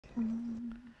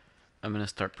Mm. I'm gonna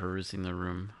start perusing the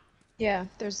room. Yeah,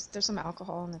 there's some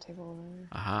alcohol on the table over there.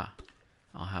 Aha.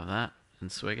 I'll have that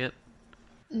and swig it.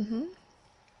 Mm-hmm.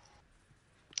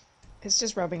 It's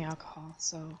just rubbing alcohol,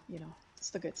 so, you know,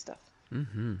 it's the good stuff.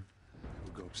 Mm-hmm.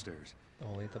 We'll go upstairs.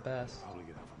 Only the best. How do we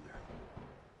get out from there?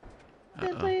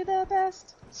 Uh-oh. Simply the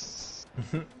best.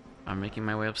 I'm making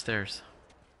my way upstairs.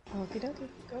 Okie dokie,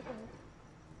 go for it.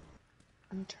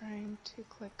 I'm trying to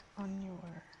click on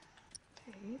your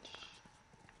page.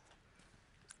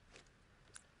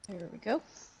 There we go.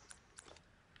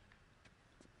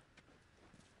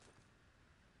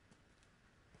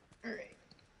 Alright.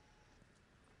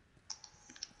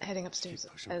 Heading upstairs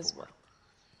Keep pushing as forward. well.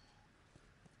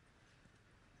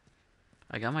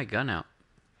 I got my gun out.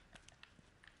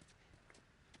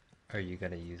 Are you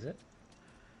gonna use it?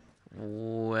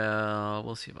 Well,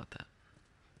 we'll see about that.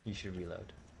 You should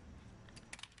reload.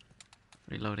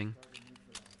 Reloading.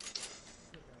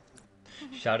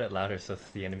 Shout it louder so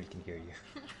the enemy can hear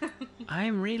you.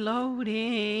 I'm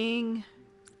reloading.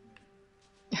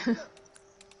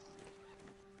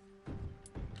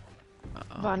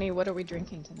 Bonnie, what are we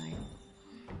drinking tonight?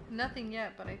 Nothing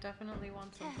yet, but I definitely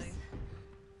want something.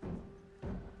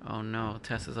 Oh no,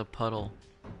 Tess is a puddle.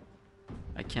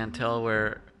 I can't tell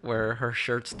where her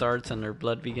shirt starts and her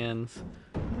blood begins.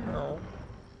 No.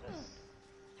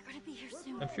 They're gonna be here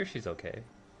soon. I'm sure she's okay.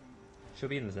 She'll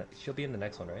be in the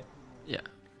next one, right? Yeah.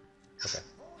 Okay.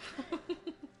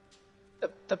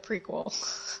 The prequel.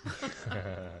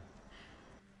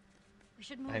 We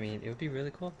should move. I mean, it would be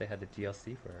really cool if they had the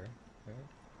DLC for her, right?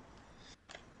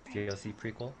 DLC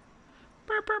prequel.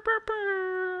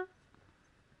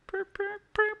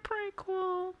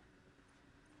 Prequel.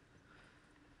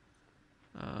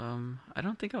 I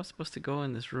don't think I was supposed to go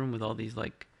in this room with all these,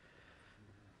 like,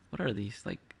 what are these,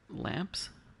 like, lamps?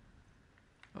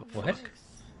 Oh, What? fuck.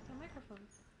 The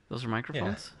microphones. Those are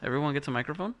microphones? Everyone gets a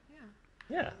microphone?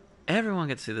 Yeah. Yeah. Everyone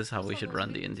gets to see this how we So should those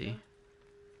run meetings, D&D.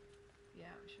 Yeah,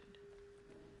 we should.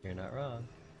 You're not wrong.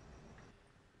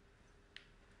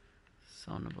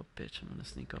 Son of a bitch, I'm gonna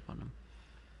sneak up on him.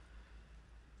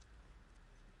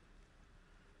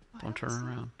 Don't turn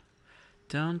around.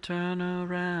 Don't turn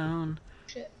around.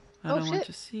 Shit. I Oh, don't want shit.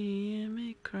 to see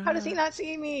me cry. How does he not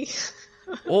see me?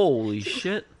 Holy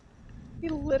shit. He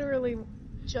literally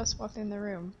just walked in the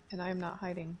room, and I am not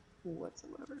hiding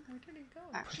whatsoever. Where did he go?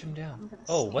 Push him I'm down. gonna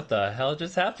Oh, sneak. what the hell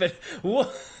just happened?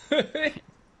 What?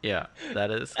 Yeah,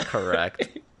 that is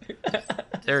correct.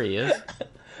 There he is.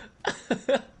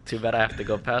 Too bad I have to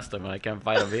go past him and I can't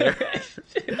fight him here.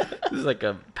 This is like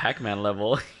a Pac-Man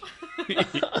level.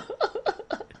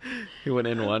 He went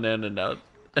in one end and out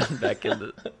and back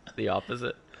in the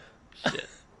opposite. Shit.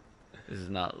 This is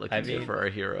not looking good for our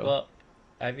hero. Well,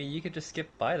 I mean, you could just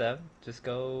skip by them. Just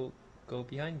go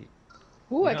behind you.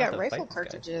 Ooh, You I don't have got to rifle fight this guy.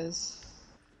 cartridges.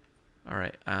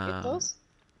 Alright, Get those?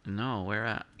 no, where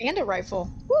at? And a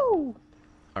rifle. Woo!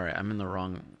 Alright, I'm in the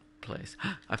wrong place.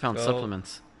 I found Go.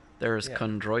 supplements. There's Yeah.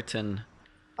 chondroitin.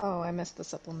 Oh, I missed the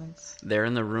supplements. They're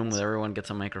in the room where everyone gets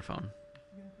a microphone.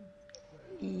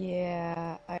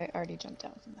 Yeah, I already jumped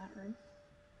down from that room.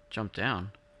 Jump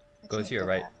down. I Go can't to your get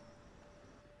right. that.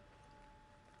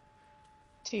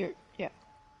 To your yeah.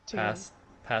 To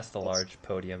Past the large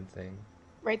podium thing.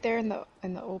 right there in the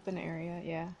open area.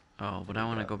 Yeah. Oh, but I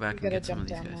want to go back You and gotta get some of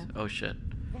jump these down guys. now. Oh shit.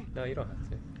 No, you don't have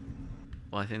to.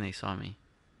 Well, I think they saw me.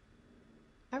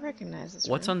 I recognize this.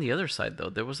 What's room. on the other side though?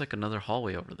 There was like another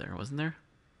hallway over there, wasn't there?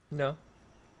 No, Are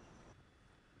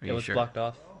it you was sure? blocked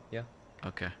off. Yeah.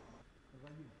 Okay.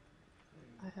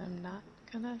 I am not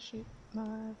gonna shoot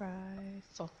my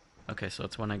rifle. Okay, so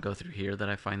it's when I go through here that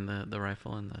I find the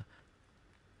rifle and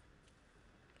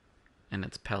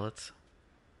its pellets.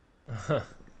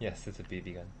 Yes, it's a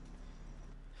BB gun.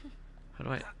 How do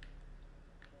I?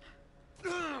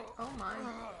 Oh my.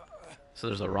 So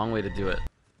there's a wrong way to do it.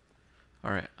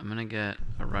 All right, I'm gonna get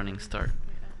a running start.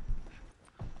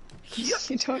 You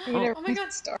don't need Oh. a Oh my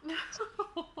god. start.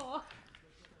 No.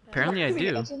 Apparently I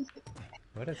do.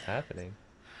 What is happening?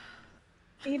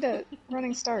 Need a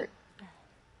running start.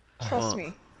 Trust Well,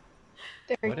 me.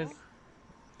 There you What go. is?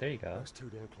 There you go. That's too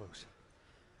damn close.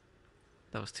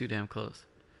 That was too damn close.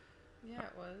 Yeah,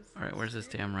 it was. All right, where's this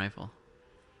damn rifle?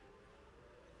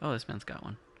 Oh, this man's got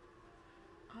one.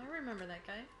 I remember that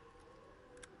guy.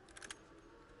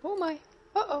 Oh my.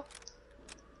 Uh-oh.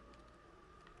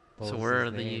 What So was where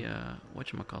his are the name?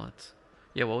 whatchamacallits?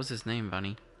 Yeah, what was his name,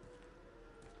 Bunny?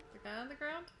 The guy on the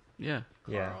ground? Yeah,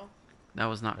 Yeah. Carl. that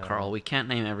was not No. Carl. We can't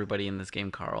name everybody in this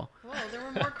game Carl. Whoa, there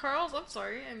were more Carls? I'm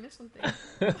sorry, I missed something.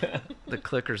 The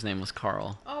clicker's name was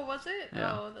Carl. Oh, was it?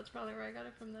 Yeah. Oh, that's probably where I got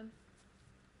it from then.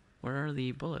 Where are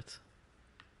the bullets?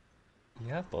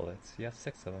 You have bullets. You have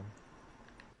 6 of them.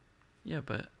 Yeah,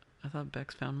 but I thought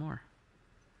Bex found more.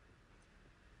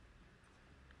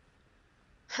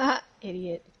 Ha!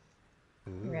 Idiot.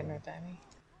 Ooh. You ran right by me.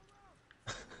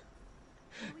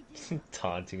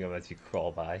 Taunting him as you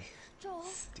crawl by. Joel.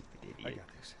 Stupid I idiot. got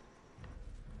this.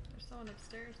 There's someone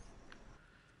upstairs.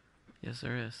 Yes,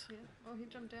 there is. Yeah. Oh, he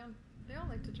jumped down. They all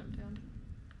like to jump down.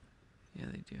 Yeah,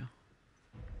 they do.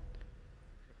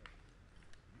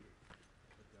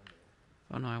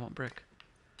 Oh no, I want brick.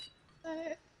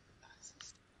 What's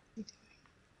this doing?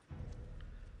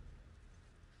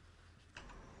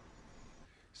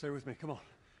 Stay with me. Come on.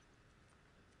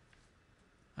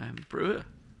 I am Brewer.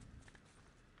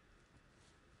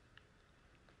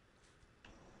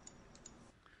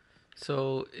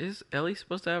 So, is Ellie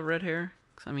supposed to have red hair?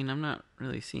 'Cause, I mean, I'm not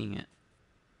really seeing it.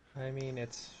 I mean,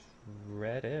 it's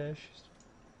reddish.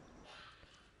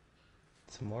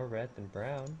 It's more red than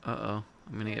brown. Uh-oh.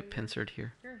 I'm gonna Yeah, get pincered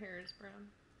here. Your hair is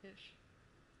brown-ish.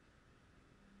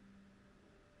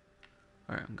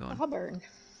 Alright, I'm going. Auburn.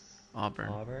 Auburn.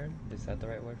 Auburn? Is that the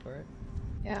right word for it?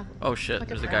 Yeah. Oh shit, Like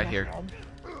there's a guy brown here. emerald.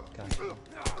 Gotcha.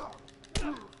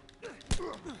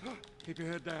 Keep your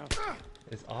head down.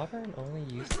 Is Auburn only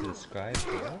used to describe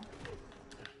hair?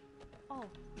 Oh,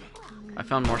 I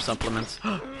found more supplements.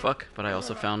 Fuck, but I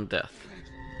also found death.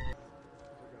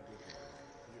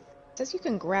 It says you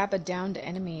can grab a downed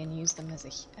enemy and use them as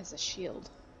a shield.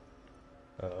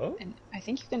 Oh? And I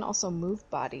think you can also move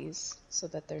bodies so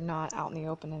that they're not out in the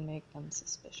open and make them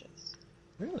suspicious.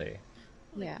 Really?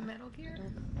 Like Yeah. Metal Gear?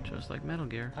 Just like Metal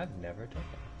Gear. I've never done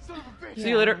that. See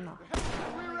you later. I don't know.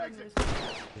 Oh my goodness.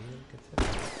 Really consider.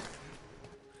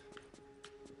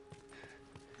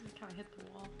 I'm trying to hit the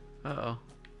wall. Uh-oh.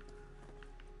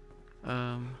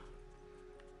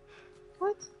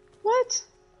 What? What?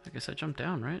 I guess I jumped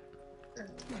down, right?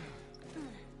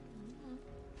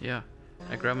 Yeah.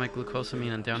 I grabbed my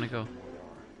glucosamine and down I go.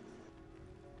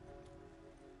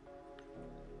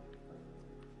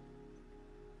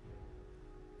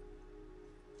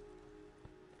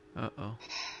 Uh-oh.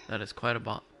 That is quite a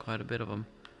bit of them.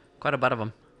 Quite a bit of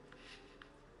them.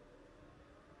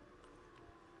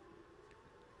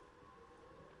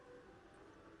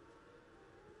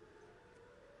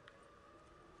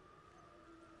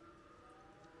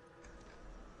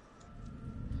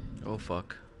 Oh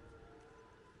fuck.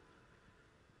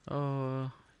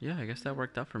 Oh, yeah, I guess that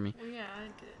worked out for me. Well, yeah, I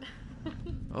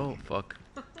did. Oh fuck.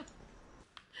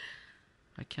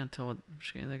 I can't tell what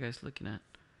that guy's looking at.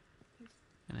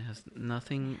 And it has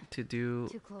nothing to do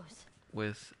too close.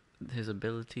 with his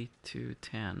ability to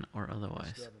tan or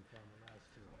otherwise.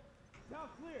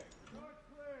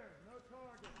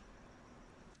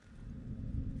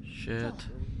 Shit.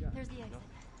 There's the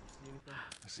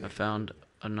exit. I found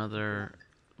another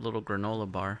little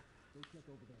granola bar.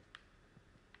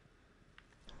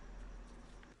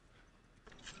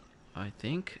 I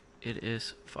think it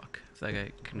is... Fuck. If that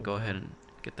guy can go ahead and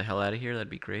get the hell out of here, that'd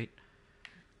be great.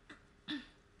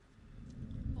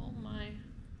 Oh my.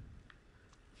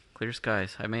 Clear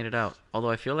skies. I made it out. Although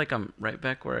I feel like I'm right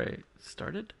back where I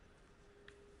started.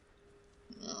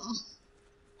 There's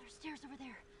stairs over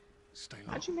there. Stay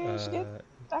low. How'd you manage to get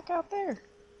back out there?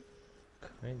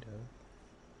 Kind of.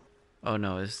 Oh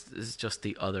no, this is just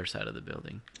the other side of the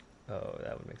building. Oh,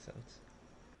 that would make sense.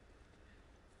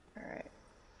 Alright.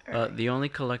 The only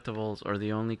collectibles or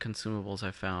the only consumables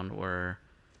I found were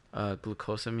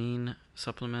glucosamine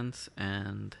supplements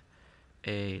and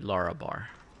a Lara bar.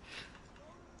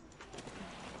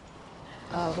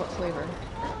 What flavor?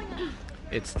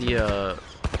 It's the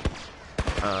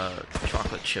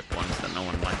chocolate chip ones that no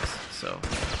one likes, so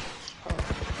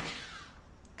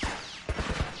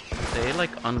they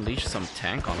like unleash some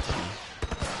tank onto me.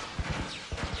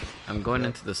 I'm going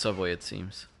into the subway, it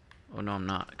seems. Oh no, I'm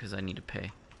not, because I need to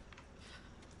pay.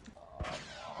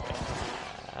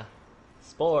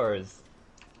 Spores!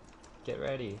 Get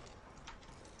ready.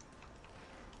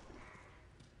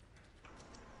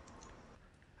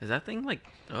 Is that thing like...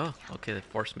 Oh, okay, they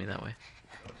forced me that way.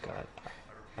 Oh god.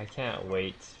 I can't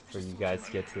wait for you guys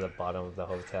to get to the bottom of the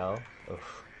hotel.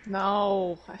 Oof.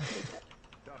 No.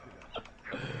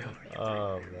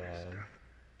 Oh man.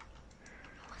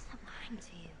 I wasn't lying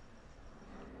to you.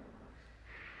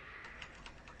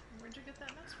 Where'd you get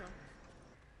that mess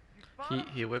from?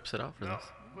 He whips it out for this.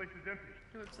 Place is empty.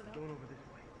 Who whips it out? Going over this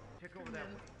way. Check over that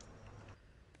way.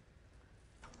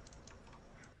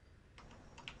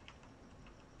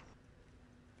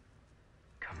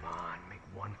 Come on, make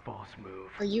one false move.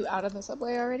 Are you out of the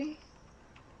subway already?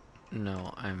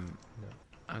 No, I'm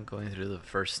going through the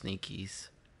first sneakies.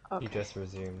 Okay. You just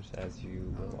resumed as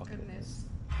you were Oh walking in. goodness.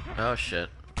 Oh shit.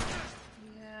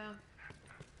 Yeah.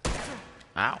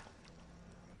 Ow.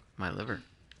 My liver.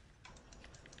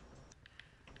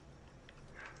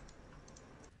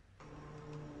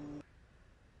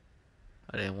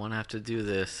 I didn't want to have to do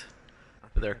this.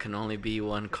 But there can only be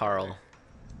one Carl.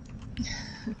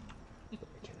 There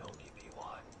can only be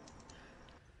one.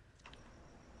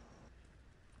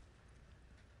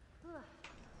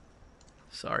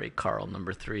 Sorry, Carl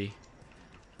number 3.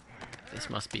 This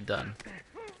must be done.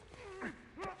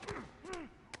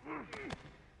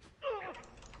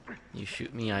 You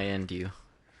shoot me, I end you.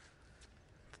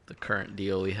 The current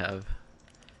deal we have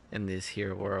in this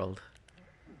here world.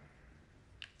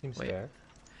 Seems Wait. fair.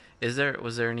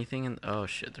 Was there anything in... Oh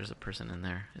shit, there's a person in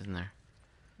there, isn't there?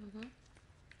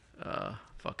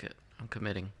 Fuck it. I'm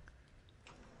committing.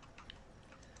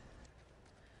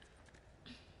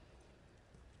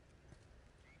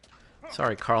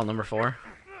 Sorry, Carl number 4.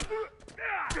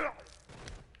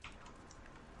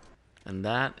 And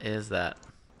that is that.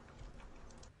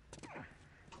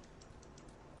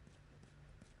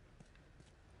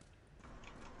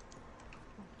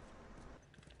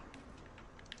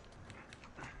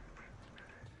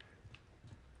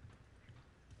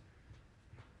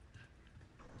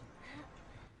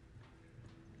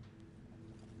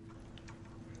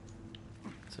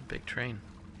 It's a big train.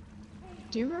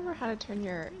 Do you remember how to turn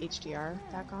your HDR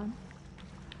back on?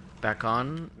 Back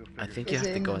on, I think you Is have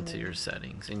it to in go the into your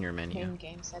settings, in your menu. Main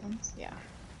game settings? Yeah.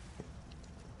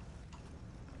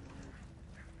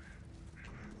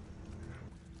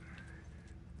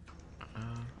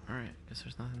 Alright, guess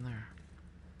there's nothing there.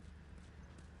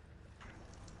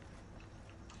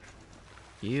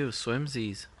 You,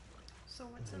 swimsies. So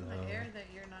what's in the air that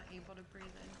you're not able to breathe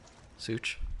in?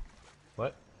 Such.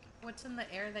 What? What's in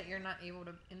the air that you're not able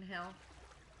to inhale?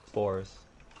 Spores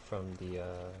from the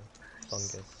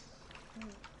fungus.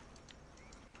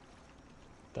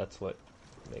 That's what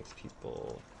makes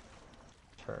people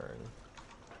turn.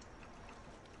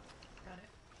 Got it.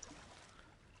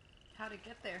 How to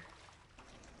get there?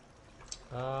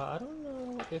 I don't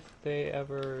know if they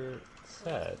ever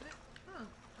said.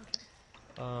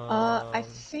 Oh, okay. I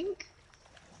think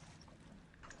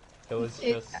It was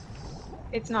it- just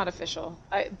it's not official.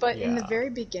 But in the Yeah. very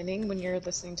beginning, when you're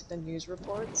listening to the news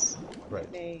reports, right.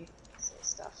 they say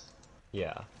stuff.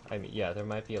 Yeah, I mean, yeah, there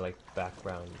might be like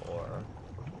background lore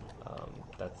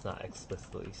that's not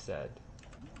explicitly said.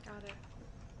 Got it.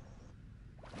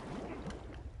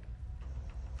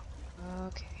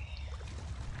 Okay.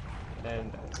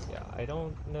 And yeah, I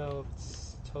don't know if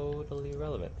it's totally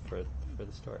relevant for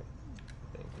the story.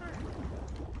 I think.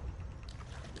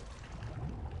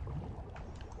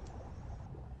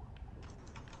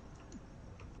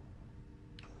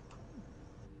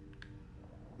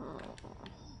 Oh.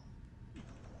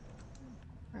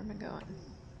 Where am I going?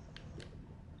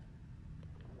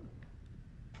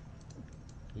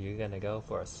 You're gonna go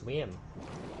for a swim.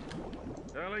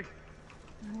 Ellie?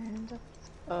 And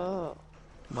oh,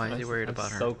 Why is he worried I'm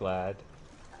about her? so glad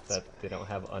that they don't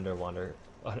have underwater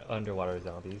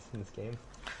zombies in this game,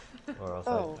 or else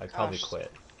Oh, I'd probably gosh.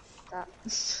 quit. that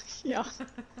yeah.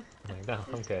 I'm like, no,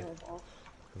 I'm good. Terrible.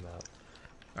 I'm out.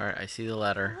 Alright, I see the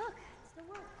ladder. Look, still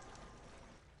works.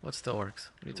 What still works?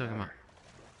 What are you talking about?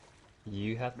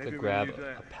 You have Maybe to we grab use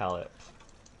that. a pallet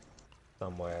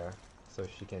somewhere so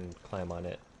she can climb on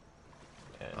it.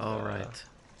 And, Oh, right.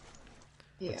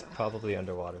 Yeah. It's probably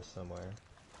underwater somewhere.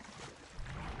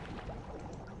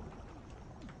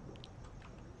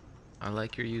 I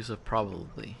like your use of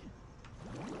probably.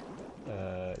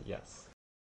 Yes.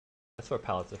 That's where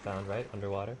pallets are found, right?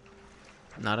 Underwater?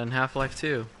 Not in Half-Life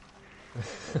 2.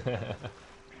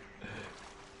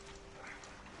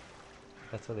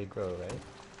 That's where they grow, right?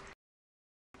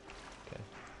 Okay.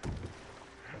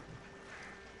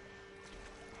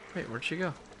 Wait, where'd she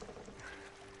go?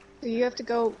 So you have to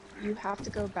go. You have to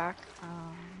go back.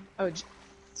 Oh,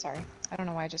 sorry. I don't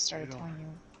know why I just started Right on. telling you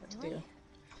what to do.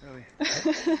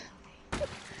 Ellie?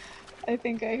 I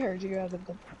think I heard you out of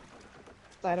the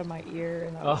side of my ear,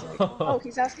 and I was like, "Oh,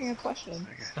 he's asking a question."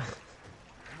 Do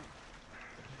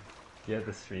you have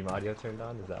the stream audio turned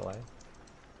on? Is that why?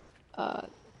 I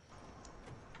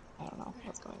don't know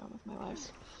what's going on with my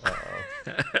life.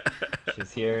 Uh-oh.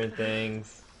 She's hearing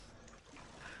things.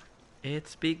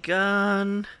 It's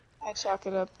begun. I chalk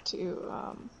it up to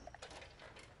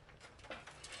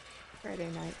Friday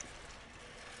night.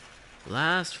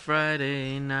 Last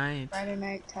Friday night. Friday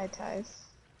night ties.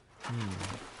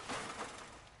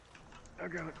 I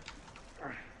got it.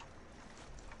 Alright.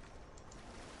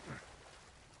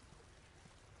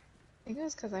 I think it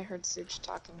was because I heard Such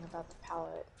talking about the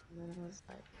palette, and then I was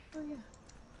like, "Oh yeah."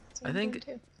 that's what I I'm think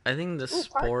doing too. I think the Ooh, parts.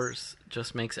 spores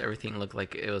just makes everything look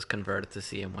like it was converted to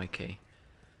CMYK.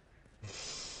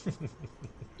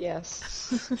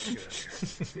 Yes.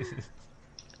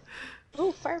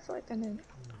 Oh, firefly pendant.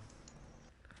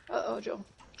 Uh-oh, Joel.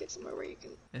 Get somewhere where you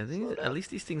can float At up. least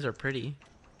these things are pretty,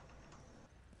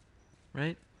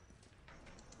 right?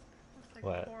 Looks like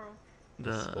What? coral.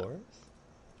 The The spores?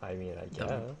 I mean, I the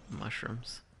guess.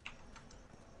 mushrooms.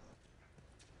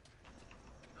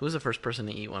 Who's the first person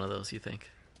to eat one of those, you think?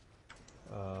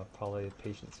 Probably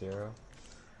Patient Zero.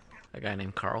 A guy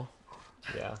named Carl?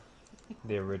 Yeah,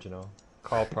 the original.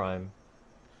 Carl Prime.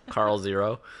 Carl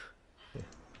Zero?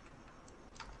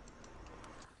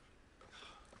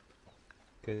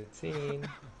 Good scene.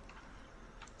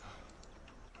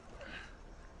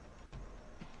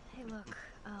 Hey, look,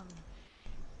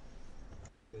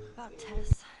 about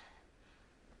Tess.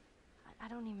 I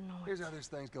don't even know what Here's how this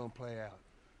thing's gonna play out.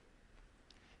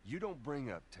 You don't bring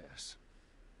up Tess.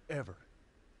 Ever.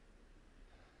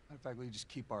 Matter of fact, we just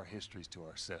keep our histories to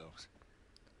ourselves.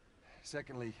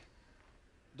 Secondly,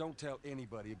 don't tell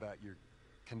anybody about your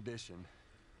condition.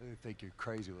 They think you're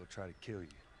crazy, they'll try to kill you.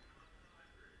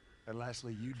 And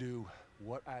lastly, you do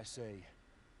what I say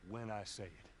when I say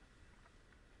it.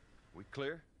 We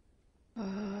clear?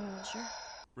 Sure.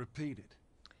 Repeat it.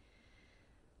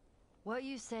 What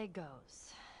you say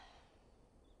goes.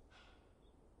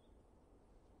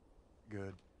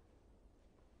 Good.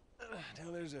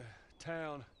 Now there's a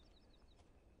town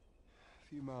a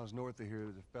few miles north of here.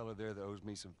 There's a fella there that owes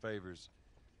me some favors.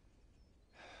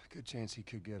 Good chance he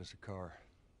could get us a car.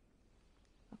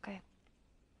 Okay.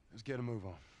 Let's get a move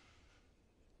on.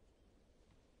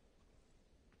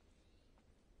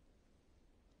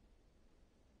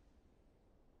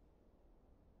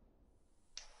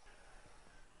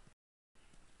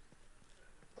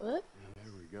 What?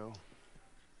 There we go.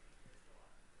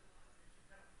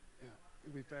 Yeah,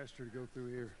 it'll be faster to go through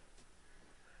here.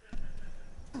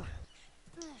 Oh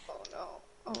no.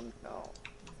 Oh no.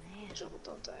 Man, Joel,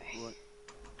 don't die. What?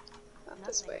 Not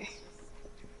this way.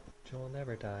 Joel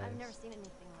never dies. I've never seen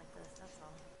anything like this, that's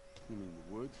all. You mean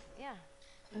the woods? Yeah.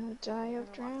 Die of Never walked in the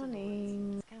woods.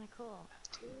 drowning. It's kinda cool.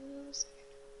 2 seconds.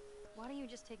 Why don't you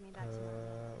just take me back to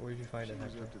Mom? Where'd you find She it,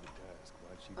 was Hector? up to the task.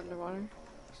 Why'd she Underwater? give up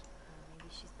on us? Maybe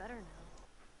she's better now.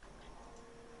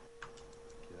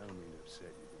 Kid, I don't mean to upset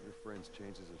you, but your friend's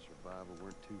chances of survival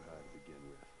weren't too high to begin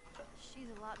with. She's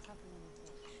a lot tougher than you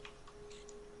think.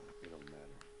 It don't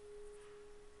matter.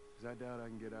 Because I doubt I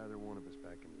can get either one of us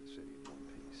back into the city in one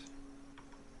piece.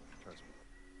 Trust me.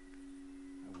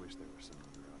 I wish there was some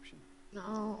other option.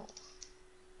 No.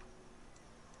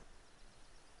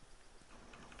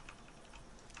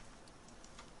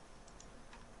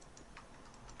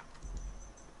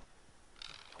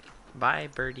 Bye,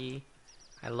 birdie.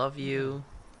 I love you.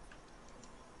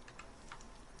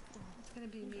 It's gonna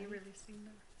be me releasing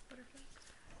the butterflies.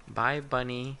 Bye,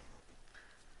 bunny.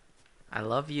 I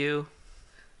love you.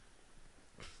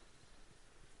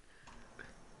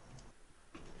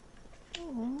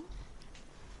 Aw.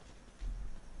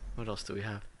 What else do we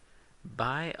have?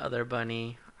 Bye, other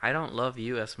bunny. I don't love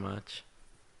you as much.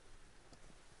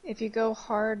 If you go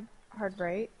hard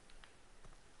right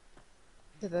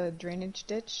to the drainage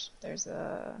ditch, there's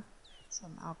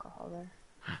some alcohol there.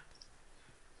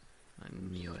 I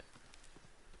knew it.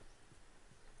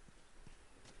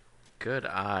 Good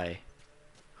eye.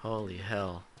 Holy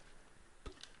hell.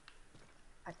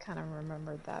 I kind of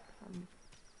remembered that from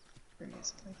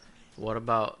previous playthrough. What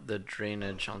about the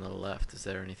drainage on the left? Is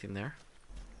there anything there?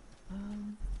 I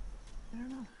don't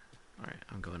know. Alright,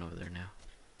 I'm going over there now.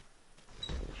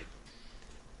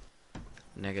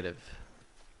 Negative.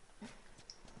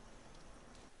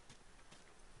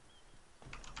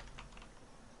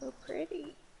 So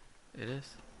pretty. It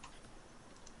is.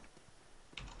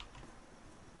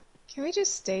 Can we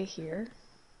just stay here?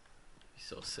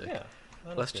 So sick. Yeah. I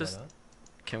don't Let's see why just- not.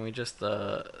 Can we just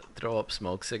throw up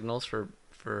smoke signals for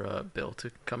Bill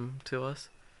to come to us?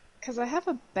 Because I have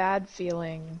a bad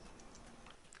feeling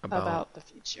about the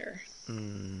future.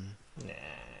 Mm, Nah.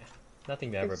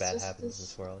 Nothing ever It's bad just happens in this-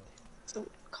 this world. So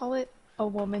call it a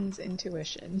woman's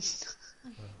intuition.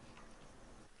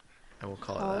 I will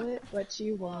call Call it that. it what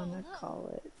you wanna call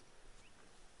it.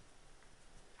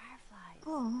 Fireflies.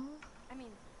 Aww. I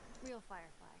mean, real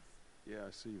fireflies. Yeah,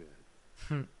 I see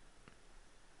that.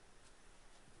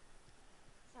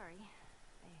 Sorry.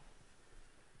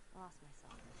 I lost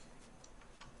myself for a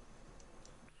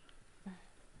second.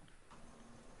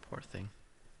 Poor thing.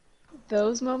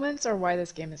 Those moments are why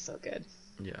this game is so good.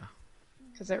 Yeah.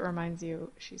 Because it reminds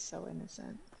you she's so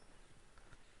innocent.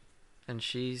 And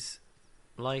she's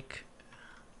like,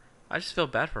 I just feel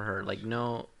bad for her. Like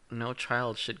no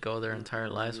child should go their entire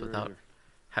lives without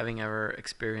having ever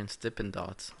experienced Dippin'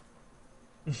 Dots.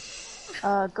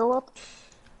 Go up.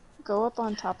 Go up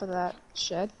on top of that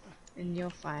shed, and you'll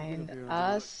find here and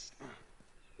have a a look.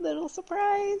 little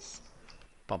surprise.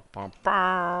 Bum, bum,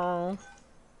 bum.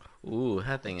 Ooh,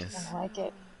 that thing You're is... gonna like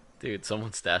it. Dude,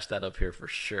 someone stashed that up here for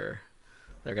sure.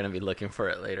 They're gonna be looking for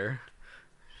it later.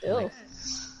 Ew.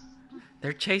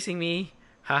 They're chasing me.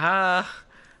 Haha.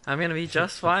 I'm gonna be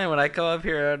just fine when I come up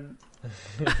here and...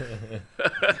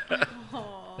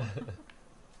 Aw.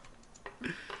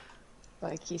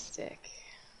 Spiky stick.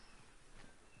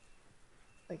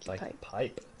 Spiky Like pipe.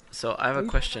 pipe. So I have a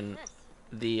question.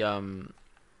 The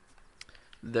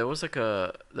there was like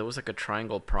a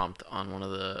triangle prompt on one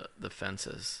of the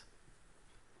fences.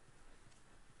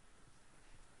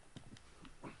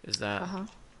 Is that? Uh-huh.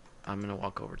 I'm gonna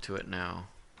walk over to it now.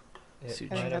 It Suit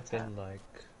might check. have That's been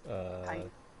like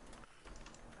Pipe.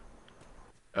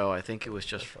 Oh, I think it was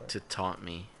just Go for it. to taunt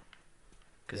me,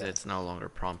 because Yeah. it's no longer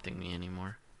prompting me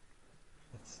anymore.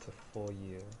 it's to fool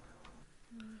you.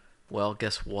 Well,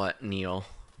 guess what, Neil?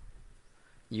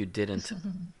 You didn't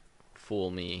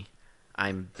fool me.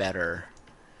 I'm better.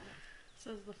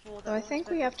 Says the fool that So I won't think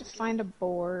step we have into to the find a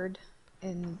board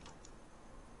and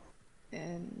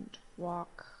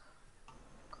walk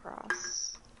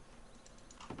across.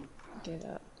 Get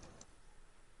up.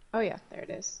 Oh yeah, there it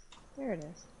is. There it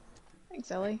is. Thanks,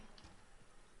 Ellie.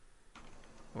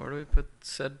 Where do we put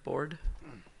said board?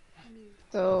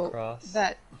 So Across.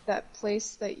 that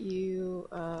place that you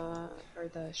or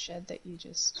the shed that you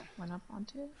just went up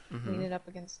onto, lean it up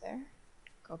against there.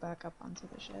 Go back up onto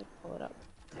the shed, pull it up.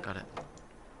 Got it.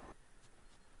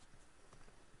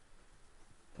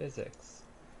 Physics.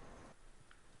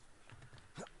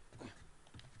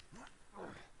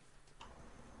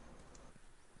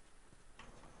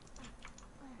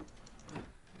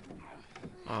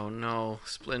 Oh no,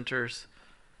 splinters.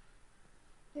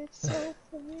 It's so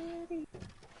pretty.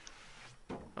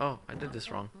 Oh, I did this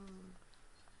wrong.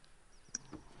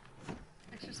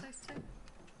 exercise type.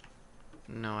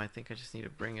 No, I think I just need to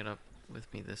bring it up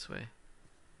with me this way.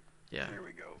 Yeah. There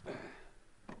we go.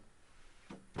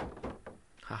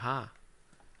 Haha.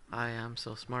 I am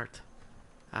so smart.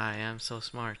 I am so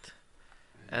smart.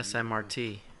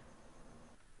 SMRT.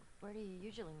 Where do you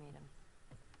usually meet him?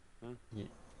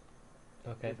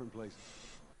 Okay. Different places.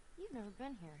 You've never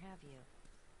been here, have you?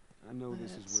 I know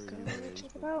this Let's is go where he check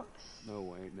is, it but out.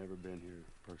 no, I ain't never been here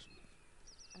personally.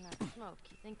 And that smoke,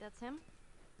 you think that's him?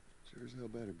 Sure as hell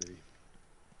better be.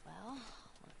 Well,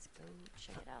 let's go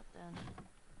check it out then. All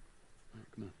right,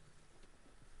 come on.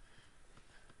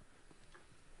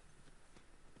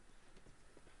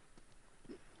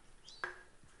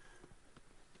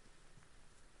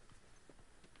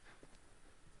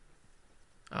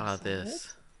 Ah,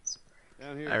 this.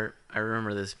 Down here. I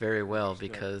remember this very well Stuff.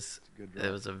 because It's a good there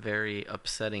drop. was a very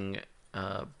upsetting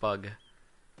bug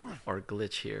or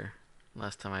glitch here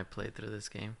last time I played through this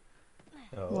game.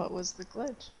 Oh. What was the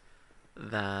glitch?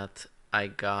 That I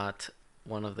got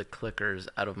one of the clickers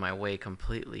out of my way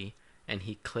completely, and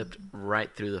he clipped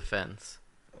right through the fence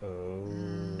Oh.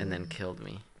 and then killed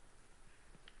me.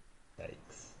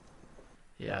 Yikes.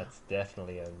 Yeah, That's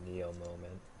definitely a Neo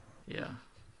moment. yeah.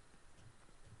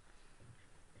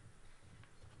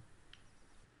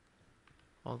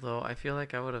 Although I feel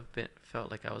like I would have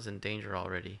felt like I was in danger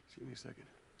already. Just give me a second.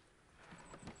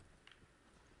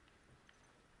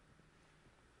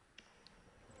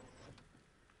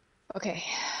 Okay.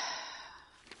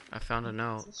 I found a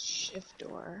note. It's a shift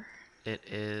door. It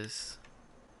is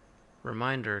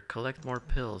reminder: collect more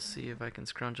pills. See if I can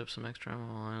scrounge up some extra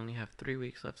ammo. I only have 3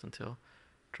 weeks left until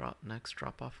drop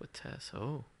off with Tess.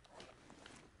 Oh.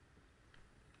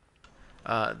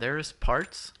 There's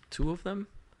parts, 2 of them,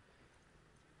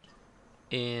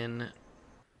 in,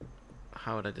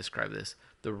 how would I describe this?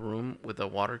 The room with a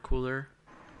water cooler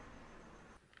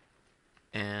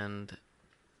and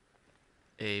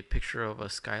a picture of a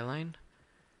skyline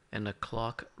and a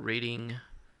clock reading,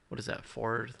 what is that,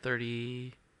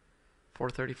 4:30,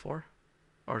 4:34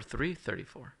 or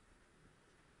 3:34?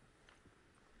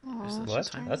 Is that What?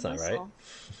 time? That's not right.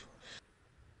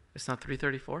 It's not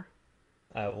 3:34?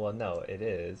 Well, no, it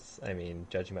is. I mean,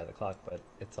 judging by the clock, but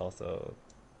it's also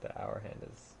the hour hand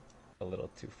is a little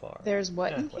too far. There's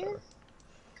what in whatever. here?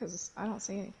 Because I don't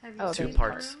see anything. Have you Oh, Two seen there's the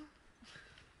parts. room?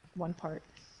 one part.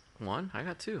 One? I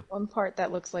got 2. One part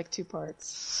that looks like 2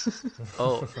 parts.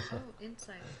 Oh, Oh,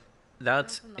 inside.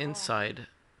 that's in the hall. inside.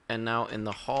 And now in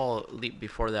the hall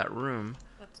before that room,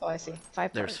 That's Oh, I see.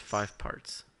 5 there's parts. 5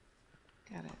 parts.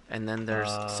 Got it. And then there's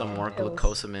some more Pills.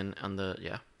 glucosamine on the,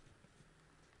 yeah.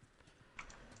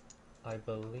 I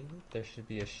believe there should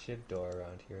be a shiv door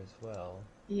around here as well.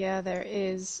 Yeah, there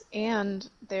is. And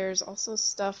there's also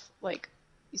stuff like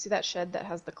You see that shed that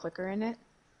has the clicker in it?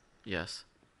 Yes.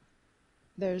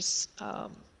 There's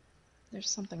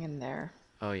something in there.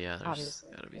 Oh yeah, there's Obviously,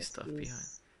 gotta be there's stuff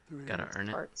these behind. Gotta earn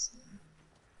it. parts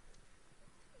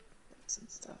and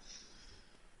stuff.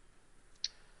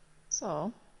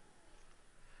 So,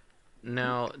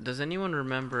 Now, does anyone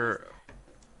remember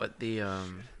what the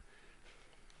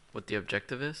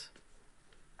objective is?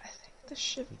 I think the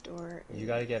shift door is... You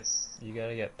gotta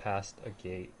get past a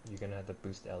gate. You're gonna have to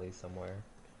boost Ellie somewhere.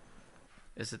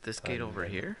 Is it this gate over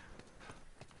and- here?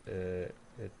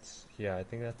 I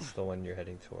think that's the one you're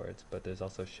heading towards. But there's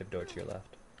also a shift door to your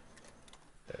left.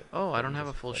 Oh, I that don't you have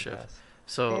a just full went shift. past.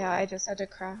 So Yeah, I just had to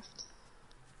craft.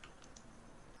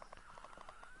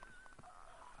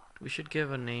 we should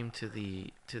give a name to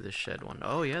the shed one.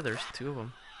 Oh yeah, there's two of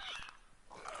them.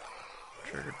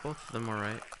 Triggered both of them,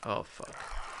 alright. Oh fuck.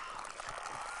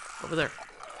 Over there.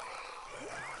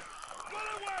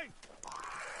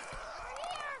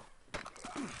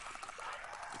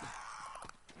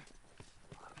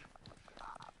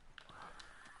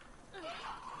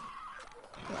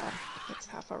 Yeah, it's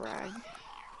half a rag.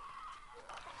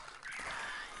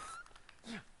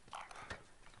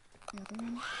 The other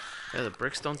one? Yeah, the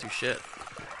bricks don't do shit.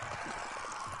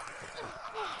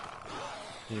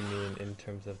 You mean in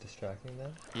terms of distracting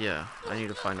them? Yeah, I need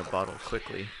to find a bottle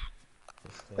quickly.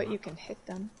 But you can hit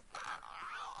them.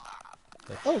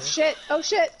 That's Oh true. shit! Oh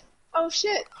shit! Oh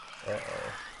shit!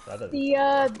 Uh-oh. That doesn't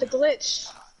The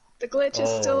glitch. The glitch is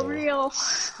still Oh. real.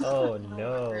 Oh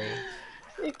no.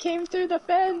 It came through the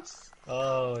fence.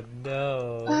 Oh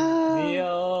no. Oh.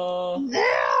 Neil!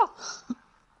 No!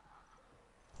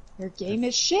 Your game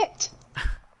is shit.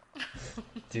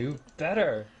 Do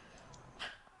better.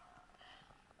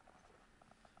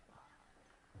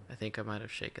 I think I might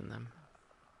have shaken them.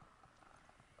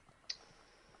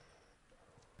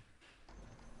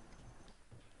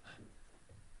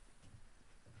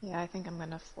 Yeah, I think I'm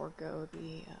gonna forego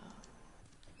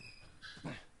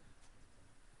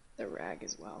the rag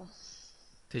as well.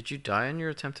 Did you die in your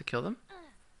attempt to kill them?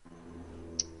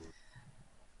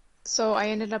 So I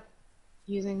ended up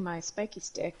using my spiky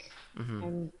stick Mm-hmm.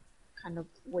 and kind of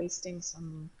wasting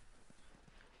some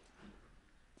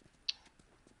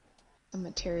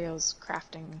materials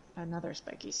crafting another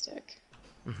spiky stick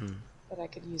Mm-hmm. that I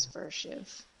could use for a shiv.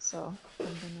 So I'm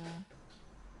gonna...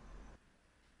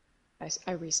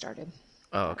 I restarted.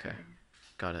 Oh, okay.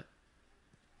 Got it.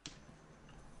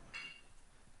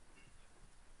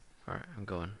 Alright, I'm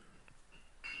going.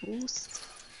 Boost.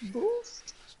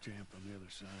 Boost. Let's jump on the other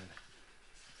side.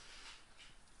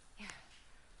 Here,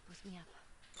 boost me up.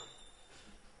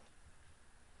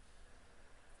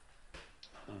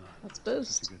 Let's That's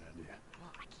boost. a good idea.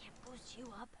 Well, I can't boost you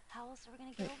up. How else are we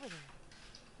gonna get Wait. over there?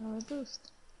 Oh, a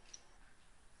boost.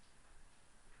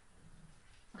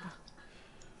 All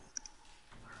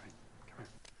right, come here.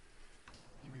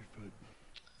 Give me your foot.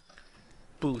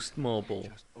 Boost mobile.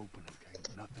 Just open it,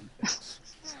 okay? Nothing else.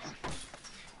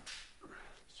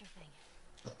 Sure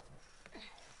thing.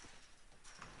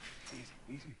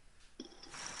 Easy, easy.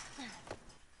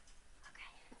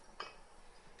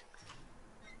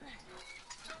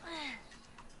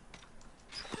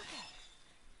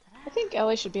 I think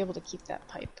Ellie should be able to keep that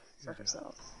pipe for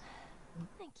herself.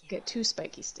 Thank you. Get 2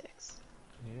 spiky sticks.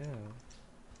 Yeah.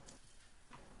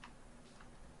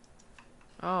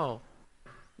 Oh.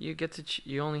 You get to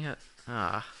you only have...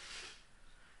 Ah.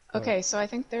 Okay, so I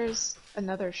think there's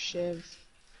another shiv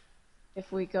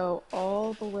if we go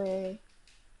all the way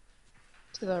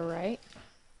to the right.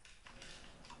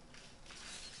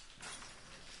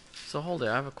 So hold it,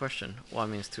 I have a question. Well, I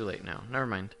mean, it's too late now. Never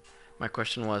mind. My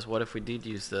question was, what if we did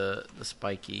use the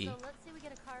spiky, So let's say we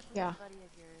get a car from Yeah. a buddy of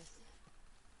yours.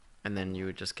 and then you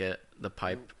would just get the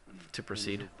pipe to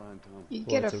proceed? Fine, Tom. You Well,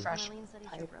 get a it's a- fresh Marlene said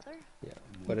he's your pipe. brother? Yeah.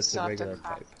 But it's Still a have to regular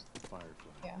pipe. craft. Firefly.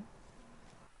 Yeah.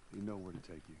 You know where to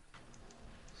take you.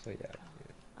 So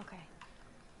yeah. Okay.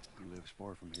 He lives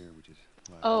far from here, which is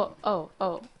why I Oh, think oh,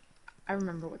 oh. I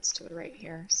remember what's to the right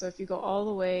here. So if you go all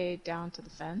the way down to the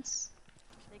fence,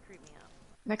 They creep me out.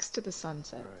 next to the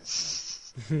sunset.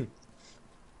 Right.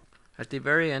 At the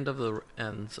very end of the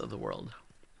ends of the world.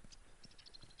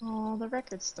 Oh, the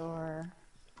record store.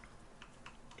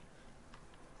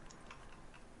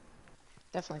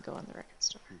 Definitely go in the record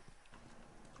store.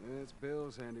 It's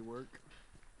Bill's handiwork.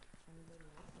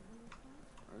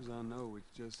 As I know,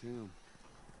 it's just him.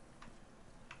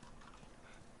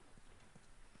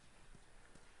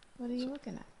 What are you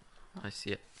looking at? I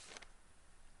see it.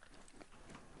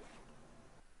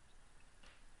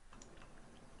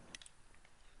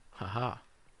 Haha.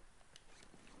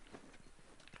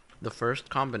 The first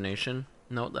combination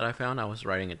note that I found, I was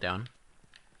writing it down.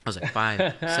 I was like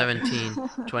 5, 17,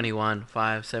 21,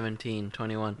 5, 17,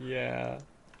 21. Yeah.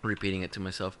 Repeating it to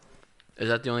myself. Is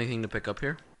that the only thing to pick up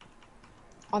here?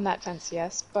 On that fence,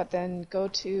 yes. But then go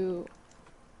to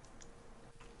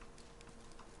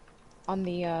on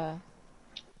the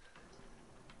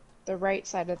right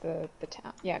side of the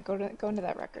town. Yeah, go into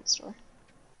that record store.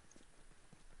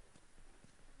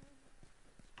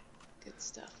 Good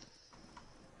stuff.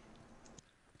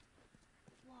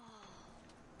 Whoa.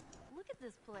 Look at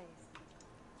this place.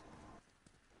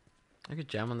 I could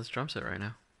jam on this drum set right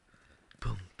now.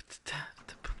 Boom. Ba-ta,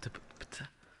 boom, ta, ba-ta.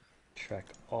 Track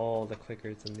all the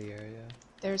clickers in the area.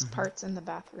 There's parts in the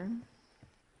bathroom.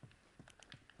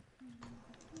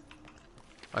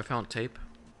 I found tape.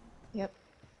 Yep.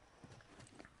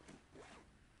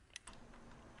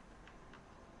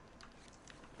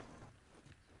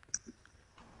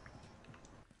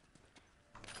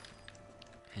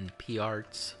 And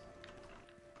P-Arts.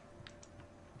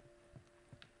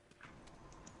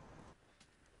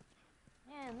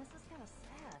 Man, this is kind of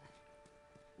sad.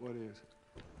 What is?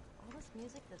 All this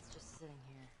music that's just sitting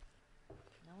here.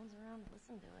 No one's around to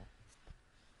listen to it.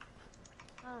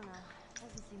 I don't know. It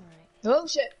doesn't seem right. Oh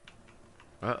shit.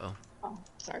 Uh-oh. Oh,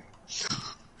 sorry.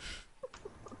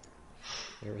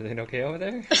 Everything okay over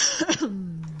there?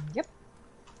 Yep.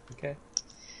 Okay.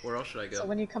 Where else should I go? So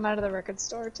when you come out of the record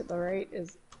store, to the right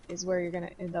is where you're gonna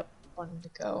end up wanting to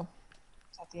go.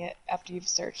 At the end, after you've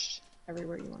searched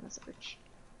everywhere you want to search.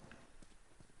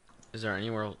 Is there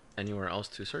anywhere else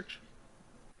to search?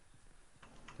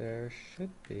 There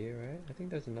should be, right? I think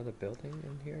there's another building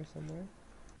in here somewhere.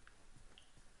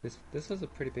 This was a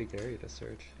pretty big area to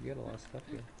search. You get a lot of stuff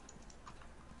here.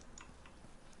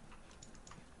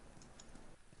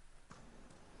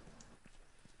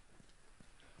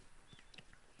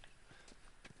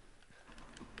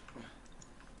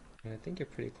 And I think you're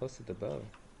pretty close to the bow.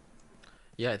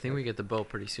 Yeah, I think we get the bow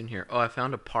pretty soon here. Oh, I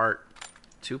found a part.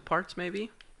 2 parts,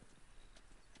 maybe?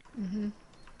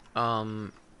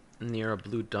 Near a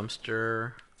blue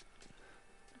dumpster.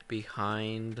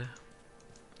 Behind...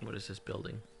 What is this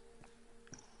building?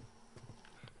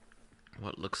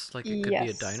 What looks like it could be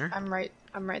a diner? I'm right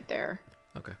there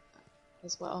Okay.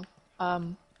 as well.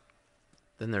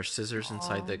 Then there's scissors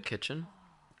inside the kitchen.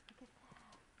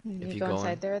 You you go go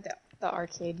inside in- there, the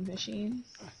arcade machine.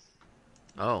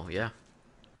 Oh, yeah.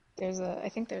 I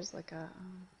think there's like a,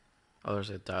 Oh,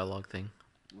 there's a dialogue thing.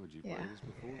 Would you Yeah. play this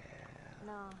before?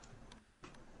 No.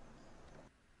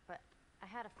 But I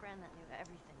had a friend that knew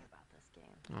everything about this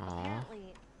game. Aww.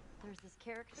 Apparently, there's this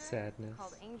character Sadness.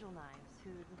 called Angel Knives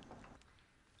who'd...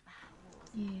 what was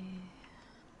it? yeah.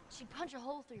 She'd punch a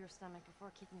hole through your stomach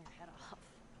before kicking your head off.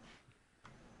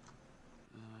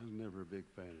 I was never a big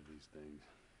fan of these things.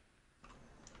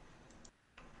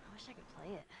 I wish I could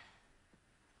play it.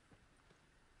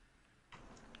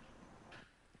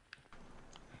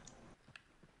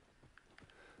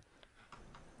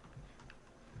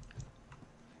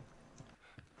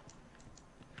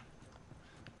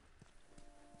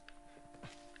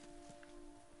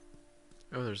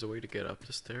 Oh, there's a way to get up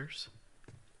the stairs.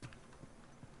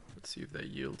 Let's see if that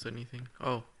yields anything.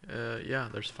 Oh, yeah,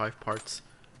 there's 5 parts.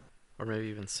 Or maybe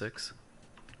even 6.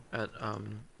 At,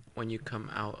 when you come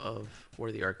out of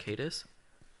where the arcade is.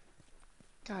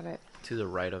 Got it. To the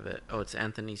right of it. Oh, it's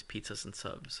Anthony's Pizzas and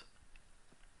Subs.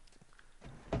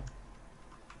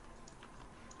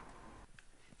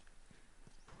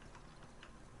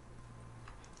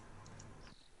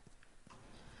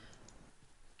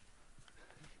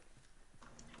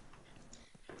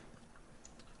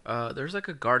 There's like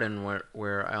a garden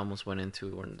where I almost went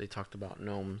into when they talked about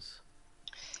gnomes.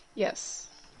 Yes.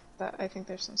 I think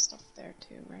there's some stuff there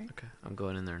too, right? Okay, I'm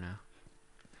going in there now.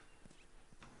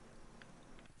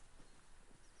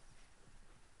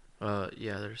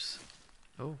 Yeah, there's...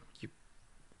 Oh,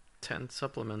 10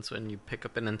 supplements when you pick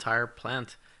up an entire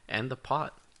plant and the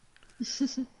pot.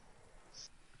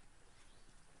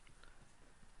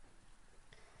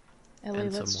 Ellie,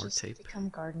 And let's some more just tape. become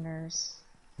gardeners.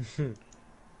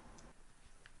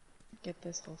 Get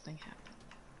this whole thing happen.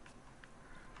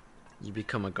 You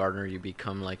become a gardener, you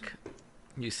become like...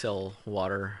 You sell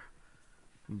water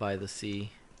by the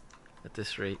sea at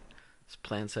this rate. There's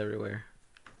plants everywhere.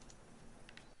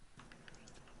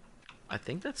 I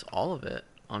think that's all of it.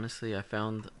 Honestly, I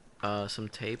found some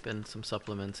tape and some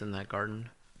supplements in that garden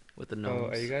with the gnomes. Oh,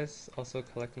 are you guys also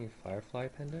collecting firefly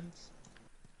pendants?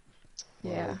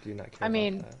 Yeah. Or do you not care I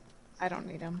mean, about that? I don't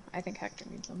need them. I think Hector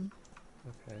needs them.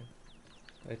 Okay.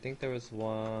 I think there was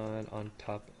one on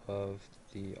top of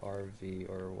the RV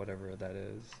or whatever that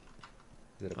is.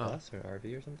 Is it a Oh. bus or an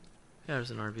RV or something? Yeah,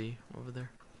 there's an RV over there.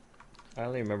 I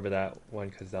only remember that one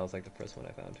because that was like the first one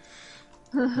I found.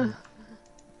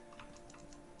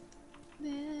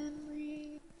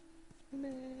 Memory.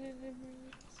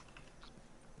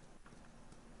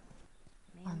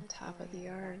 On top of the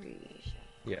RV.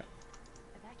 Yeah.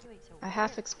 Evacuate to I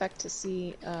half expect to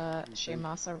see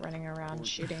Shaymasa running around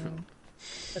shooting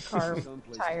the car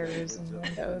tires and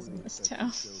windows in this town.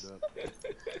 Most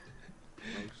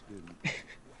didn't.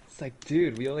 It's like,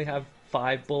 dude, we only have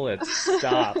 5 bullets.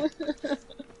 Stop. leaving all your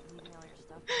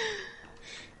stuff.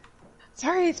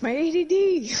 Sorry, it's my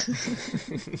ADD.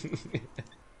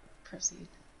 Proceed.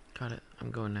 Got it.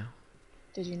 I'm going now.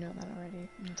 Did you know that already?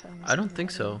 I'm telling you I don't something think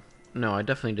so. already. No, I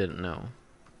definitely didn't know.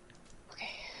 Okay.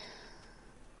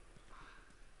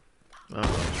 Oh,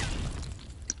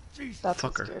 That's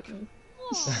Fucker. what scared me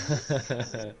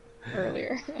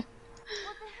earlier. What the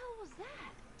hell was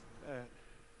that? That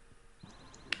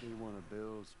would be one of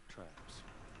Bill's traps.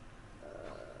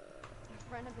 Your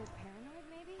friend a bit paranoid,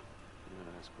 maybe? Yeah,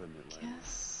 that's putting it like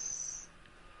Yes.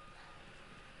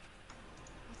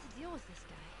 What's the deal with this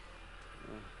guy?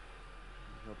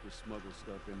 help us smuggle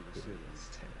stuff into the city.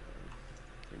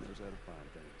 He knows how to find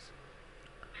things.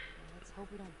 Well, let's hope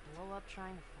we don't blow up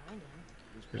trying to find him.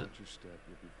 Just watch your step,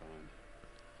 you'll be fine.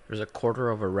 there's a quarter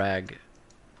of a rag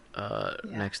Yeah.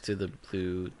 next to the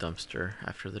blue dumpster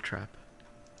after the trap.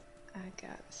 I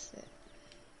got it.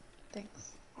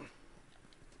 Thanks.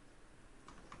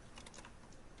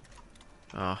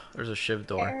 Oh, there's a shiv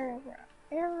door.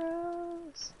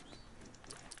 Arrows.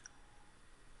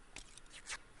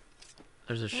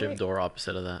 There's a shiv Wait. door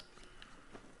opposite of that.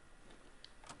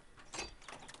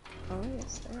 Oh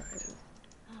yes, there is.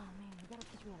 Oh man, you gotta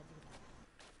teach me how to do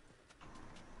that.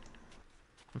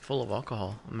 I'm full of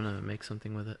alcohol. I'm gonna make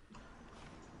something with it.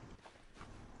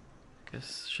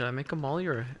 Guess should I make a molly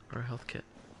or a health kit?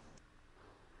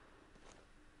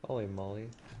 Holy moly.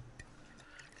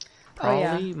 Oh, yeah.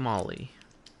 Probably molly.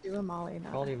 Do a molly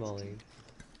now. Molly moly.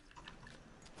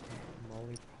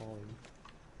 Molly Polly.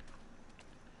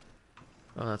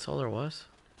 Oh, that's all there was?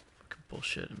 Fucking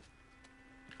bullshit.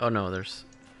 Oh no, there's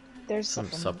There's some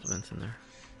supplements in there.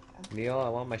 Neil, I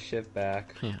want my shiv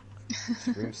back. Yeah. This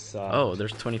room sucks. Oh,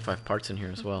 there's 25 parts in here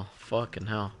as well. Fucking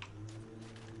hell.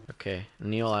 Okay,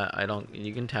 Neil, I don't.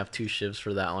 You can have 2 shivs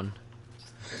for that one.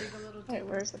 Dig a little Wait, deeper.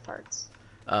 where's the parts?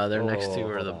 They're next to Whoa,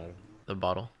 where hold on. the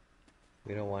bottle.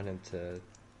 We don't want him to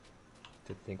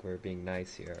think we're being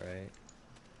nice here, right?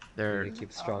 We They're need to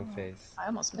keep a strong Oh. face. I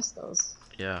almost missed those.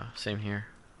 yeah, same here.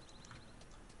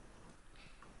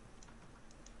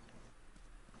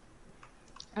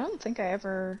 I don't think I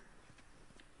ever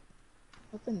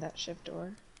opened that shift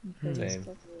door in previous Same.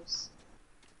 playthroughs.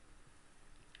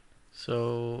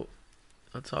 So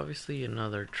that's obviously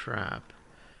another trap.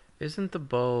 Isn't the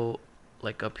bow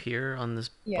like up here on this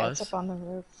Yeah, bus? it's up on the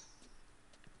roof.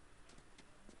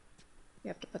 You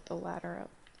have to put the ladder up.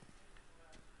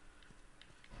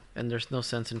 And there's no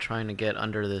sense in trying to get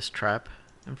under this trap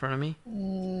in front of me?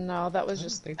 No, that was I don't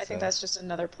just. think I think so. that's just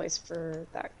another place for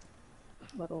that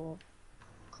little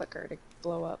clicker to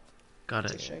blow up Got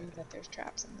to it. show you that there's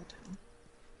traps in the town.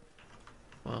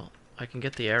 Well, I can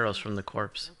get the arrows from the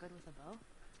corpse. So good with a bow?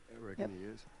 I reckon Yep. he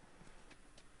is.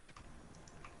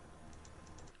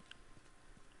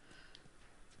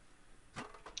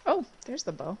 Oh, there's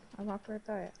the bow. I walked right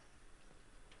by it.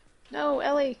 No,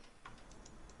 Ellie!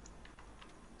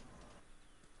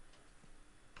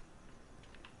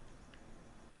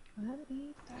 Let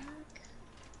me back.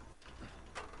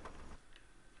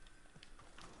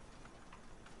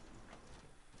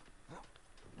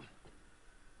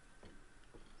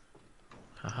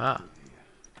 Haha.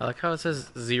 I like how it says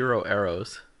 0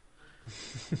 arrows.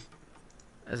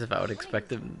 As if I would expect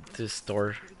them to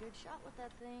store. Pretty good shot with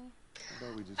that thing. How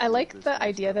about we just I leave like this the one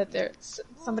idea that stuff in there's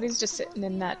somebody's just sitting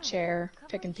in that chair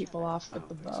picking people off with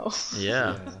the bow.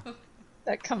 Yeah.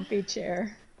 That comfy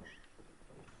chair.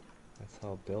 That's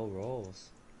how Bill rolls.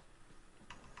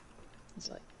 He's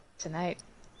like, tonight,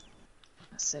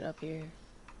 I'll sit up here,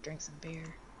 drink some beer.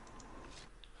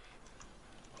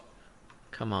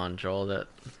 Come on, Joel.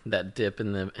 That dip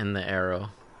in the arrow.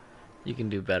 You can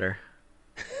do better.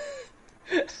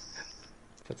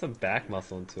 Put some back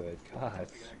muscle into it. God.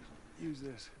 Use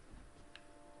this.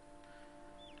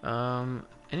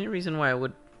 Any reason why I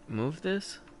would move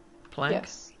this plank?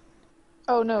 Yes.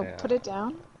 Oh no, Yeah. put it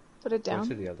down. Put it Go to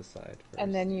down. the other side first.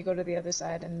 And then you go to the other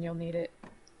side and you'll need it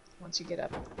once you get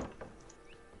up.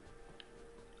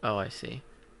 Oh, I see.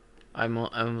 I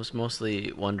was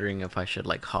mostly wondering if I should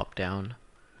like hop down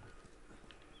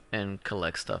and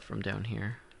collect stuff from down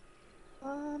here.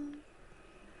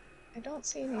 I don't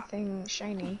see anything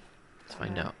shiny. Let's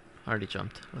find out. I already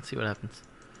jumped. Let's see what happens.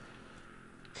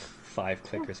 5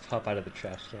 clickers pop out of the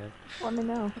trash can. Let me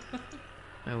know.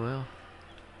 I will.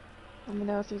 Let me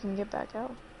know if you can get back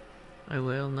out. I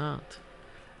will not.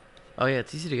 Oh yeah,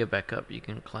 it's easy to get back up. You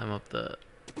can climb up the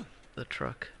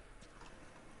truck.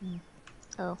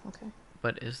 Oh, okay.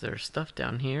 But is there stuff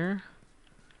down here?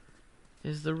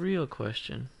 Is the real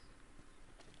question.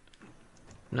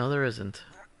 No, there isn't.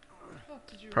 Oh,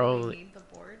 did you Probably. really need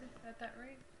the board at that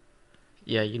rate?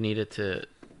 Yeah, you needed to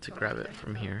grab it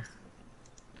from here.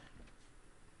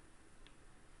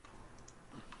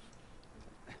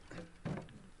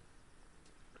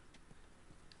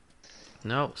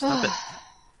 No, stop it.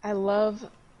 I love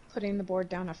putting the board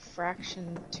down a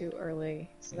fraction too early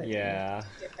so that Yeah.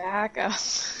 you get back up.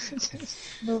 Just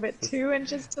move it 2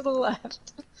 inches to the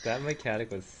left. That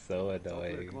mechanic was so Come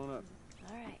annoying. on up.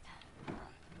 Alright.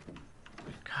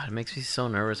 God, it makes me so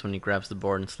nervous when he grabs the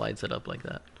board and slides it up like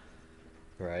that.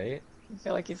 Right? I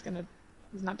feel like he's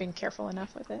not being careful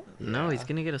enough with it. No, he's Yeah.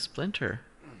 gonna get a splinter.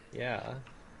 Yeah.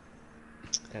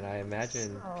 And I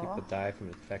imagine people So- die from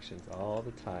infections all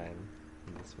the time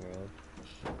in this world. It's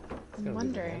I'm gonna lose a hand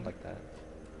wondering like that.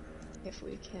 if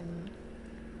we can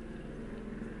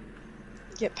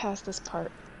get past this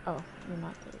part. Oh, you're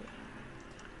not there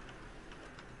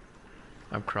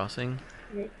I'm crossing.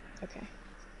 yet. Okay.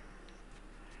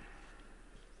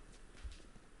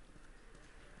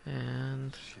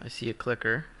 And I see a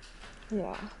clicker.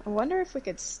 Yeah. I wonder if we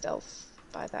could stealth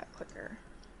by that clicker.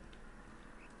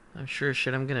 I'm sure as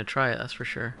shit I'm gonna try it, that's for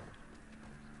sure.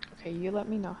 Okay, you let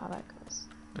me know how that goes.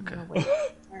 I'm Okay. gonna wait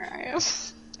where I am.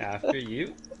 After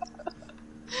you?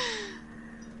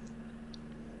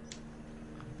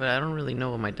 But I don't really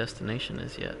know what my destination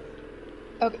is yet.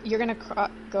 Okay, you're gonna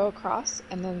go across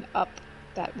and then up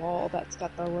that wall that's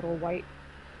got the little white.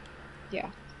 Yeah.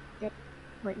 Yep.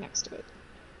 Right next to it.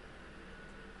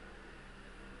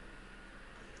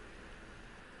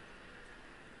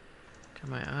 Got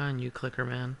my eye on you, clicker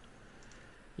man.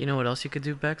 You know what else you could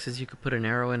do, Bex? Is you could put an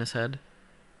arrow in his head,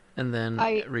 and then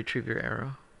retrieve your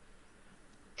arrow.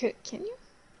 Can you?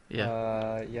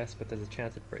 Yeah. Yes, but there's a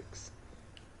chance it breaks.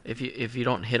 If you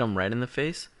don't hit him right in the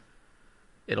face,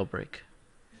 it'll break.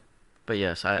 But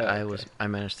yes, I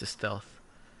managed to stealth.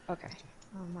 Okay.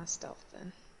 I'm my stealth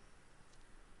then.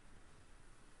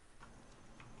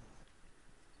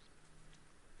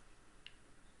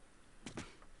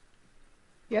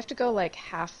 You have to go like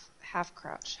half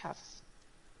crouch, half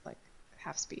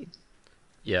speed.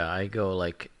 Yeah, I go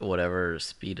like whatever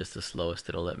speed is the slowest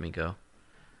it'll let me go.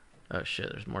 Oh shit,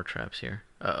 there's more traps here.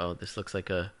 Uh-oh, this looks like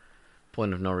a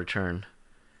point of no return.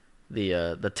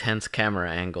 The tense camera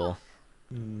angle.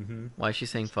 Mm-hmm. Why is she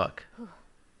saying fuck?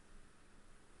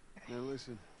 Now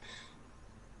listen.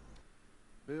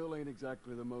 Bill ain't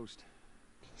exactly the most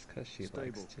Just because she stable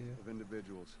likes to. of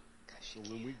individuals. Gosh, So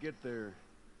when we get there,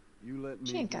 you let me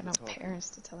she ain't do got the no talking. parents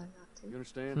to tell her not You to.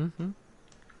 understand? Mm-hmm.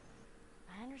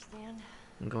 I understand.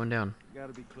 I'm going down. You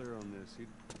gotta be clear on this. You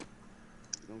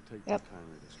don't take Yep. too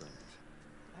kindly to strangers.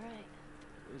 Alright.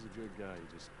 He's a good guy. You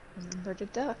just Remember to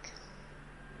duck.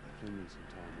 give me some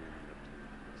time warming up to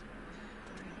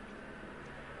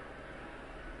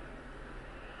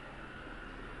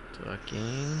it.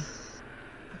 Ducking.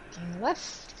 Looking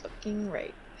left, looking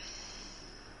right.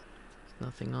 There's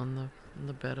nothing on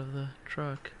the bed of the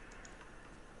truck.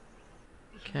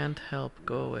 Can't help.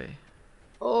 Go away.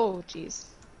 Oh, jeez.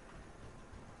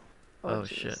 Oh jeez.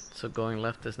 shit. So going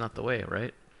left is not the way,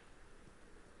 right?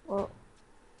 Well,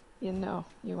 you know,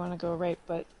 you want to go right,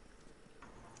 but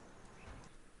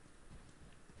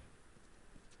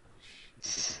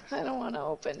I don't want to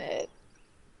open it.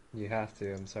 You have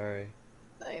to, I'm sorry.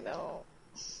 I know.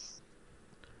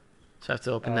 So I have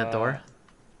to open that door?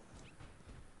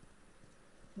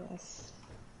 Yes.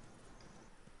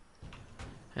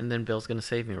 And then Bill's gonna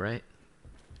save me, right?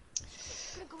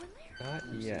 Gonna go in there? Not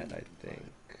yet, I think.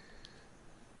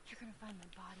 You're gonna find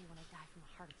my body when I die from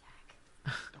a heart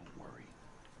attack. Don't worry.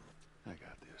 I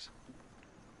got this.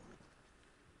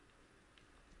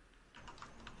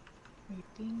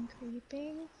 Creeping,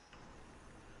 creeping.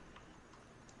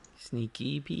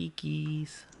 Sneaky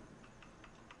peekies.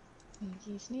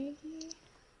 Sneaky, sneaky.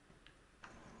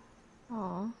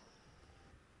 Aw.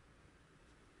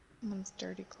 Someone's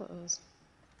dirty clothes.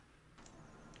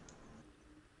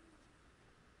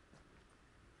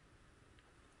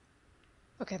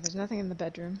 Okay, there's nothing in the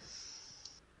bedroom.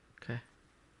 Okay.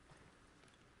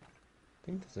 I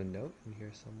think there's a note in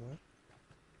here somewhere.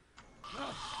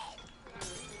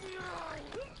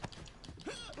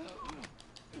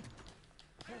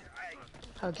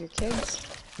 Hug your kids.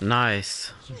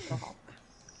 Nice.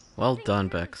 Well done,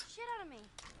 Bex. Shit out of me.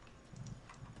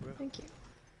 Thank you.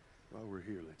 While we're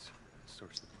here, let's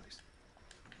search the place.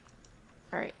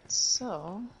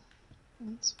 So,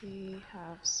 once we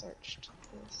have searched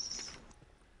this...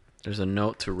 There's a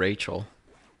note to Rachel.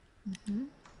 Mm-hmm. Do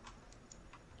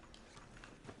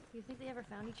you think they ever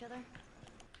found each other?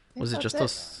 Was it just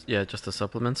those? Yeah, just the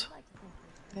supplements. I'd like to think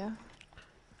so. Yeah.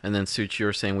 And then Such, you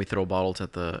were saying we throw bottles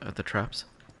at the traps.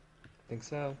 Think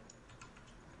so.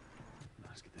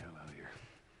 Let's get the hell out of here.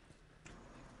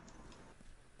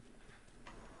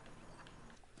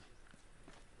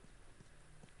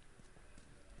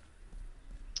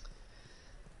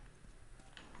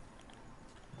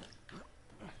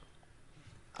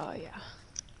 Oh, yeah.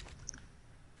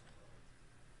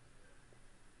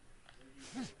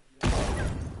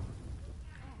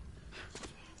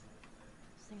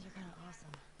 These things are kind of awesome.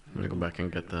 I'm gonna go back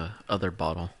and get the other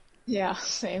bottle. Yeah,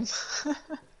 same.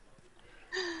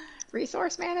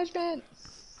 Resource management.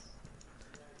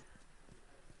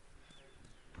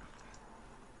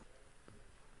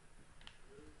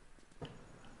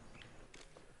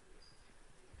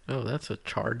 Oh, that's a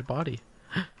charred body.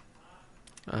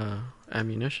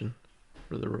 Ammunition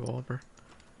for the revolver.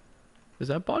 Is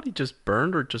that body just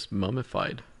burned or just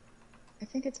mummified? I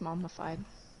think it's mummified.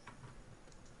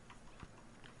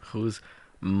 Whose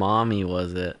mommy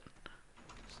was it?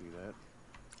 See that?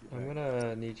 I'm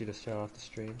gonna need you to shut off the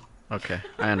stream. Okay,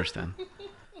 I understand.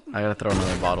 I gotta throw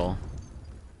another bottle.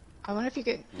 I wonder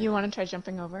if you want to try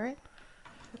jumping over it?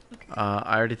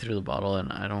 I already threw the bottle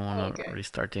and I don't want to Okay.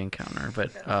 restart the encounter.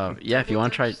 But yeah, if you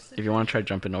want to try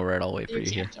jumping over it, I'll wait for you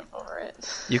here. can't jump over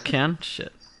it. You can?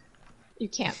 Shit. You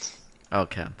can't. Oh,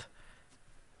 can't.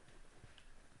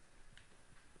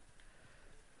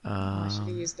 I should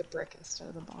have used the brick instead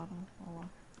of the bottle. Oh, well.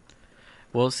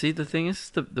 Well, see, the thing is,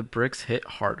 the bricks hit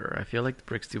harder. I feel like the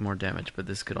bricks do more damage, but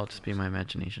this could all just be my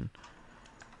imagination.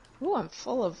 Ooh, I'm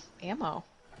full of ammo.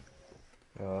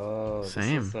 Oh,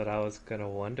 Same. This is what I was gonna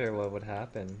wonder what would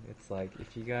happen. It's like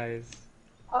if you guys.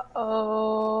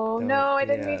 Uh-oh. Don't- No, I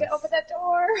didn't mean to yes. open that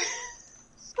door.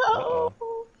 Uh-oh.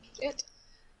 Oh, shit.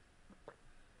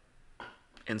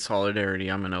 In solidarity,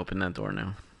 I'm gonna open that door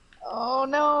now. Oh,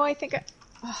 no, I think I...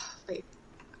 Oh, wait.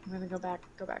 I'm gonna go back.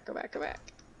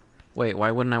 Wait,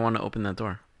 why wouldn't I want to open that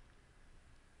door?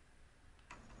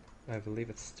 I believe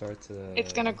it starts.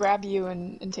 It's gonna grab you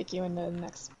and take you into the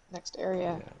next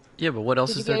area. Yeah. Yeah, but what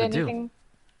else Did you is there get to anything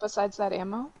besides that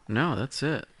ammo? do? No, that's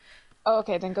it. Oh,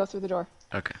 okay, then go through the door.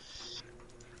 Okay.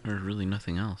 There's really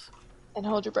nothing else. And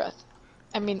hold your breath.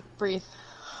 I mean, breathe.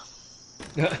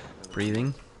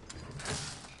 Breathing.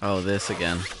 Oh, this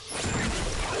again.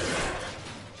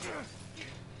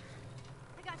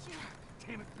 I got you.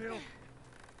 Damn it, Bill.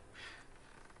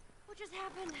 What just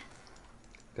happened?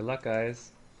 Good luck,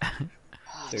 guys.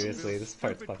 Seriously, this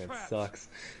part fucking sucks.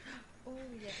 Oh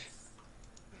yes.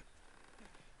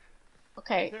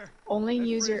 Okay, There. only That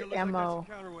use your freezer looks like ammo that's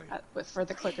a counterweight. for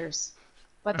the clickers.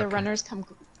 Let the Okay. runners come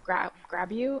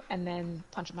grab you and then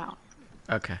punch them out.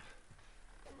 Okay.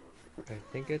 I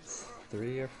think it's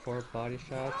 3 or 4 body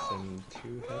shots and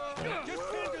 2 headshots. Just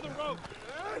stand to the rope.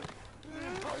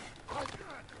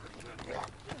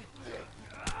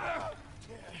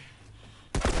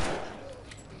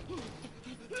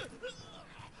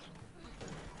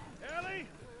 Ellie,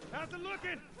 how's it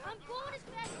looking? I'm going as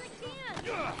fast as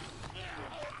I can.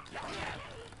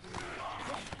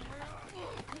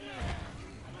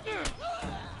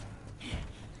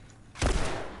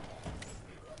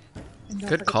 And don't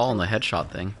Good forget call to- on the headshot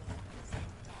thing.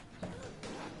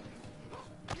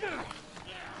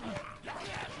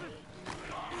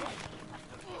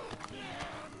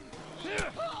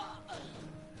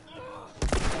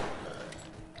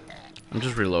 I'm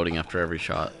just reloading after every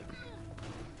shot.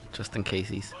 Just in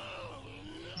caseies.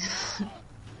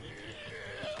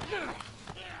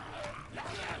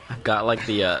 I've got like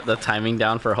the timing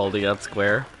down for holding up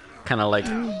square. Kinda like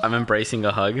I'm embracing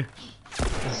a hug. I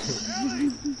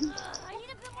need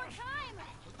a bit more time.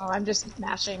 Oh, I'm just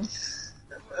mashing.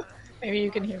 Maybe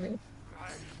you can hear me.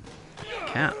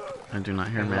 Can't. I do not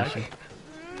hear mashing.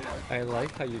 I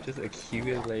like how you're just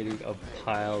accumulating a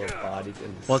pile of bodies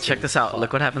in the Well, check same this out. Look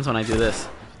spot. what happens when I do this.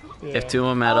 Yeah. If two of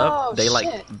them add Oh, up, they like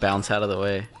shit. bounce out of the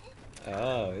way.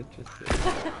 Oh,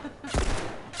 interesting.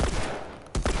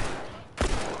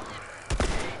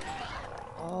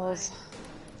 Balls.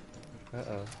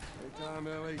 Uh-oh. Hey, time,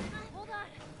 Ellie. Hold on.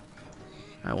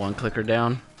 Alright, one clicker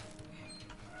down.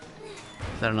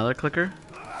 Is that another clicker?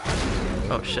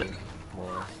 Oh shit.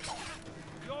 More.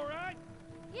 You all right?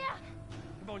 Yeah.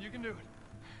 Come on, you can do it.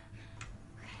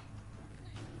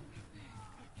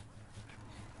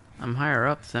 I'm higher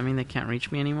up. Does that mean they can't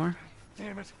reach me anymore?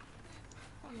 Damn it.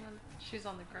 And then she's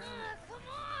on the ground. Come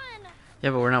on. Yeah,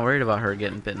 but we're not worried about her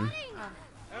getting bitten.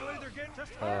 Ellie, they're getting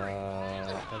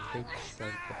I think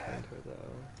Seth's behind her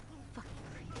though.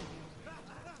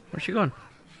 Where's she going?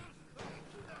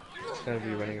 She's gotta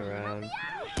be running around.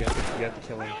 You have to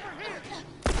kill him.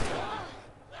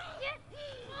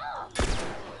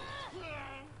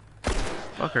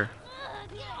 Fuck her.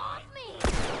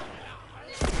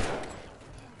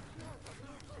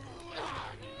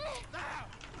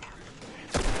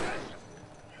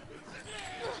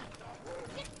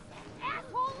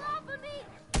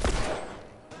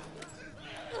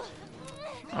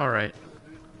 All right.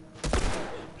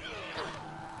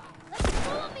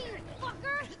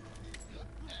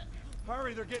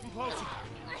 Hurry, they're getting closer.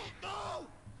 No!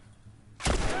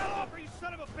 Hell off, you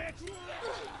son of a bitch!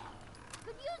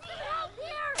 Could use some help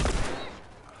here!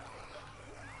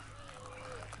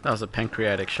 That was a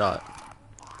pancreatic shot.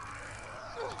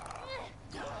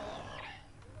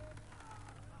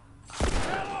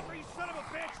 Hell off, you son of a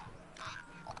bitch!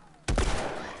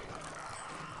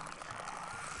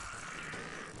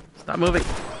 Stop moving.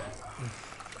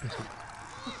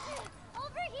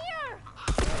 Over here!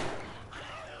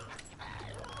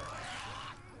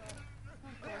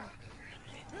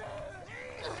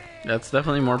 That's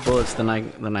definitely more bullets than I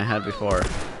had before.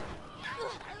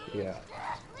 Yeah.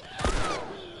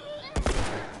 I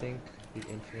think the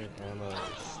infinite ammo is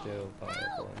still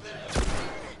viable.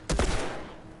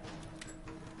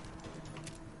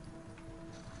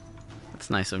 That's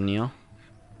nice of Neil.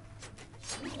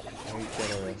 Very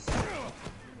generous.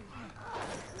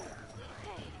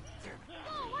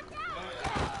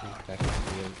 Back to the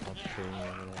concentrating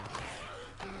over there.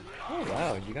 Oh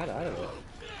wow, you got out of it.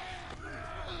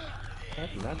 That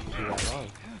did not take you that long.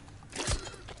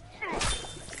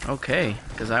 Okay,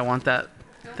 because I want that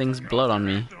thing's blood on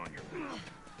me.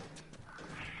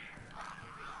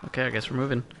 Okay, I guess we're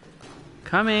moving.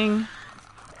 Coming!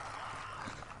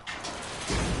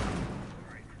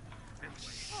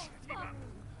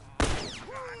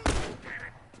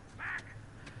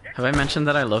 Have I mentioned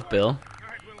that I love Bill?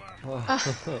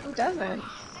 Who doesn't?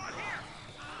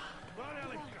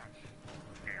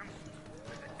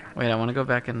 Wait, I want to go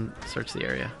back and search the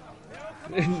area.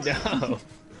 No!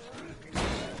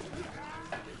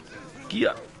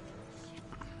 Yeah.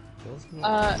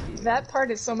 That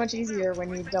part is so much easier when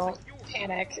you don't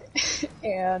panic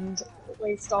and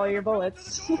waste all your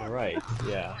bullets. Right,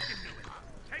 yeah.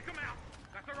 Take them out!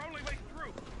 That's our only way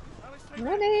through!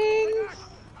 Running!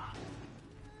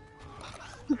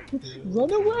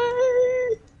 Run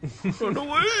away! Run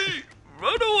away!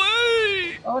 Run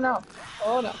away! Oh no!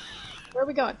 Oh no! Where are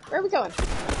we going? Where are we going?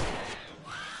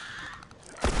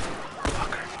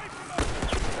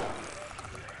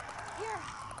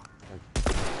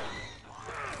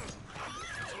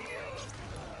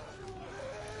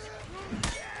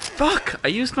 Fuck! I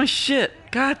used my shit!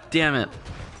 God damn it!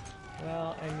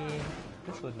 Well, I mean,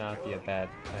 this would not be a bad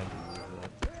time to use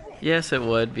it. Yes, it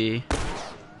would be.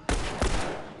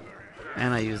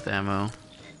 And I used ammo.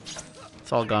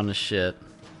 It's all gone to shit.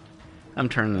 I'm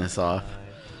turning this off.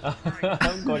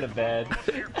 I'm going to bed.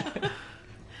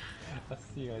 I'll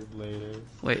see you guys later.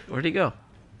 Wait, where'd he go?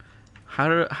 How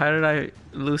did I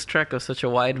lose track of such a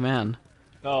wide man?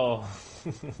 Oh.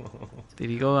 Did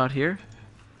he go out here?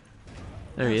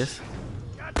 There he is.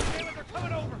 God damn it, they're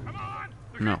coming over! Come on!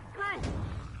 They're No. getting through.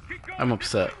 Keep going. I'm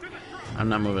upset. I'm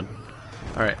not moving.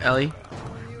 Alright, Ellie.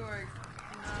 You are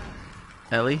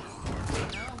Ellie?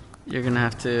 You're gonna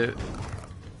have to...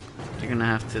 You're gonna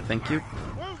have to... Thank you.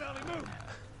 Move, Ellie, move!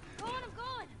 I'm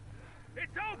going!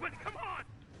 It's open! Come on!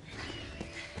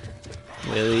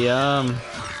 William.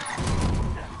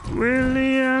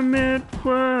 William it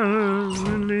was.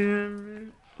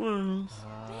 William it was.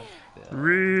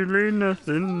 Really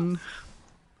nothing.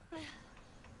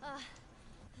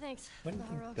 Thanks. What do you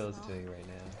think Bill's doing right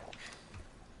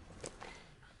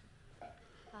now?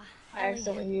 I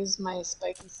accidentally used my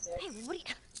spiky stick. Hey, what are you...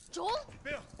 Joel?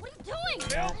 Bill! What are you doing?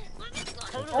 Bill! Let me go.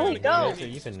 Turn Oh, around! go! You guys are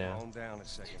even now. Calm down a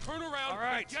second. Turn around!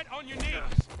 Alright. Get on your knees!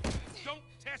 Don't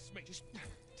test me! Just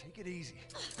Take it easy.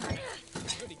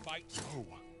 any bites? Oh.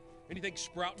 Anything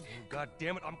sprouting? Oh, God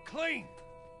damn it, I'm clean!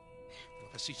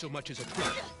 If I see so much as a twig.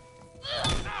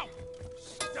 Ow!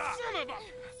 Stop! Son of a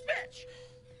bitch!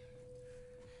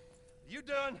 You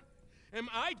done? Am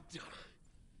I done?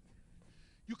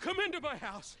 You come into my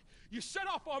house, you set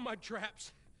off all my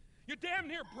traps, you damn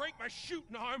near break my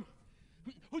shooting arm.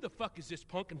 Who the fuck is this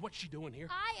punk and what's she doing here?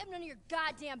 I am none of your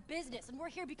goddamn business, and we're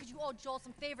here because you owe Joel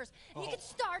some favors. And you Oh. can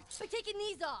start by taking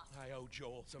these off. I owe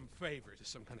Joel some favors. Is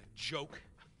some kind of joke?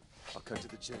 I'll cut to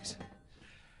the chase.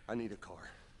 I need a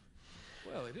car.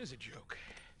 Well, it is a joke.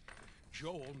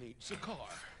 Joel needs a car.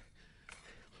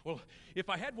 Well, if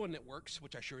I had one that works,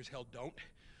 which I sure as hell don't,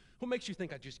 What makes you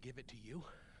think I just give it to you?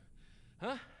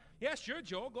 Huh? Yeah, sure,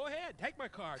 Joel. Go ahead. Take my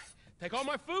card. Take all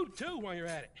my food, too, while you're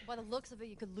at it. By the looks of it,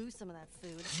 you could lose some of that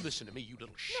food. Listen to me, you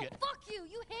little shit. No, fuck you!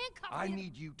 You handcuffed I me.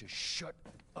 need you to shut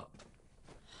up.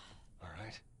 All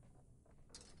right?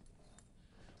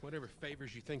 Whatever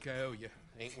favors you think I owe you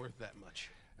ain't worth that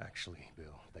much. Actually,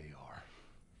 Bill, they are.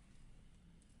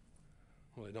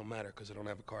 Well, it don't matter because I don't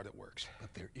have a car that works.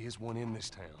 But there is one in this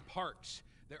town. Parts.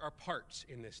 There are parts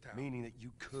in this town. Meaning that you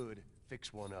could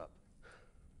fix one up.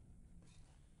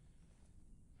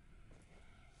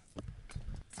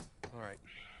 All right.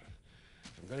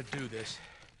 If I'm gonna do this,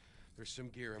 there's some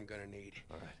gear I'm gonna need.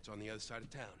 All right. It's on the other side of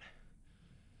town.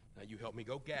 Now you help me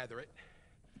go gather it,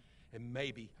 and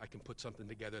maybe I can put something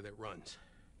together that runs.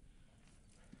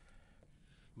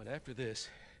 But after this,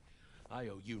 I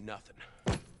owe you nothing.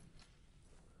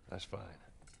 That's fine.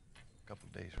 A couple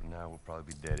of days from now, we'll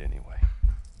probably be dead anyway.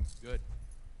 Good.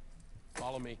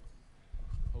 Follow me.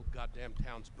 Whole goddamn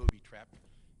town's booby trapped.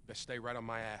 Best stay right on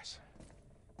my ass.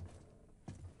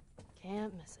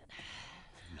 Can't miss it.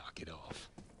 Knock it off.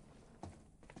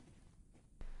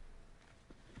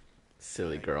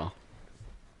 Silly girl.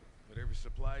 Whatever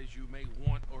supplies you may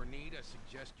want or need, I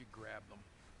suggest you grab them.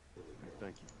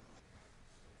 Thank you.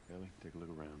 Ellie, take a look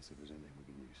around, see if there's anything we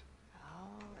can use.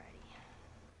 Alrighty.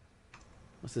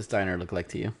 What's this diner look like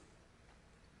to you?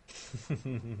 It's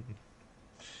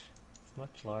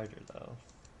much larger though.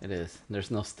 It is. There's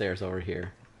no stairs over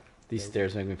here. These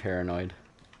stairs make me paranoid.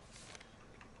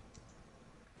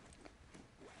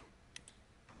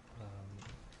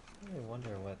 I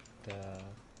wonder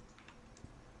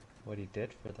what he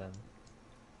did for them,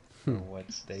 or what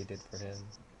they did for him.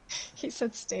 He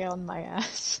said, "Stay on my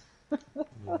ass."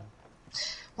 Yeah.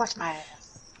 Watch my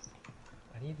ass.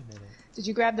 I need a minute. Did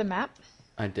you grab the map?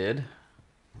 I did.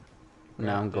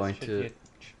 Now I'm going to...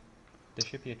 There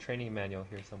should be a training manual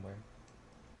here somewhere.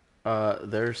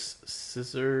 There's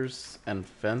scissors and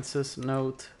fences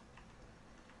note.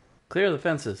 Clear the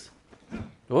fences.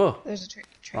 Whoa. There's a Wrong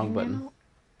training button. manual?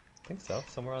 I think so.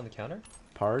 Somewhere on the counter.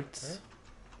 Parts.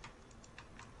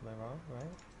 Right? Am I wrong? Right?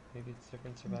 Maybe it's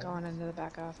different I'm survivors. going into the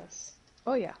back office.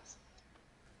 Oh yeah.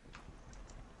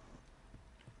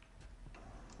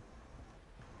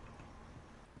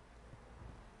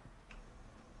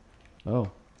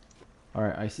 Oh.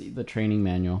 Alright, I see the training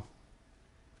manual.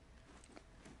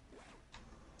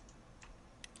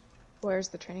 Where's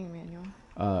the training manual?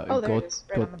 Oh, there it is,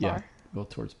 right on the yeah, bar. go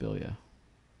towards Bill, yeah.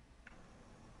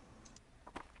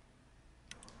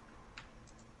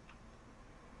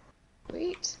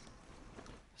 Wait.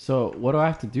 So, what do I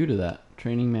have to do to that?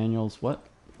 Training manuals, what?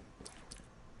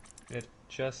 It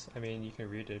just, I mean, you can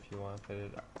read it if you want, but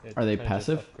it Are they kinda just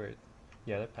passive? upgrade-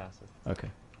 Yeah, they're passive. Okay.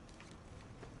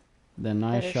 Then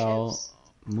I Better shall ships.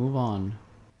 move on.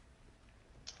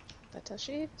 Better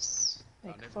ships.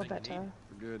 Like Found for everything you better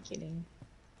We're good. killing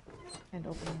and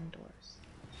opening doors.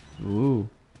 Ooh.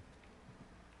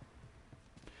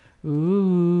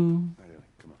 Ooh. All right, Ellie,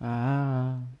 come on.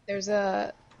 Ah. There's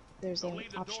an leave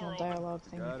the optional door open. dialogue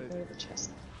thing Got if you it. go to the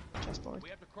chessboard. We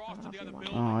have to I cross don't to know the if other you want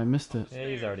building. Oh, I missed it. Yeah,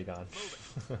 he's already gone. Just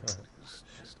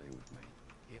stay with me.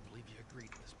 Can't believe you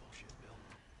agreed to this bullshit, Bill.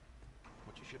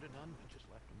 What you should have done was just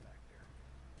left him back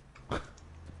there.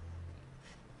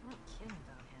 I'm not kidding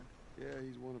about him. Yeah,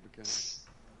 he's one of a kind.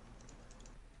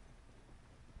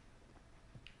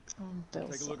 Bill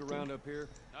Take a look something. around up here.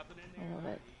 Nothing in I there. love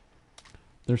it.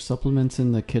 There's supplements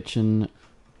in the kitchen,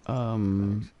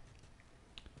 to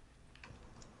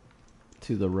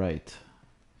the right.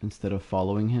 Instead of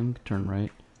following him, turn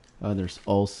right. There's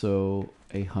also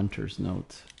a hunter's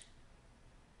note.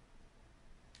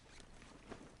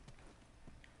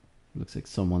 Looks like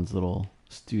someone's little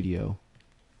studio.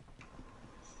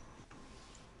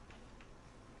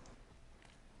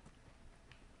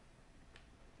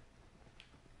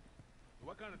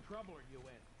 What kind of trouble are you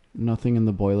in? Nothing in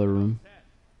the boiler room.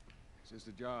 It's just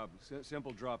a job.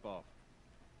 Simple drop-off.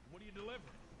 What are you delivering?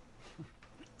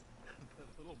 That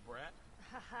little brat?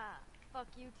 Haha. Fuck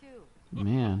you too.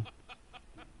 Man.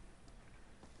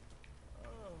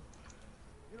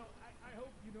 You know, I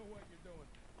hope you know what you're doing.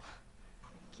 Are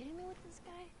you kidding me with this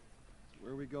guy?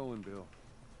 Where are we going, Bill?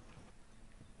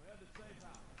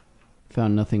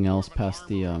 Found nothing else past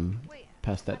the Wait.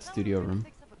 past I that thought studio we were trying room. to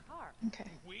fix up a car.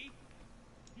 Okay. We?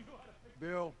 You know how to fix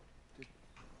Bill, just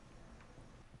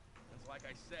That's like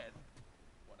I said.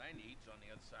 What I need's on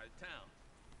the other side of town.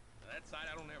 Now, that side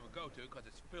I don't ever go to because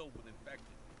it's filled with infected.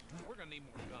 We're gonna need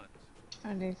more guns.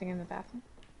 Found anything in the bathroom?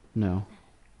 No.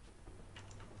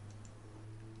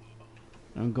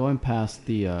 I'm going past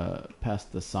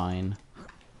the sign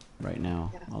right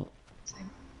now. Yeah. I'll, Same.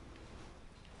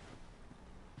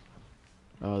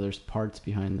 Oh, there's parts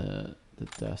behind the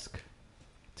desk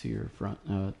to your front,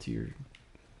 to your,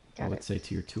 I would say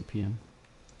to your 2 p.m.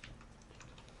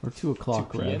 Or 2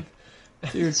 o'clock, 2 p.m.?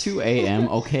 To your 2 a.m.,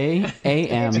 okay?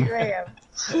 a.m. 2 a.m.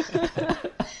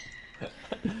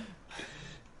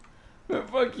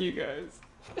 Fuck you guys.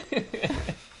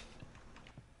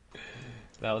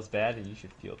 That was bad, and you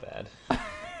should feel bad. Aw.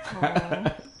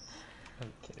 I'm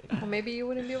kidding. Well, maybe you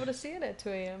wouldn't be able to see it at 2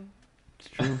 a.m. It's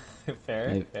true.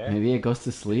 Fair, fair. Maybe it goes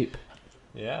to sleep.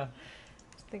 Yeah. I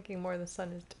was thinking more the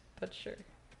sun is, but sure.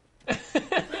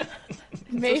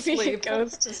 Maybe asleep. it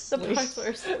goes to The sleep. bugs are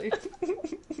asleep.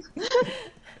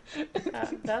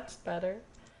 That's better.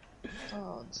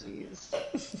 Oh, jeez.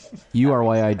 You are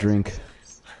why I drink.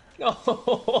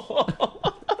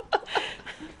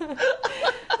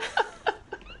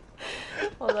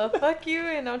 Well, fuck you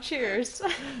and now cheers.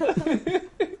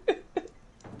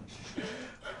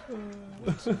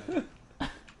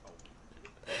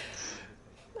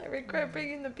 I regret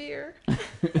bringing the beer.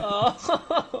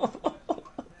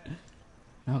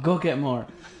 Now go get more.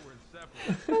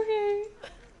 Okay.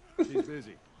 She's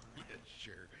busy. Yeah,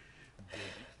 sure.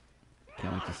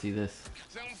 Can't wait to see this.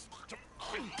 Sounds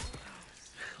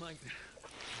like there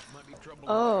might be trouble.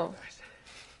 Oh.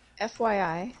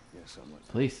 FYI, Yeah, something like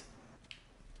that. Please.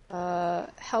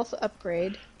 health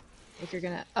upgrade, if you're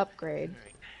gonna upgrade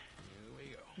Here we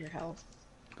go. your health,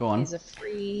 Go on. is a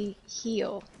free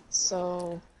heal.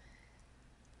 So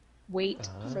wait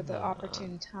for the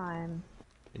opportune time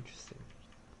Interesting.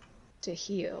 to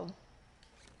heal.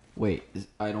 Wait,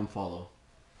 I don't follow.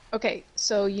 Okay,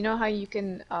 so you know how you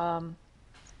can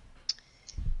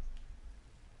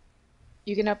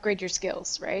upgrade your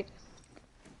skills, right?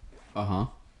 Uh-huh.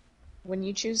 When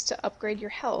you choose to upgrade your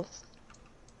health,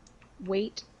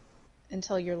 wait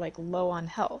until you're like low on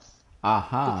health,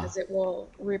 Aha. because it will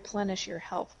replenish your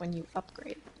health when you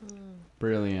upgrade.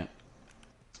 Brilliant.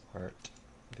 Smart.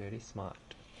 Very smart.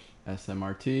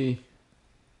 SMRT.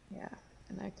 Yeah,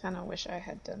 and I kind of wish I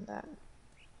had done that,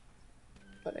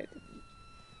 but I didn't.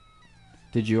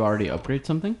 Did you already upgrade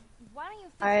something? Why don't you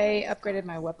fix I upgraded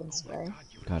my weapon Oh my spray. God,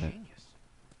 you're Got a it. genius.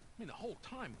 I mean, the whole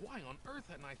time, why on earth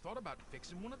hadn't I thought about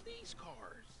fixing one of these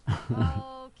cars?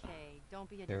 Okay, don't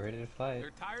be a They're ready to fight. Their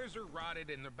tires are rotted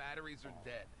and their batteries are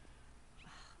dead.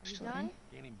 Are you done?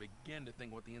 Can't even begin to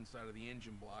think what the inside of the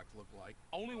engine blocks look like.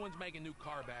 Only ones making new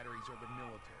car batteries are the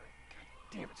military. God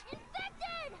damn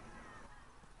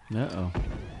it. Uh-oh.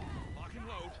 Lock and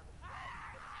load.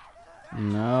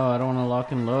 No, I don't want to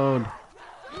lock and load.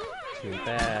 Too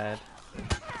bad.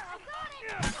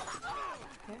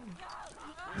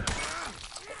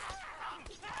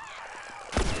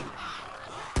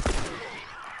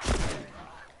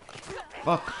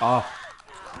 Fuck off.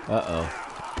 Uh-oh.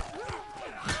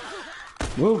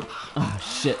 Whoa. Ah,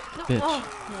 shit. Bitch.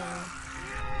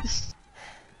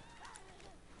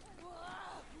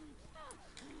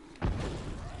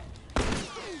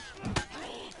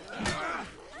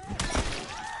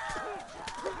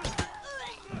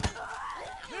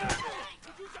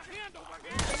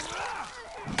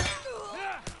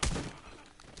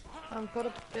 Go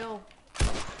to Bill.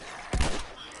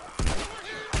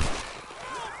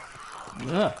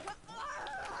 Ugh.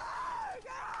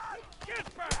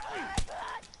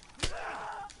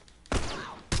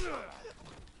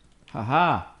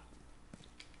 Haha.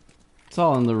 It's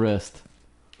all in the wrist.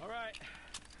 All right.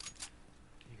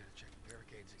 You gotta check the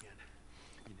barricades again.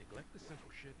 You neglect the simple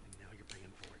shit, and now you're paying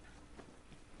for it. You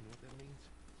know what that means?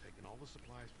 Taking all the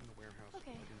supplies from the warehouse,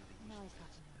 Okay, plugging these now he's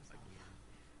talking to us. again.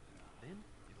 Then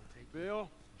it'll take Bill?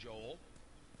 Joel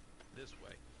this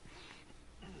way.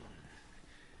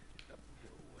 Up we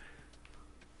go.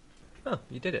 Oh,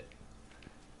 you did it.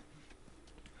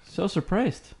 So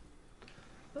surprised.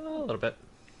 A little bit.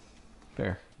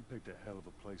 Fair. You picked a hell of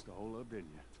a place to hole up, didn't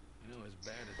you? You know, as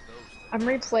bad as those things. I'm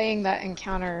replaying that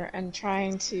encounter and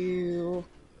trying to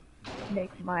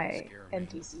make my Scare me.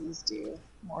 NPCs do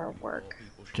more work.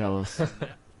 People should Jealous. What does that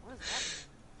mean?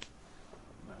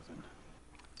 Nothing.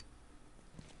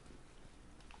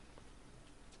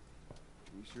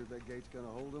 You sure that gate's gonna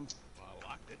hold them? Well, I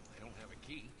locked it. They don't have a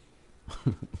key.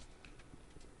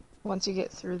 Once you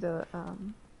get through the,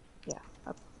 yeah,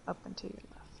 up and to your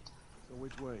left. So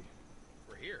which way?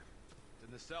 We're here. It's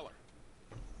in the cellar.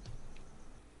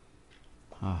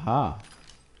 Haha.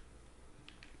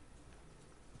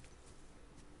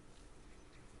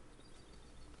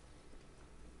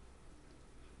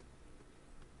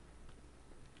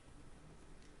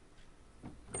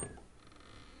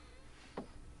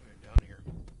 Right down here.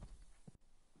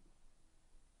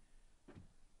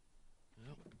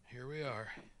 Well, here we are.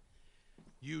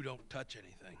 You don't touch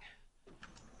anything.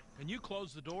 Can you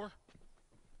close the door?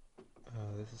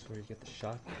 this is where you get the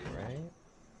shotgun, right?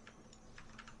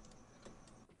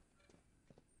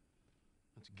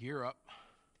 Let's gear up.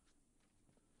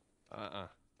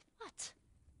 What?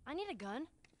 I need a gun.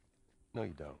 No,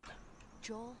 you don't.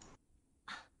 Joel,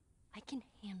 I can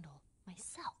handle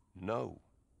myself. No.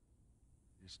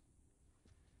 Just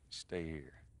stay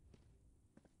here.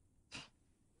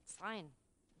 Fine.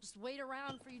 Just wait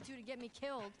around for you two to get me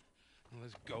killed. Well,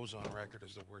 this goes on record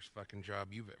as the worst fucking job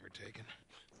you've ever taken.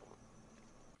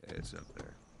 Yeah, it's up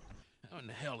there. How in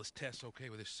the hell is Tess okay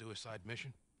with this suicide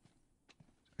mission?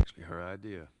 It's actually her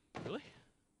idea. Really?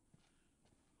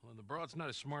 Well, the broad's not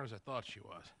as smart as I thought she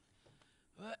was.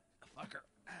 But, fuck her.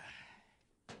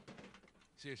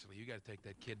 Seriously, you gotta take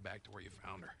that kid back to where you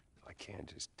found her. I can't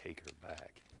just take her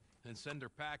back. Then send her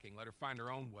packing, let her find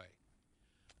her own way.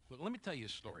 But let me tell you a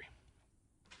story.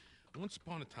 Once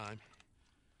upon a time,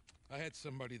 I had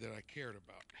somebody that I cared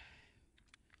about.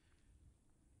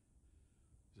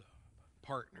 A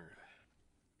partner.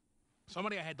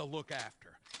 Somebody I had to look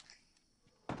after.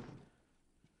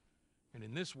 And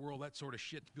in this world, that sort of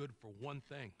shit's good for one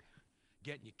thing.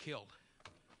 Getting you killed.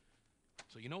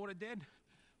 So you know what I did?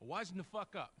 I wisened the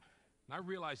fuck up. And I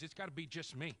realized it's gotta be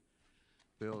just me.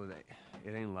 Bill,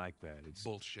 it ain't like that. It's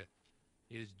Bullshit.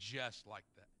 It is just like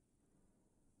that.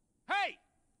 Hey!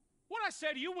 What'd I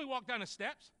say to you when we walked down the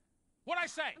steps? What'd I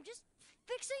say? I'm just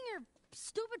fixing your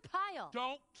stupid pile.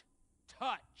 Don't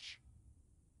touch.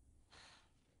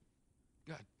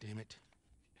 God damn it.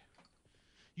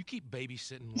 You keep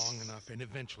babysitting long enough, and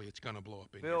eventually it's gonna blow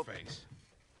up in your Bill. face.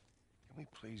 Can we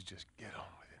please just get on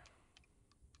with it?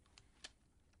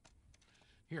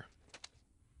 Here.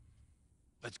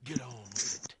 Let's get on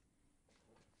with it.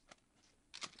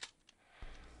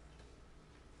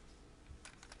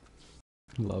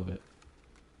 Love it.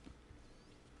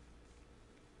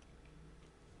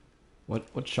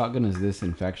 What shotgun is this,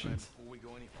 Infections? Before we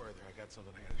go any further, I got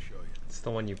something I gotta show you. It's the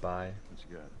one you buy. What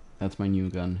you got? That's my new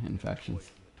gun,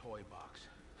 Infections. The toy box.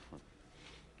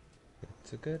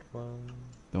 It's a good one.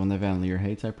 The one that Van Leer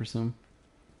hates, I presume?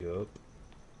 Yup.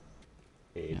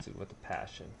 Hates it with a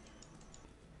passion.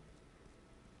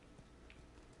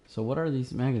 So what are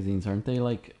these magazines? Aren't they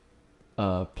like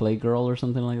Playgirl or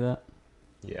something like that?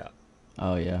 Yeah.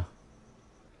 Oh yeah.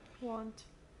 Want.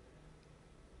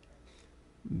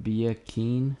 Bia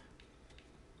Keen.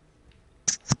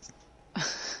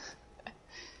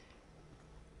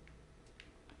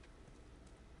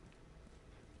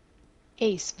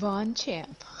 Ace Von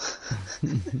Champ.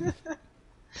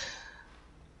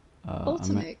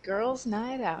 Ultimate Girls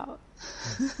Night Out.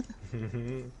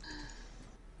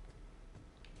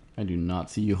 I do not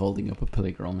see you holding up a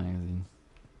Playgirl magazine.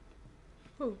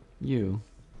 Who? You.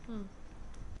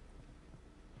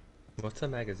 What's a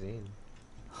magazine?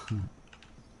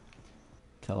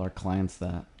 Tell our clients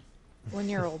that. When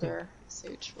you're older,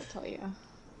 Such will tell you.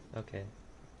 Okay.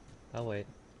 I'll wait.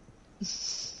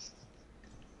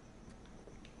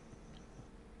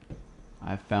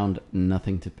 I've found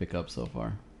nothing to pick up so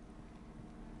far.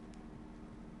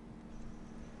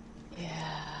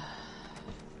 Yeah.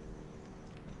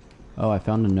 Oh, I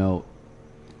found a note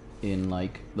in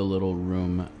like the little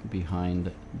room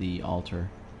behind the altar,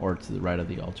 or to the right of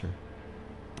the altar.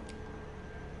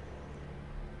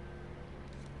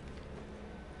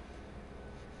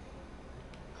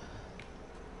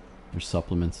 There's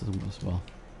supplements as well.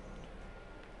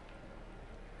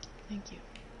 Thank you.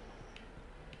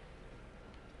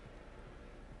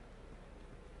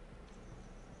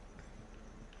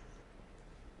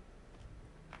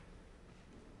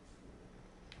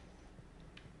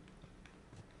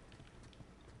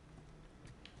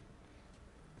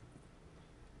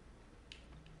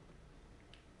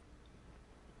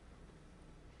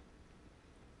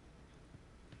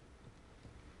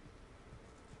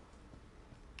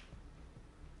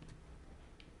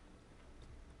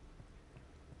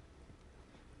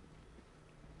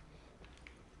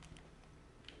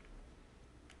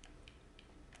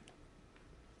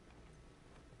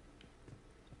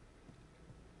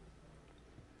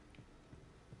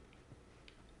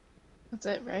 That's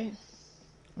it, right?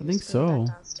 I think Just going so.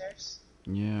 back downstairs.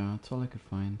 Yeah, that's all I could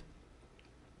find.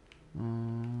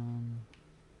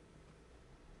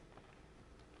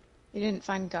 You didn't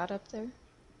find God up there?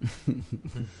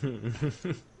 I'm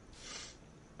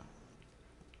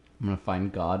gonna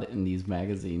find God in these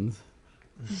magazines.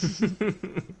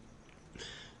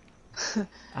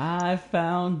 I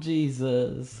found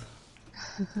Jesus.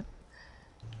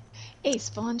 Ace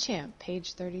Von Champ,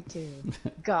 page 32.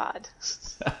 God,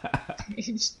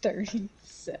 page 37.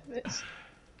 This is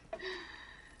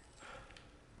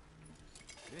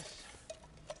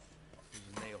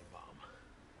a nail bomb.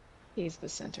 He's the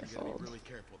You gotta centerfold. be really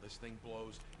careful. This thing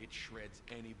blows, it shreds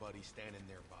anybody standing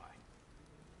nearby.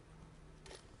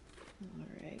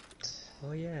 Alright.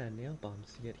 Oh yeah, nail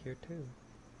bombs to get here too.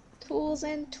 Tools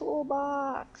and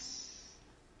toolbox.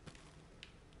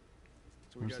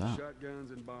 So we Where's got that?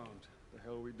 shotguns and bombs. The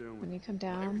hell are we doing? When you come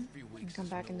Well, every down few and weeks, come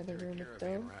this back into the military room with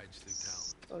caravan Bill, rides through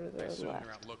town. go to I the assume left.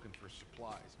 they're out looking for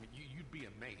supplies. I mean, you'd be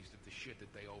amazed at the shit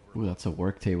that they overlook. Ooh, that's a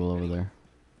work table over there.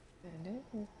 And it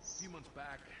A is. few months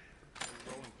back, they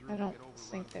were rolling through I to don't get overrun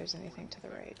think with there's the anything to the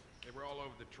right. They were all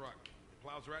over the truck. The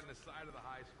plows right in the side of the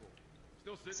high school.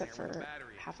 Still sitting Except there with for the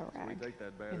battery. half a We rag take that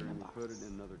in battery the and we box. put it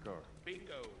in another car.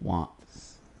 Bingo. Want.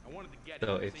 I wanted to get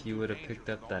So him. if you would have picked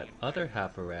up that other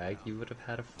half a rag, you would have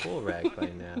had a full rag by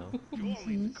now. Joel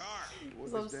needs a car. What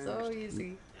So, is so damaged?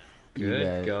 easy. You Good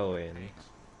guys- going.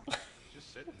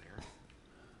 Just sitting there.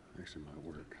 Actually, might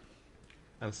work.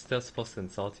 I'm still supposed to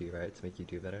insult you, right? To make you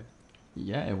do better?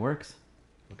 Yeah, it works.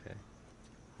 Okay.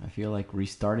 I feel like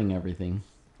restarting everything.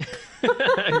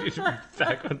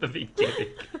 Back on the beginning.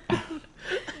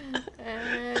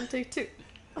 And take two.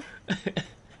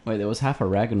 Wait, there was half a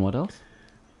rag and what else?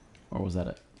 Or was that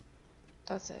it?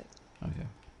 That's it. Okay.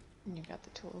 And you got the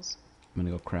tools. I'm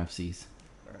gonna go craft these.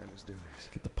 Alright, let's do this.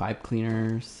 Get the pipe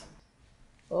cleaners.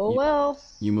 Oh You- well.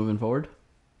 You moving forward?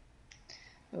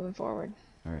 Moving forward.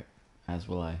 Alright. As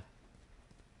will I.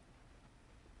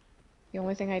 The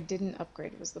only thing I didn't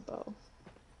upgrade was the bow.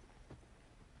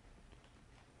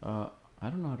 I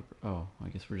don't know how to... Oh, I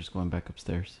guess we're just going back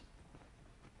upstairs.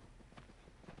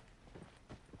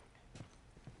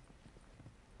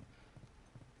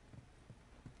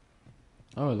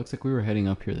 Oh, it looks like we were heading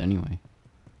up here anyway.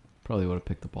 Probably would have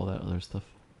picked up all that other stuff.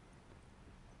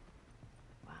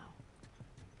 Wow.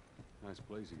 Nice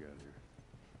place you got here.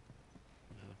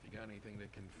 Well, if you got anything to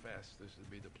confess, this would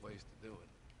be the place to do it.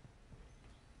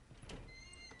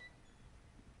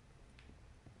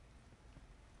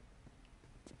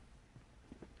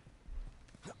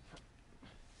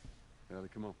 Ellie,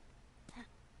 come on.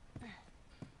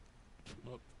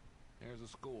 Look, there's a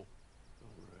school.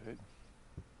 Alright.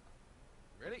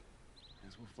 Ready?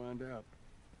 Guess we'll find out.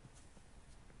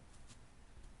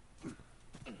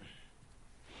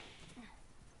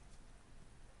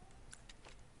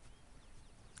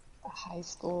 The high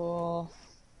school.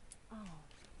 Oh,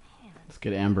 man. Let's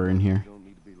get Amber in here. You don't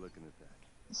need to be looking at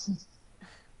that.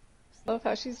 I love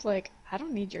how she's like, I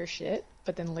don't need your shit.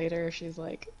 But then later she's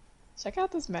like, check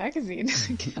out this magazine.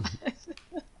 God.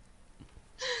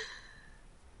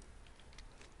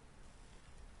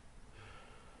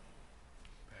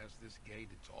 Past this gate,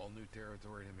 it's all new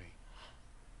territory to me.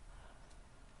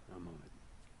 I'm on it.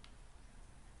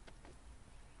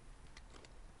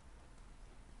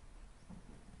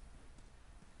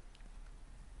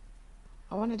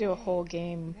 I want to do a whole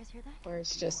game You guys hear that? where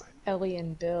it's just Ellie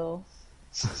and Bill.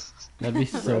 That'd be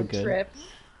so Road good. trip.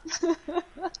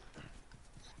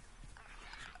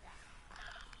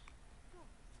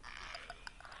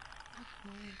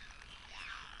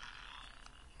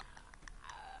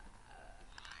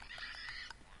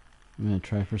 I'm gonna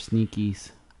try for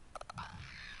sneakies.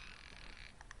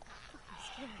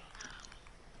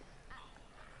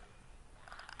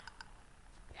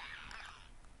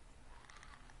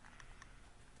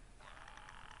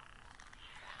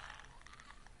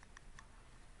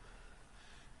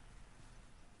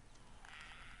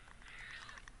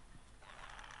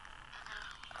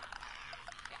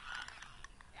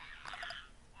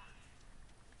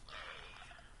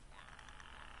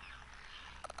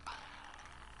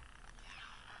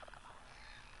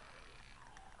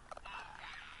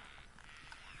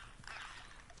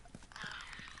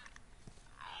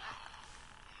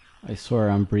 I swear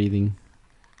I'm breathing.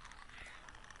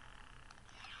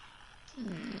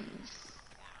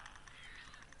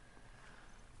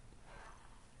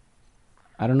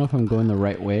 I don't know if I'm going the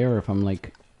right way or if I'm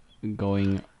like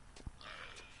going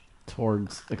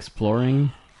towards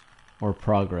exploring or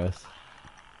progress.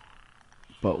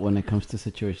 But when it comes to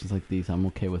situations like these, I'm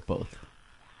okay with both.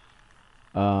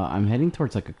 I'm heading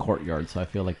towards like a courtyard, so I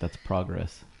feel like that's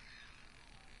progress.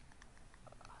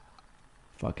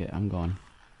 Fuck it, I'm going.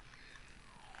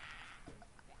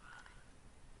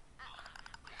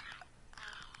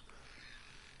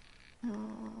 Oh,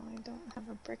 I don't have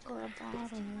a brick or a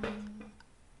bottle.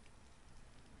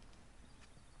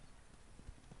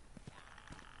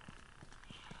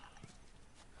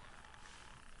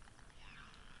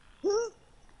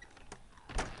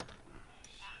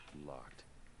 Locked.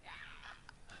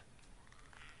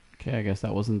 Okay, I guess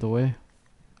that wasn't the way.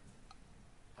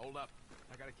 Hold up.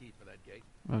 I got a key for that gate.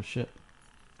 Oh shit.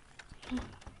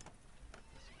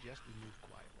 Suggest we move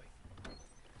quietly.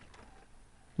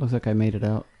 Looks like I made it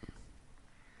out.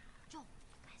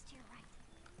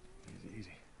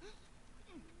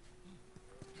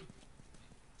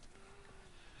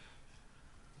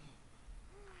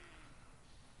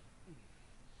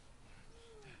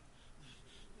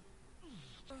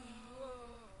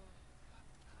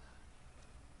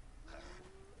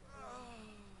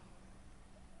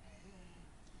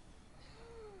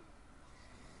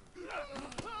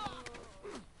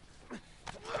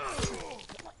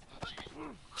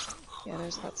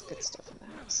 good stuff in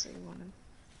the house, so you want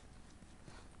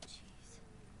to Jeez.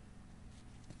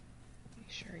 make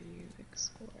sure you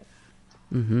explore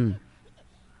that. Mm-hmm.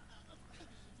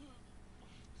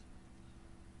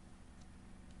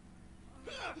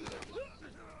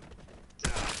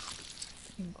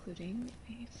 Including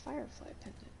a firefly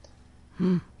pendant.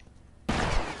 Hmm.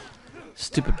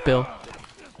 Stupid Bill.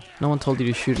 No one told you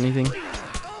to shoot anything.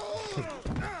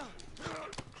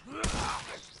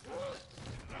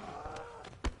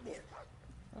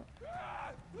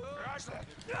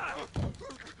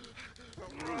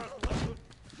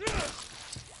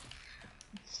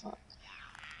 Fuck.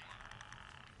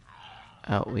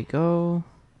 Out we go.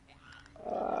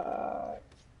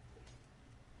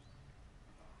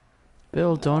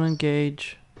 Bill, don't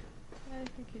engage. I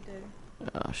think you did.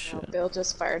 Oh No, shit. Bill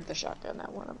just fired the shotgun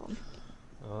at one of them.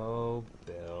 Oh,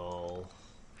 Bill.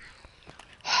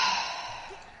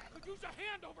 Use a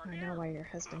hand over I here. know why your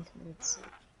husband committed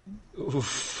suicide.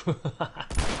 Oof.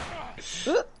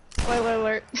 Spoiler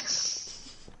alert.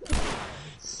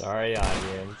 Sorry,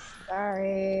 audience.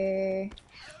 Sorry.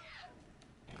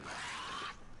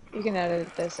 You can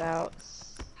edit this out.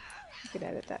 You can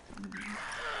edit that.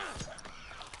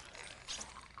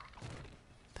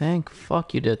 Thank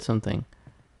fuck you did something.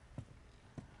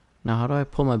 Now how do I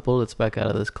pull my bullets back out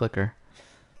of this clicker?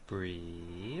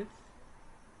 Breathe.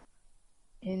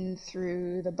 In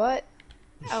through the butt,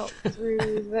 out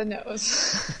through the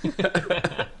nose.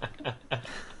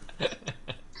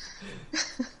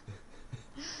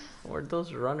 Where'd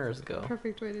those runners go?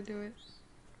 Perfect way to do it.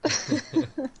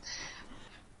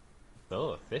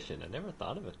 So efficient. I never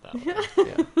thought of it that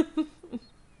way. Yeah.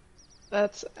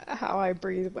 That's how I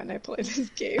breathe when I play this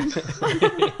game.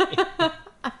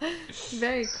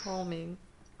 Very calming.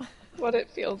 What it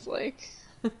feels like.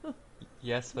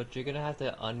 Yes, but you're gonna have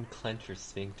to unclench your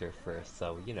sphincter first,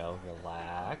 so, you know,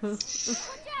 relax.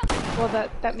 Well,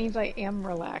 that means I am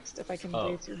relaxed if I can Oh.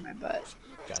 breathe through my butt.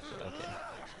 Gotcha, okay.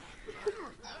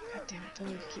 God damn it, the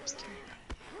leaf keeps turning.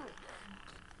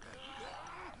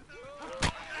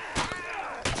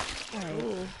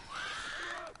 Alright.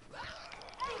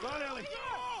 Come on, Ellie.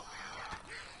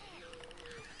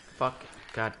 Fuck.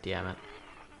 God damn it.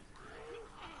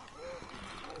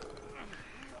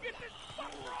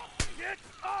 Get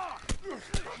off!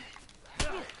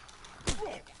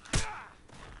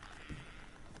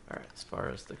 Alright, as far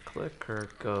as the clicker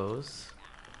goes.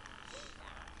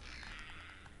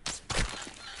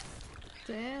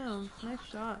 Damn, nice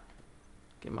shot.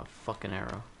 Get my fucking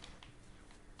arrow.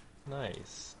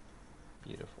 Nice.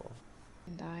 Beautiful.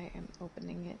 And I am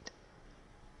opening it.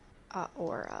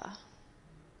 Aura.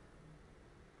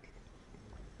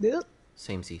 Nope.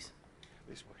 Samesies.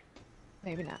 This way.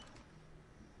 Maybe not.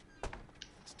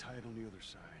 It's tied on the other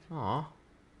side. Aw.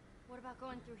 What about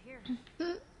going through here?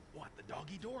 What, the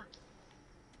doggy door?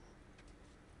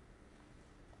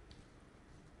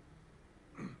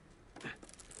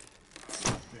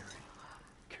 Very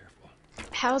careful.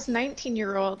 How's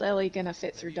 19-year-old Ellie gonna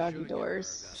fit through doggy doors?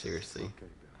 Seriously. Okay, Bill.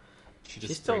 She She's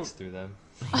just still- breaks through them.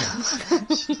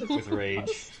 With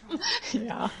rage. Yeah.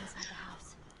 Inside the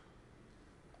house.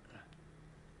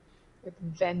 With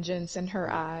vengeance in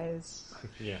her eyes.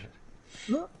 Yeah.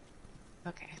 Okay.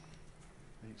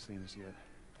 I ain't seen this yet.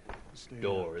 Stay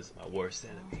Door is my worst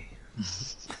enemy.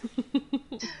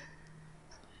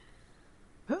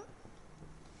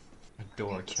 A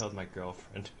door killed my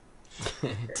girlfriend.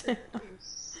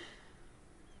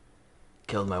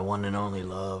 Killed my one and only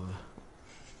love.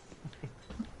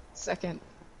 Second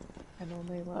and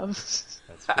only love.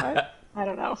 That's right. I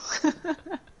don't know.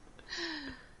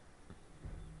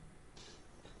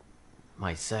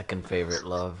 My second favorite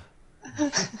love.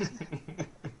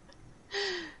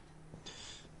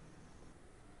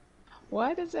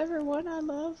 Why does everyone I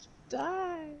love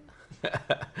die?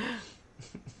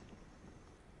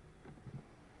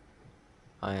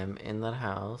 I am in that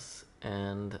house,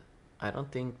 and I don't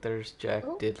think there's Jack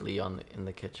Oh. Diddley in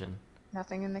the kitchen.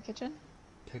 Nothing in the kitchen?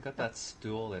 Pick up that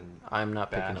stool and I'm not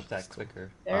picking bash up that this.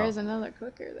 clicker. There Oh. is another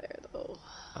clicker there, though.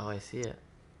 Oh, I see it.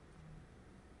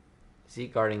 Is he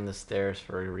guarding the stairs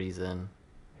for a reason?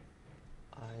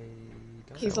 I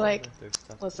don't He's know like, if there's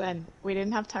stuff. Listen, we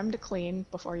didn't have time to clean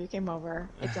before you came over.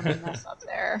 It's a mess up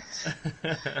there.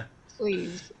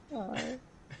 Please.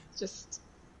 Just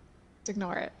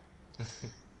ignore it.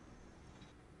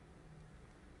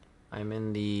 I'm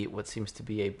in the what seems to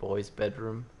be a boy's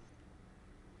bedroom,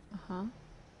 Uh-huh.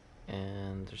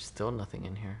 and there's still nothing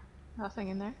in here. Nothing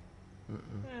in there?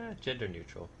 Gender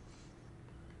neutral.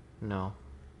 No.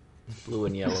 It's blue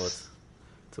and yellow. It's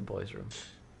a boy's room.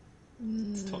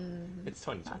 It's, it's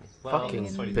 2020. Well, Fucking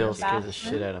it's in the Bill 2013. scares the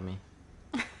bathroom? shit out of me.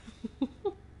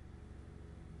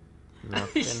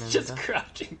 Nothing He's in just the...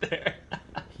 crouching there.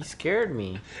 He scared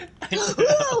me.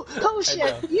 Oh shit!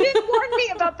 know. You didn't warn me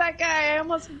about that guy. I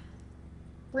almost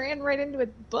ran right into his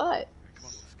butt.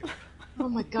 Oh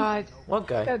my god! What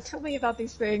guy? God, tell me about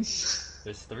these things.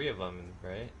 There's 3 of them,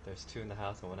 right? There's 2 in the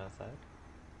house and 1 outside.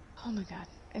 Oh my god!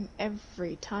 And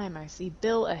every time I see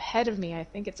Bill ahead of me, I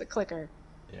think it's a clicker.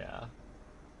 Yeah.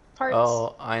 Parts.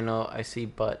 Oh, I know. I see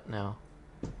butt now.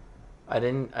 I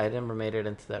never made it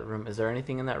into that room. Is there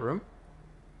anything in that room?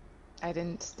 I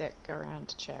didn't stick around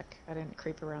to check. I didn't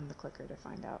creep around the clicker to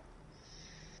find out.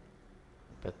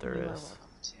 Bet there You are is. welcome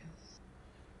to.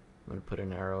 I'm gonna put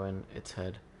an arrow in its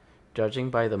head. Judging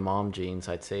by the mom genes,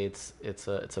 I'd say it's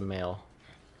a male.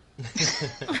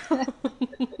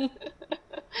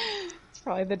 It's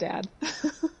probably the dad.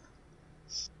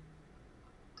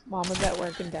 Mom was at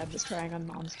work and dad was trying on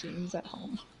mom's jeans at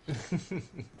home.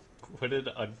 What an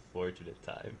unfortunate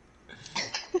time.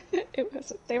 It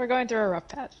was. They were going through a rough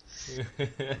patch.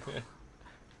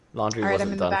 Laundry All right, I'm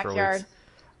wasn't in the done for backyard. weeks.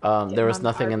 There Getting was on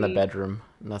nothing in the RV. bedroom.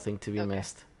 Nothing to be Okay.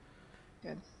 missed.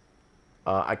 Good.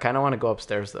 I kind of want to go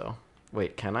upstairs though.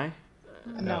 Wait, can I?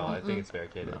 No, I think it's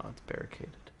barricaded. No, it's barricaded.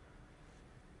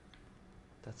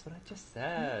 That's what I just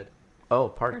said. Oh,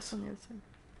 Parts parts. on the other side.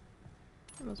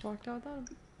 I almost walked out without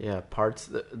them. Yeah, parts.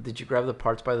 Did you grab the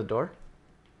parts by the door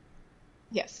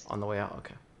Yes. on the way out?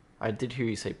 Okay. I did hear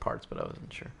you say parts, but I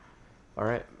wasn't sure. All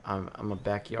right, I'm a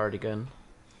backyard again.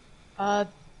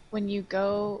 When you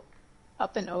go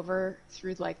up and over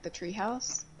through like the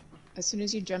treehouse, as soon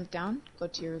as you jump down, go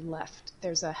to your left.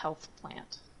 There's a health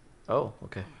plant Oh,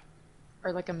 okay.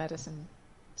 or like a medicine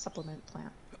supplement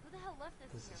plant. Who the hell left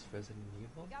this This here? is Resident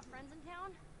Evil? You got friends in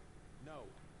town? No.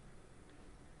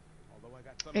 Although I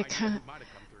got some It idea kind who might have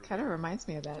come through. of reminds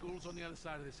me of that. School's on the other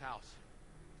side of this house.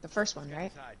 The first one, Get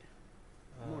right? inside.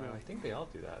 I think they all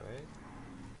do that, right?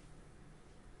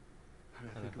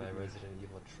 Kind of a Resident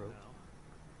Evil trope.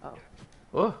 Oh.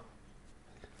 Oh,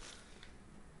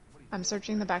 I'm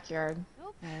searching the backyard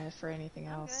Nope. for anything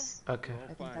I'm else. okay,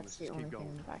 I think that's the only thing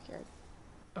in the backyard.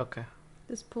 okay.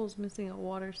 This pool's missing a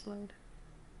water slide.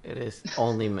 It is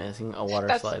only missing a water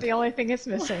That's slide. the only thing it's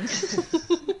missing.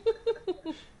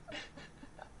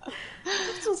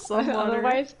 Just some water.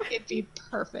 Otherwise, it'd be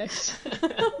perfect.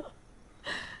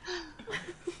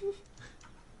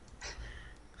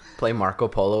 Play Marco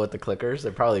Polo with the clickers.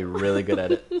 They're probably really good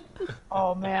at it.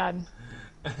 Oh man,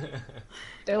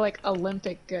 they're like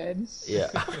Olympic good. Yeah.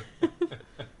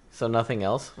 So nothing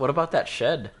else? What about that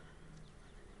shed?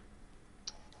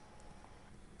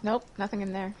 Nope, nothing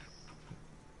in there.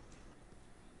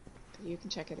 But you can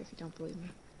check it if you don't believe me.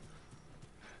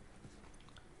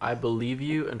 I believe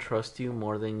you and trust you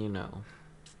more than you know.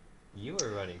 You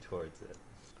were running towards it.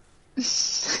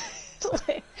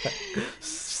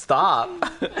 Stop!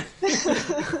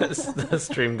 The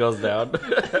stream goes down.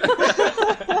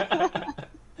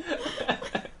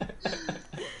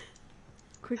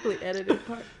 Quickly edited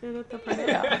part. Edit the part.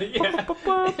 Yeah. Yeah. Quick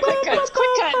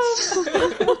cuts!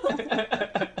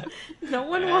 No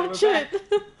one watch it.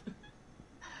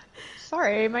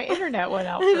 Sorry, my internet went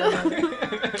out for a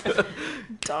minute.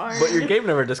 Darn. But your game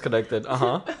never disconnected.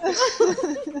 Uh-huh.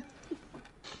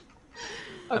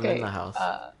 I'm Okay, in the house.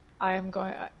 I am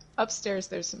going upstairs.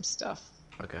 There's some stuff.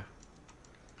 Okay.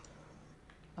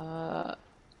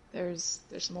 There's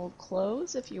some old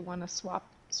clothes if you want to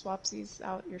swapsies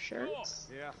out your shirts.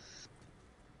 Yeah.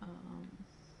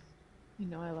 You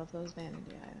know I love those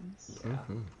vanity items. Yeah.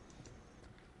 Mhm.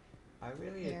 I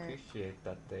really Here. appreciate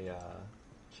that they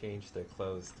changed their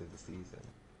clothes to the season.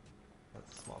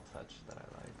 That's a small touch that I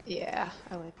like. Yeah,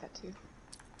 I like that too.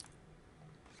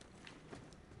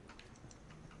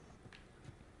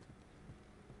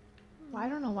 Well, I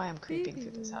don't know why I'm creeping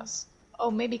through this house. Oh,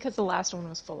 maybe because the last one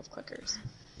was full of clickers.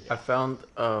 I found,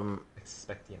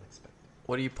 Expect the unexpected.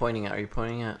 what are you pointing at? Are you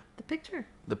pointing at The picture.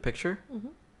 the picture? Mhm.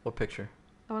 What picture?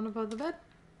 The one above the bed.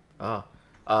 Oh.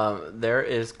 There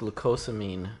is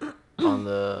glucosamine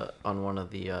on one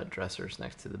of the dressers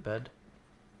next to the bed.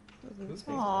 Who takes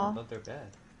Aw. them above their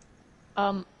bed?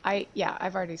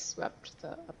 I've already swept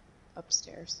the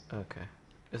upstairs. Okay.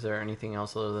 Is there anything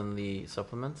else other than the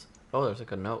supplements? Oh, there's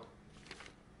like a note.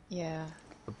 Yeah.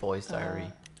 The boy's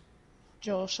diary.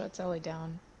 Joel shuts Ellie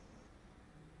down.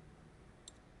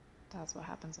 That's what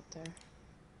happens up there.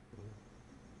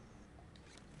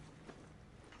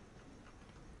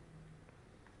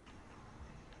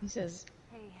 He says,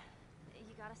 Hey,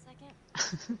 you got a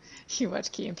second? you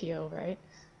watch Key and Peele, right?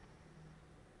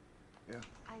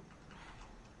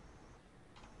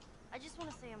 I just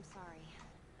want to say I'm sorry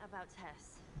about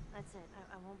Tess. That's it.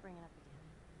 I won't bring it up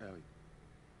again. Ellie,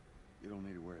 you don't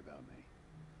need to worry about me.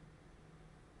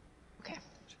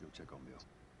 Go check on Bill.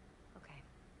 Okay.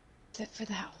 That's it for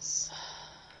the house.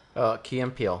 Key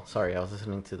and Peele. Sorry, I was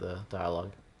listening to the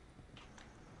dialogue.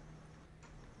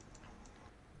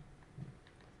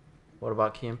 What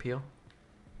about Key and Peele?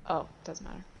 Oh, doesn't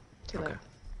matter. Too late. Okay.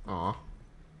 Aw.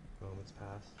 Moments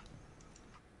passed.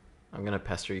 I'm gonna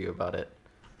pester you about it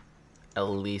at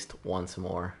least once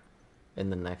more in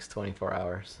the next 24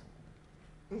 hours.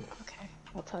 Okay,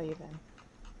 I'll tell you then.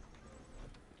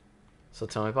 So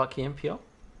tell me about Key and Peele.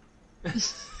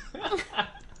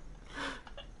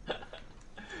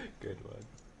 Good one.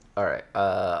 Alright,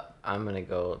 I'm gonna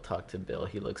go talk to Bill.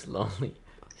 He looks lonely.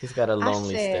 He's got a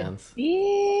lonely stance.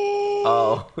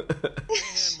 Oh.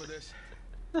 Hand with this.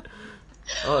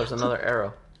 Oh, there's another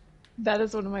arrow. That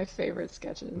is one of my favorite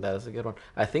sketches. That is a good one.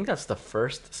 I think that's the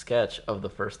first sketch of the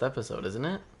first episode, isn't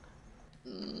it?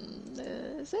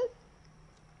 Is it?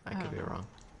 I could be wrong.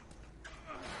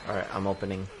 Alright, I'm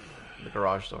opening the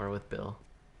garage door with Bill.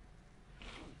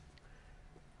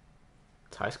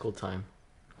 It's high school time.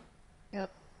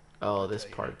 Yep. Oh, this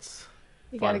part's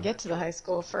You fun. gotta get to the high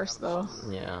school first, though.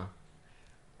 Yeah.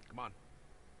 Come on.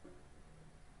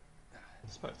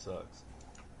 This part sucks.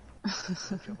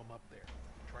 Shove them up there.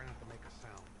 Try not to make a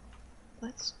sound.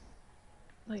 Let's,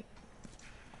 like,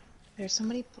 there's so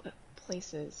many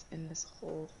places in this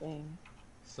whole thing.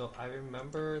 So I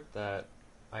remember that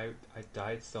I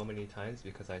died so many times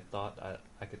because I thought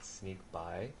I could sneak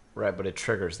by. Right, but it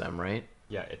triggers them, right?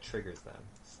 Yeah, it triggers them.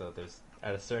 So there's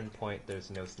at a certain point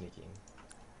there's no sneaking.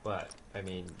 But I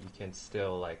mean, you can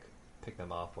still like pick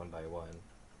them off one by one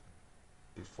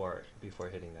before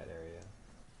hitting that area.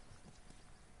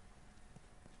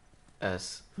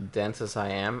 As dense as I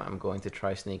am, I'm going to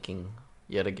try sneaking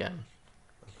yet again.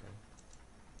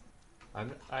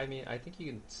 Okay. I mean, I think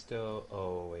you can still.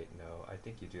 Oh wait, no. I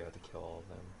think you do have to kill all of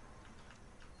them.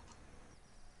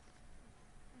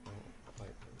 Oh,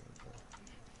 wait,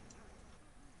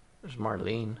 There's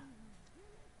Marlene.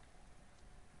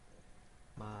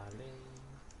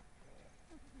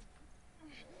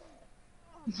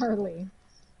 Marley.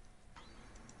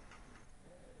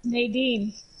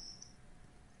 Nadine.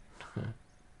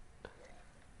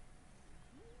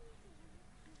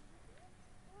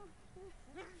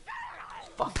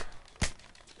 Fuck.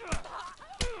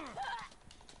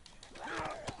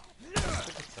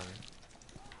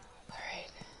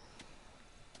 Alright.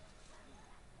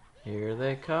 Here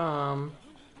they come.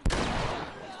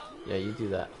 Yeah, you do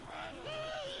that.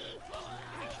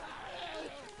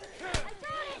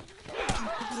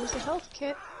 Use a health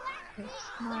kit. If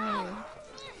my...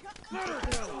 They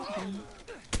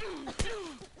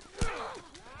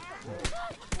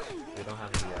don't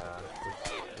have the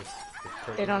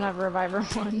They don't have Reviver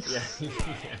 1. Yeah. Yeah.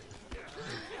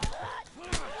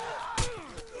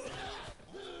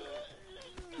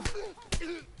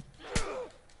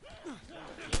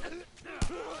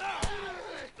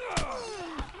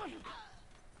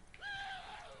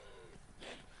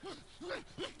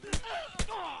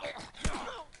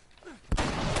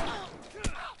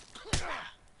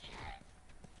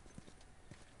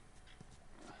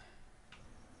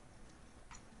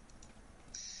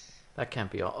 That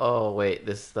can't be all. Oh, wait,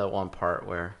 this is the one part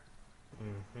where...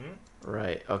 Mm-hmm.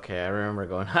 Right, okay, I remember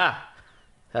going, ha!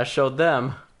 That showed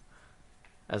them!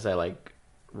 As I, like,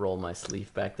 roll my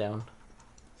sleeve back down.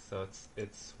 So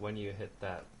it's when you hit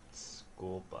that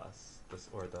school bus,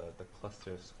 or the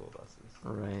cluster of school buses.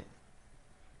 Right.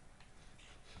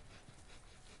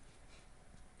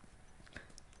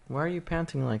 Why are you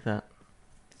panting like that?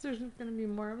 Because there's gonna be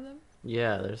more of them?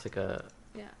 Yeah, there's like a...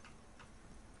 Yeah.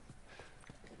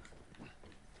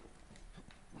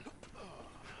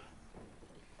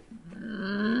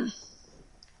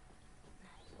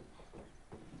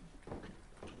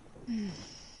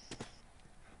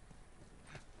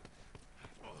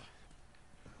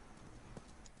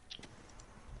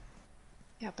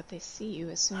 Yeah, but they see you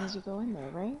as soon as you go in there,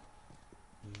 right?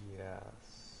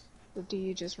 Yes. So do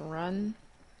you just run?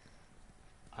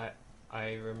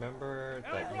 I remember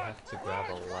that you have to grab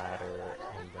a ladder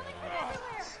and then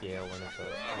scale one of the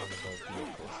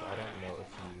vehicles. So I don't know if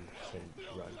you can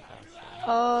run past them.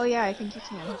 Oh, yeah, I think you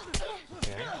can.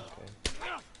 Okay.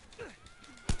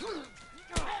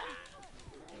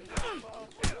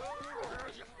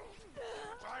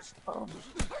 Oh,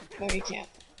 no, you can't.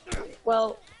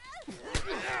 Well,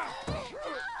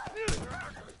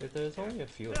 There's only a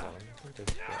few of them. I think there's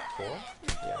what, 4?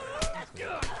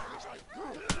 Yeah.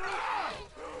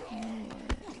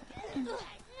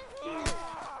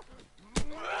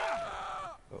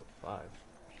 Oh, 5.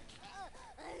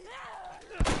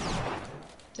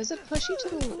 does it push you to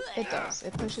the... It does.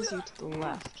 It pushes you to the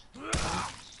left.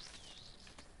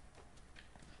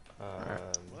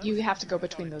 You have to go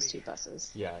between those two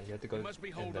buses. Yeah, you have to go, There must be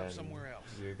and hold up then somewhere else.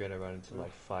 you're gonna run into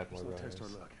like 5 more Let's runners.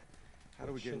 test our luck. How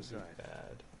do we which get shouldn't inside? be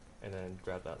bad. And then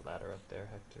grab that ladder up there,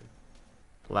 Hector.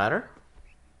 Ladder?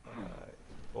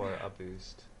 Or a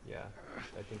boost. Yeah,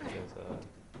 I think there's a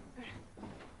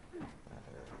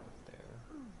ladder up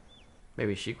there.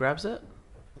 Maybe she grabs it?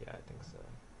 Yeah, I think so.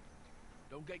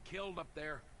 Don't get killed up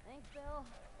there. Thanks, Bill.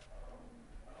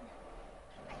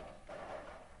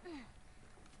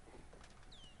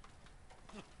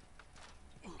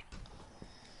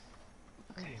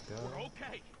 There you go. We're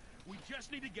okay. We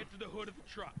just need to get to the hood of the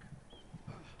truck.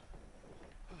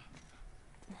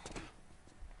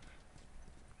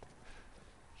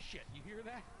 Shit, you hear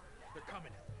that? They're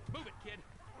coming. Move it, kid.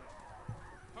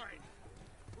 All right.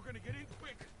 We're gonna get in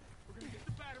quick. We're gonna get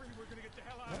the battery. We're gonna get the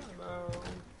hell out of here. Hello.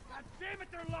 God damn it,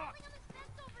 they're locked. On this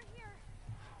fence over here.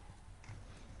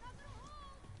 Not gonna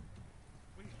hold.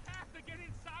 We have to get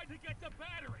inside to get the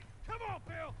battery. Come on,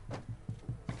 Bill.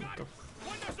 We got it.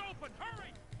 Window's open.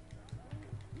 Hurry.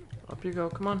 Up you go.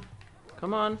 Come on.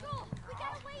 Come on. Joel, we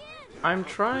got a way in. I'm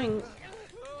trying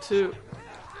to...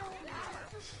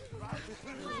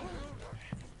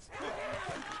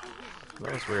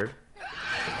 That was weird.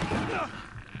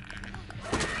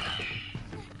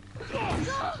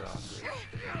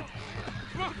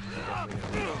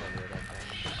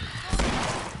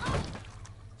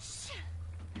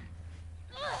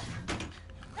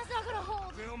 That's not gonna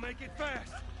hold. Bill, make it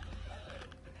fast.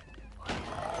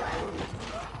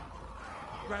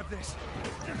 Grab this.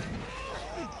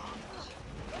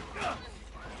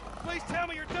 Please tell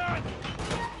me you're done.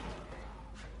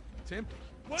 It's empty.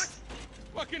 What?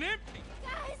 Fucking empty.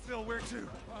 Guys, Bill, where to?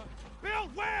 Bill,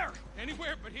 where?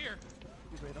 Anywhere but here.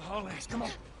 Where the hall is. Come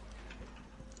on.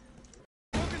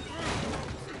 Looking through.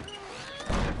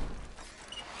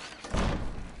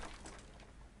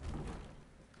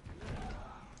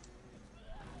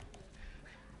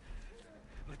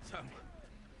 Let's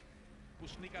we'll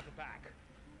sneak out the back.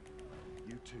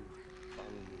 You two, follow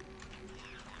me.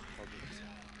 I'll do this.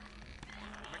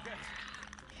 My guess.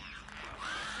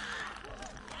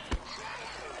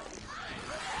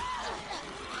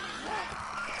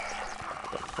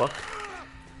 The fuck?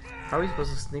 How are we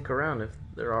supposed to sneak around if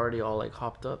they're already all like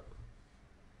hopped up?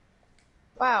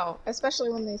 Wow,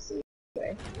 especially when they see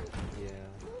you. Yeah.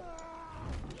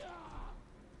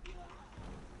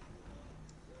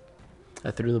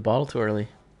 I threw the bottle too early.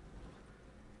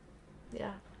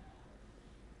 Yeah.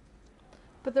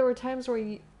 But there were times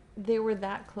where they were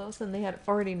that close and they had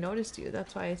already noticed you.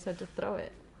 That's why I said to throw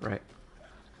it. Right.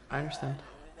 I understand.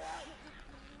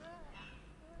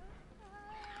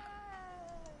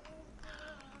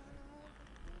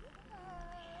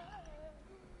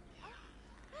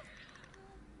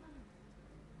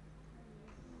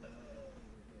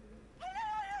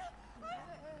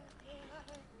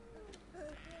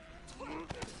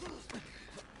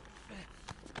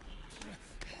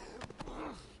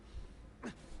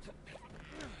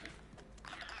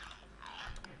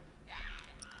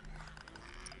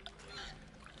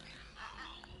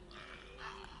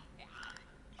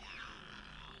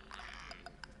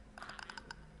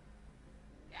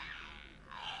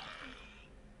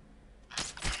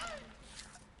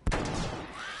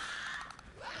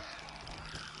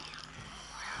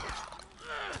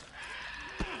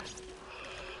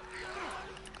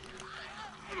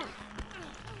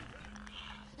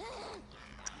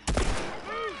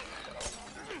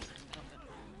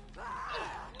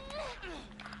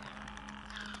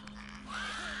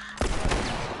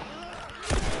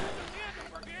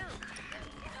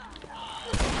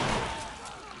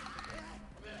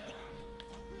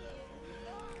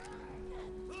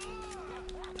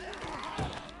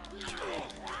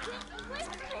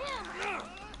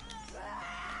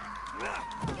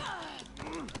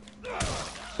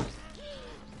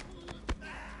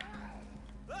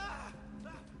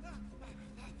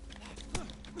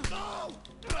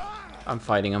 I'm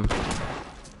fighting him.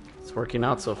 It's working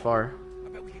out so far. I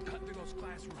bet we can cut through those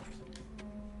classrooms.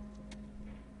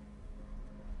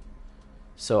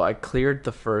 So I cleared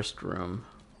the first room.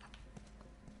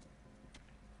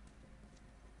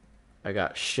 I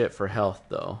got shit for health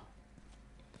though.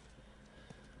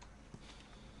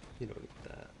 You don't need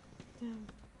that. Yeah.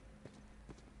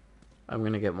 I'm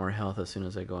gonna get more health as soon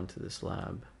as I go into this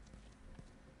lab.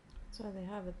 That's why they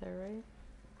have it there, right?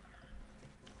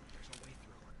 There's a way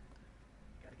through.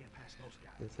 Gotta get past those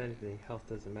guys. If anything, health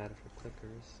doesn't matter for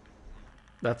clickers.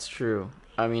 That's true.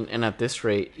 I mean, and at this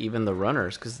rate, even the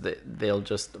runners, because they'll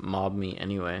just mob me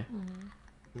anyway.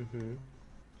 Mm-hmm.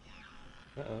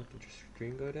 Uh-oh, did your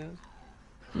stream go down?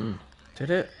 Did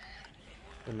it?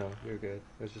 Oh, no, you're good.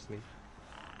 It was just me.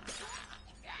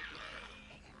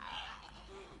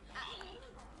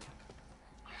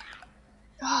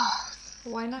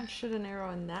 Why not shoot an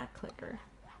arrow in that clicker?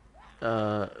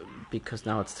 Because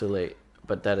now it's too late.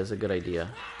 But that is a good idea.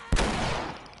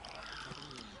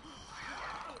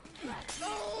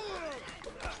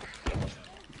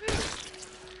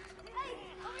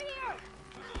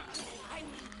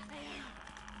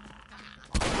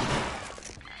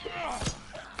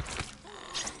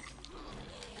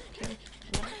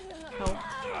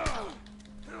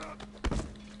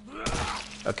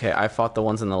 Okay, I fought the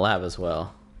ones in the lab as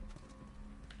well.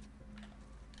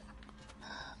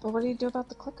 But what do you do about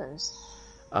the clickers?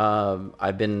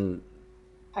 I've been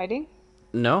Hiding?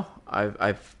 no,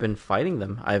 I've been fighting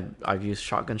them. I've used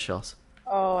shotgun shells.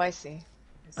 Oh, I see.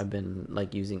 I've been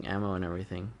like using ammo and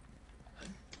everything.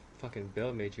 Fucking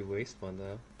Bill made you waste one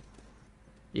though.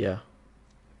 Yeah.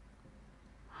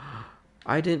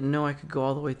 I didn't know I could go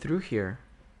all the way through here.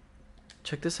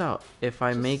 Check this out. If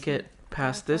I make it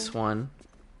past this one,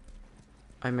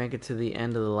 I make it to the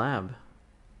end of the lab.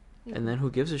 And then who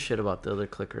gives a shit about the other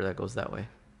clicker that goes that way?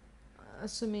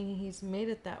 Assuming he's made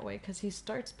it that way, because he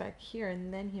starts back here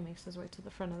and then he makes his way to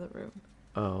the front of the room.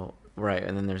 Oh, right.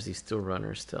 And then there's these two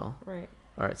runners still. Right.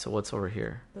 Alright, so what's over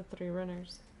here? The 3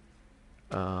 runners.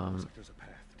 Looks like there's a path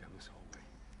down this hallway.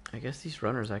 I guess these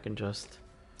runners I can just...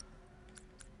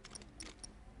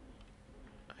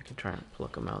 I can try and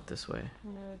pluck them out this way.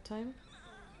 One at a time?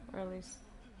 Or at least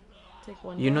take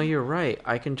one You know, down? you're right.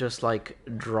 I can just, like,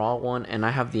 draw one, and I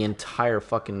have the entire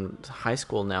fucking high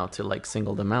school now to, like,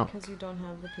 single them out. Because you don't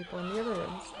have the people in the other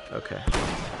rooms. Okay.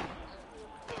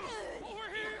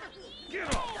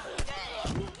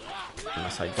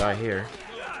 Unless I die here.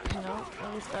 No,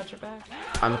 at least got your back.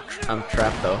 I'm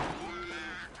trapped, though.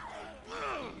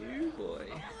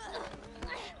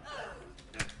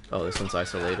 Oh, this one's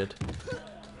isolated.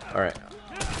 Alright.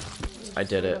 I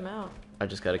did Get it. him out. I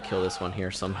just gotta kill this one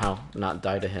here somehow, not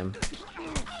die to him.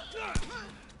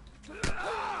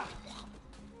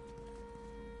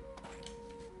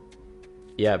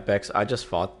 Yeah, Bex, I just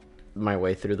fought my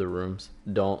way through the rooms.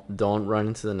 Don't run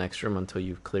into the next room until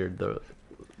you've cleared the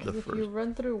If first. you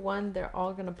run through one, they're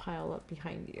all gonna pile up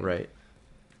behind you. Right.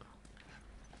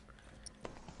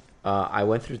 I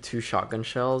went through 2 shotgun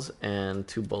shells and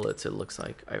 2 bullets, it looks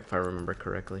like, if I remember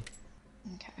correctly.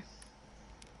 Okay.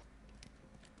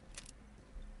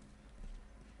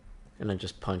 And I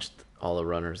just punched all the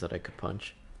runners that I could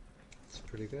punch. It's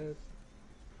pretty good.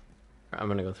 I'm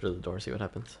gonna go through the door, see what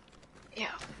happens. Yeah,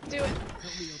 do it.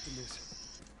 Help me open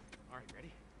this. All right,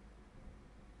 ready?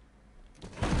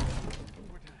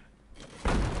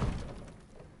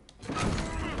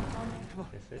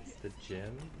 If it's the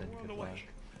gym, then good luck.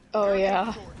 Oh,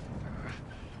 yeah.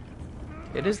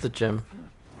 It is the gym.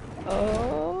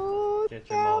 Oh, Get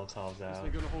your yeah. Molotovs out.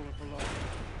 They're gonna hold it for long.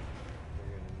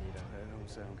 We're gonna need them. That don't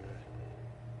sound good.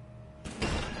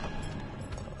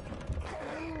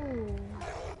 Ooh.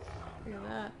 Look at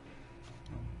that.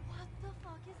 What the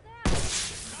fuck is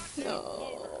that?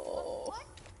 No.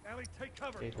 Ellie, take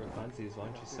cover. Hey, for funsies, why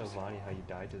don't you show Vonnie how you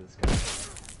died to this guy?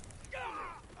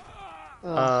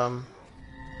 Ugh.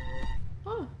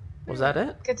 Oh, Was that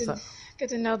it? Good Was to, that- good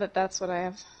to know that that's what I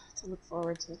have to look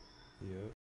forward to.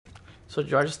 Yep. So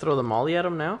do I just throw the molly at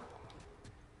him now?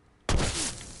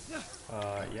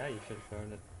 Yeah, you should throw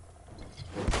it.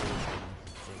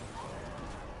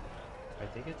 I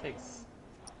think it takes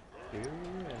 2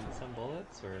 and some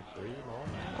bullets, or 3 more.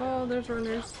 oh, there's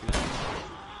runners. Wait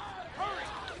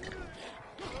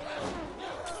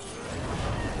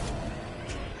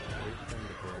for them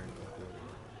to burn completely.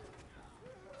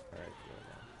 Alright, go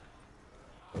now.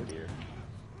 Oh dear.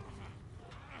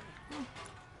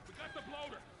 We got the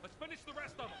bloater. Let's finish the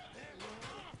rest of them.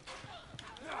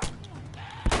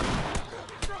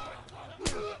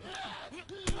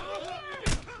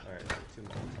 Alright, 2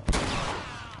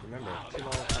 Molotovs. Remember, 2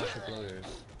 Molotovs and bloaters.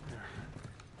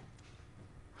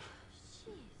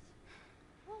 Jeez.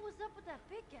 What was up with that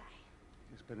big guy?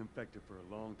 He's been infected for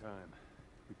a long time.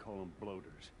 We call them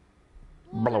bloaters.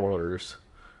 Blowers.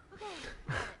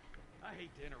 I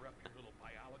hate to interrupt your little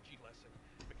biology lesson,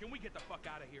 but can we get the fuck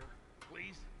out of here,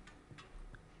 please?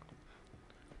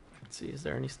 Let's see, is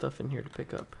there any stuff in here to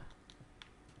pick up?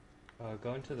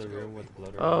 Go into the room with the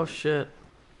bloater. Oh shit.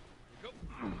 Go.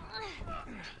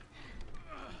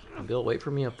 Bill, wait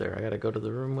for me up there. I gotta go to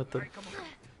the room with the... Come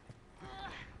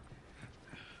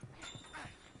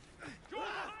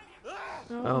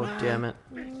on. Oh, damn it.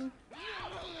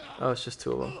 Oh, it's just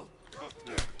 2 of them.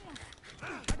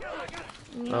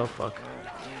 Oh, fuck.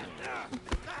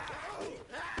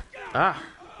 Ah!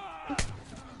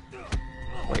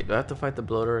 Wait, do I have to fight the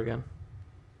bloater again?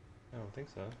 I don't think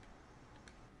so.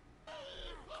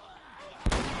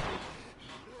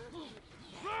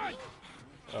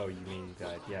 Oh, you mean you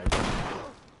died? Yeah.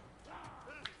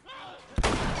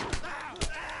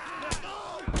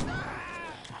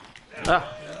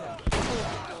 Ah.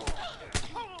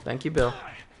 Thank you, Bill.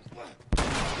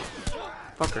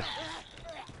 Fucker. Is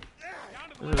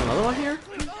there another one here?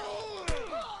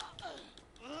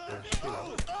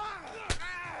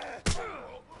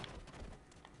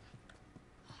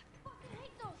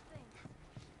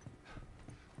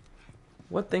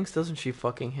 What things doesn't she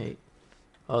fucking hate?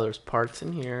 Oh, there's parts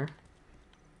in here.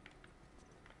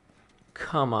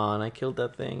 Come on, I killed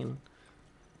that thing and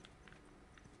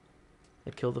I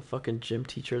killed the fucking gym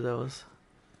teacher that was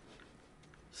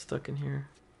stuck in here.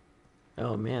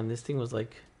 Oh man, this thing was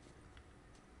like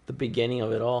the beginning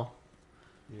of it all.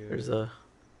 Yeah. There's a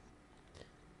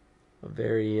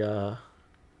very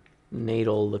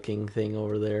natal looking thing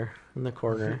over there in the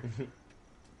corner.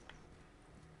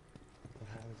 What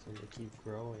happens when they keep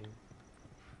growing?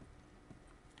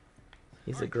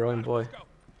 He's a growing boy. Let's go.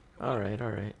 Alright,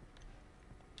 alright.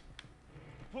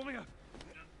 Pull me up.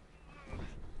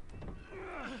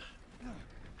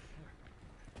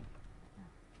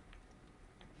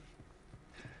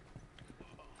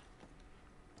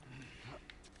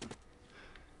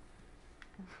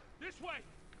 This way.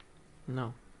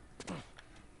 No.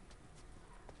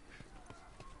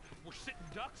 We're sitting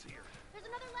ducks here. There's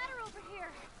another ladder over here.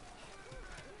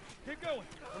 Keep going.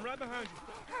 I'm right behind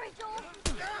you. Hurry, Joel.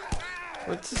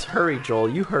 Let's just hurry, Joel.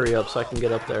 You hurry up so I can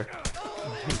get up there.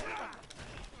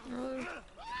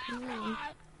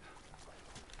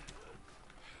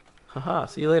 Haha,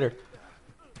 see you later.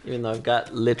 Even though I've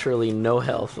got literally no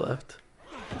health left.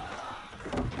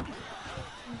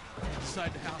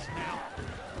 Inside the house now.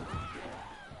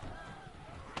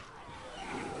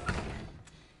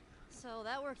 So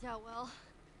that worked out well.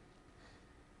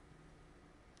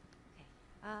 Okay,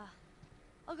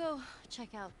 I'll go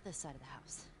check out this side of the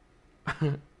house.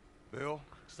 Bill?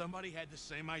 Somebody had the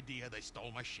same idea. They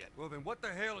stole my shit. Well, then what the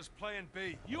hell is plan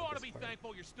B? You ought to be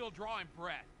thankful you're still drawing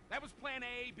breath. That was plan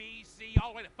A, B, C,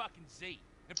 all the way to fucking Z.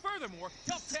 And furthermore,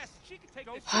 tell Tess that she can take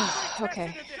this shit.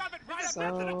 Okay. Shove it right up So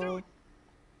nothing to do with.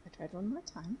 I tried one more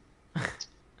time. Jesus.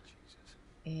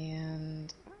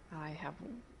 And I have.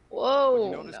 Whoa! Would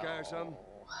you know this guy or something?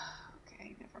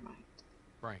 Okay, never mind.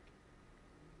 Frank.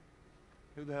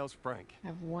 Who the hell's Frank? I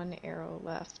have one arrow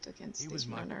left against He these was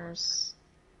my runners.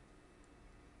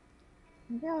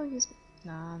 Maybe I'll use.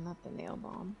 Nah, not the nail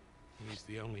bomb. He's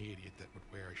the only idiot that would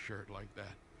wear a shirt like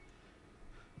that.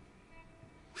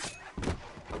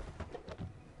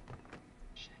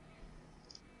 Shit.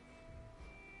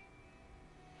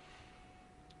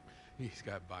 He's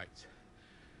got bites.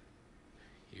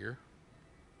 Here.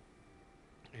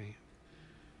 And he...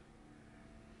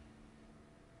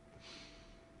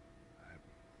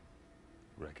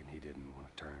 Reckon he didn't want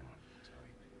to turn. So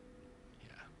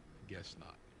Yeah, guess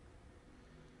not.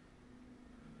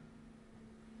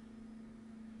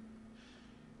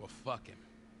 Well, fuck him.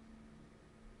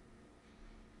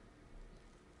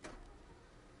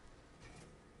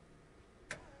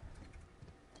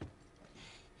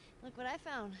 Look what I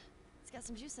found. It's got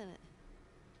some juice in it.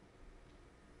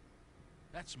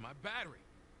 That's my battery.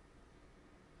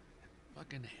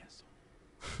 Fucking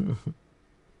asshole.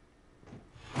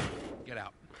 Get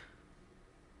out.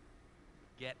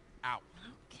 Get out.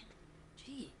 Okay.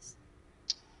 Jeez.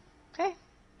 Okay.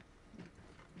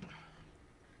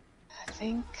 I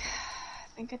think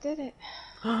I did it.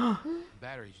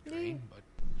 Battery's drained, but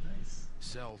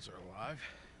cells are alive.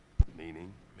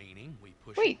 meaning? Meaning we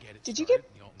push Wait, and get it did you started,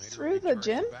 get the alternator through the recharges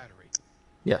gym? battery.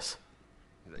 Yes.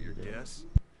 Is that your guess?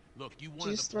 Look, you Did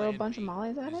wanted you just the throw a plan bunch of B.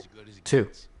 mollies at As it? good as it Two.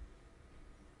 gets.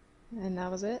 And that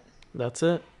was it? That's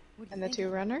it. What do you And the think? two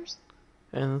runners?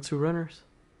 And the two runners.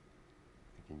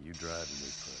 Thinking you drive and we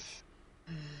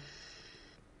push.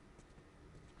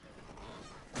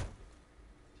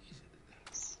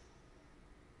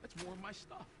 That's more of my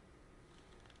stuff.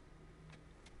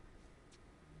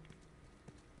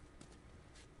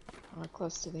 We're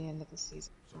close to the end of the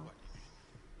season. So what?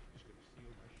 Just gonna steal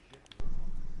my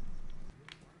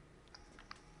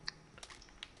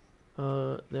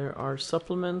shit? There are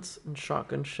supplements and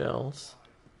shotgun shells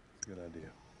Good idea.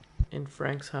 in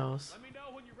Frank's house. Let me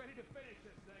know when you're ready to finish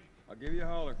this thing. I'll give you a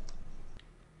holler.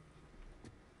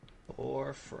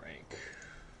 Or Frank.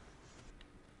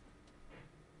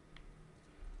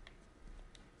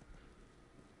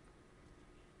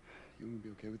 You gonna be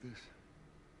okay with this?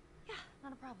 Yeah,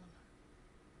 not a problem.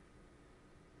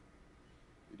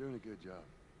 You're doing a good job.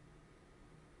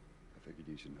 I figured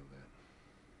you should know that.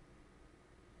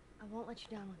 I won't let you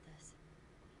down with this.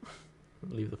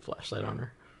 Leave the flashlight on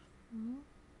her.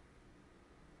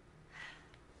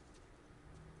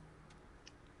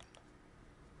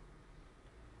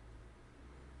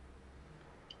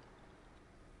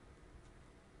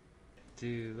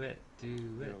 Do it. Do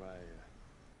You it. know,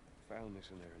 I found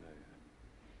this in there, and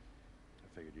I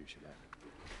figured you should have it.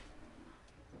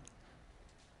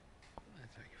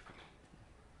 That's how you feel.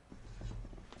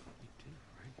 You too,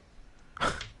 right?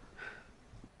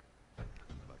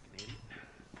 Fucking idiot.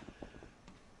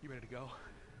 You ready to go?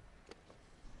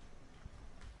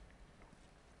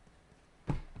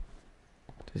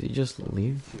 Does he just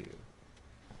leave? Two.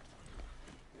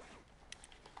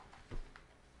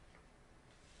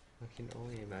 I can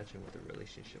only imagine what the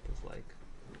relationship was like.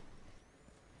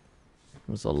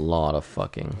 It was a lot of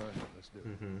fucking. All right, let's do it.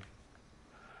 Mm-hmm.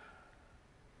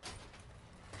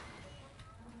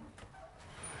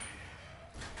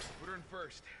 Put her in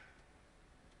first.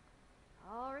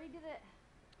 Already did it.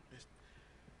 Just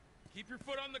keep your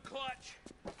foot on the clutch.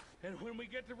 And when we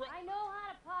get to I know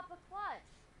how to pop a clutch.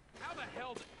 how the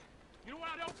hell you know what?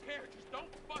 I don't care. Just don't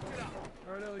fuck it up.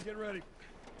 All right, Ellie, get ready.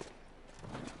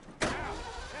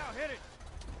 Now, hit it.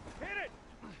 Hit it.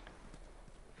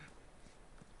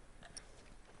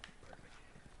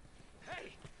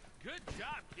 Hey, good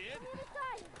job, kid. To the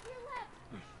side, to your left.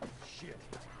 Shit.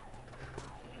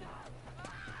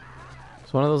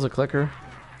 Is one of those a clicker?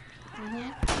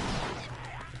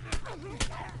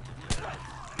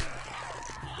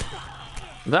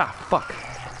 Ah, fuck.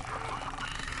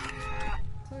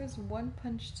 So there's one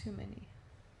punch too many.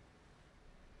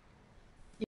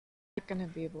 You're not gonna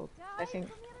be able. I think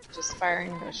just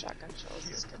firing those shotgun shells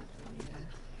is gonna be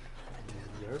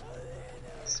Yep.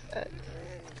 sped.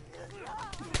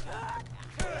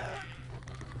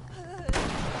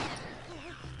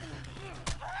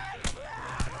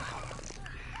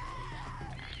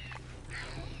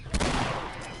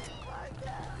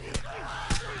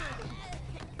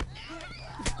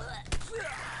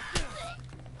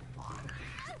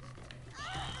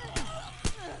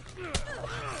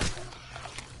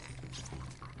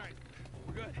 Alright,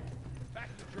 we're good. Back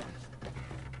to the truck.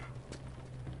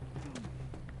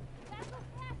 Gotta go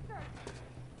faster.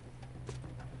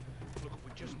 Look, if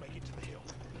we just make it to the hill.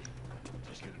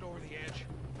 Just get it over the edge.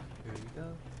 Here you go.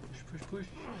 Push, push, push.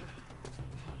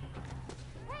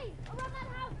 Hey, around that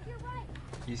house to your right.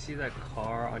 You see that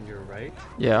car on your right?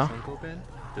 Yeah. Trunk open?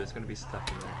 There's gonna be stuff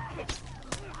in there.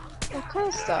 What kind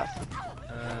of stuff?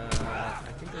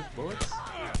 I think there's bullets.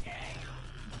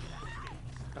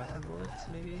 Shotgun bullets,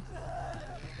 maybe?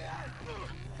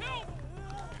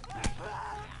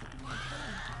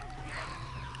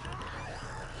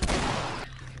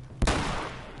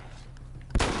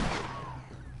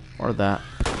 Or that.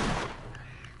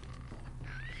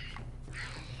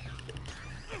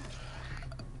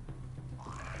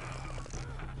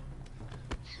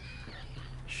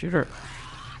 Shoot her.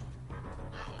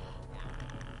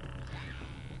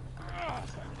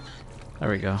 There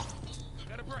we go.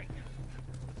 Got a break.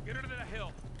 Get her to the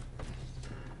hill.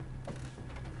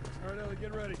 All right, Ellie,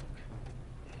 get ready.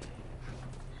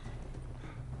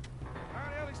 All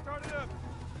right, Ellie, start it up.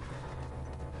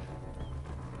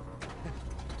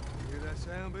 You hear that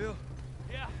sound, Bill?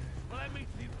 Yeah, well that means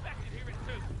the infected hear it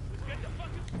too. Let's get the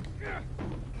fucking...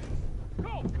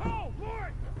 Go,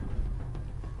 Lord!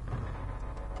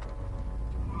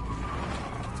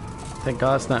 Thank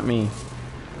God it's not me.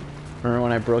 Remember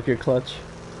when I broke your clutch?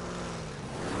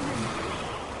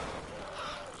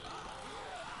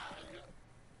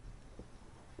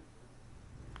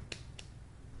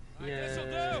 This'll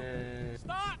do!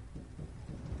 Stop!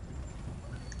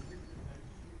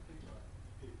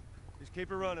 Just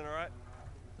keep it running, all right?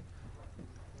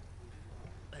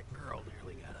 That girl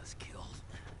nearly got us killed.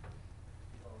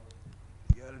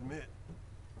 You gotta admit,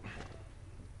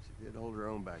 she did hold her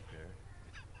own back there.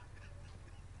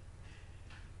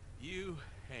 You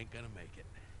ain't gonna make it.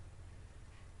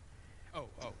 Oh.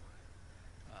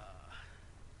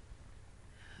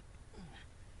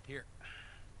 Here.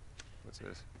 What's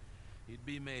this? You'd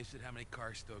be amazed at how many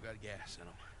cars still got gas in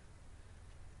them.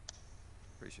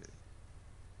 Appreciate it.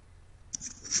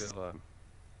 Bill,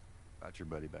 about your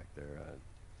buddy back there,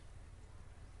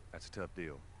 that's a tough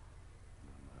deal.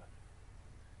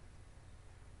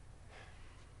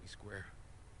 We square.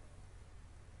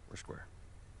 We're square.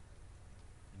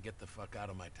 And get the fuck out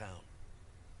of my town.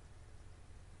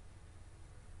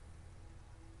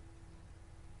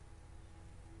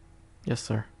 Yes,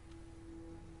 sir.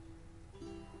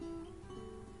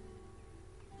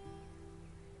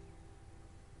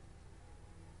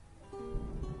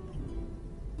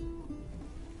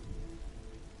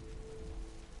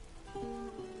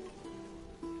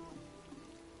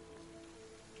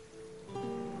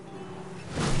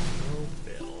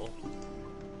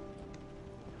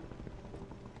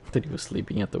 That he was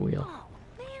sleeping at the wheel. Oh,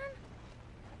 man.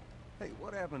 Hey,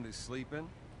 what happened to sleeping?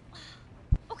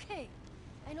 Okay,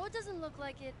 it doesn't look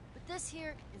like it, but this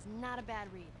here is not a bad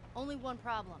read. Only one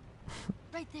problem.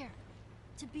 Right there.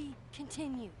 To be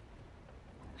continued.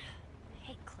 I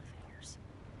hate cliffhangers.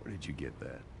 Where did you get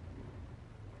that?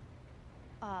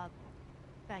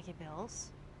 Back at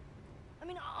Bill's. I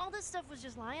mean, all this stuff was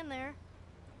just lying there.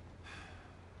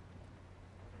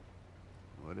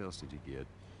 What else did you get?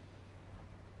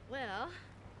 Well...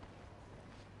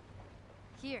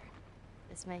 Here.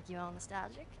 This make you all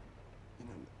nostalgic? You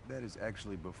know, that is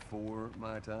actually before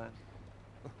my time.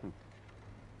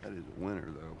 That is a winner,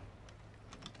 though.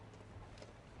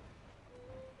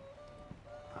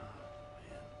 Oh,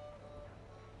 man.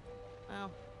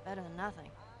 Well, better than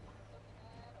nothing.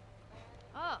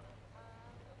 Oh.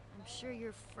 I'm sure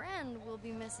your friend will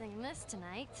be missing this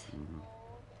tonight. Mm-hmm.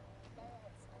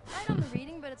 Right on the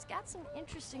reading, but it's got some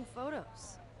interesting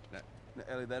photos. Now,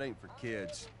 Ellie, that ain't for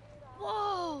kids.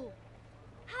 Whoa!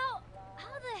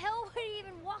 How the hell would he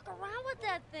even walk around with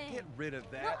that thing? Get rid of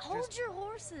that. Well, hold your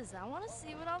horses. I want to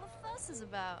see what all the fuss is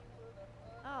about.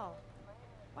 Oh.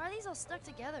 Why are these all stuck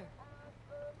together?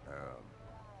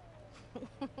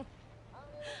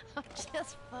 I'm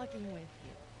just fucking with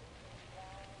you.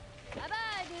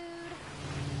 Bye-bye, dude.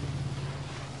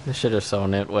 They should have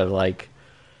sewn it with like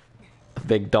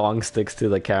big dong sticks to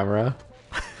the camera.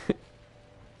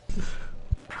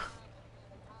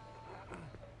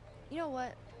 You know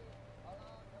what?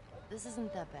 This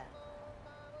isn't that bad.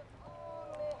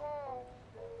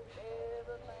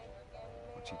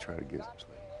 Why don't you try to get some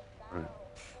sleep? Right.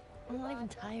 I'm not even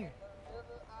tired.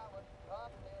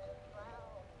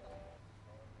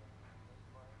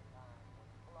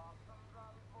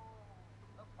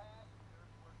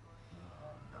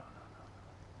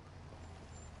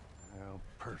 Well,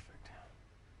 perfect.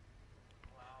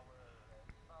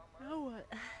 Now what?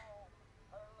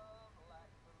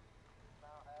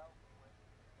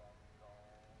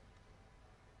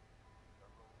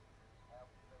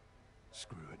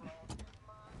 Screw it.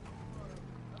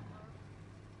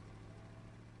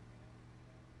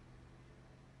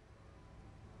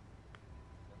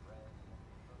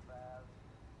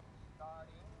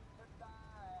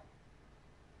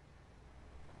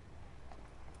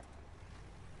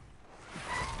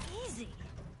 Easy.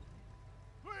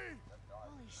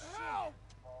 Holy shit.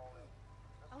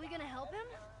 Are we gonna help him?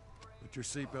 Put your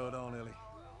seatbelt on, Ellie.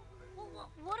 Well,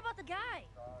 what about the guy?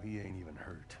 He ain't even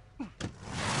hurt.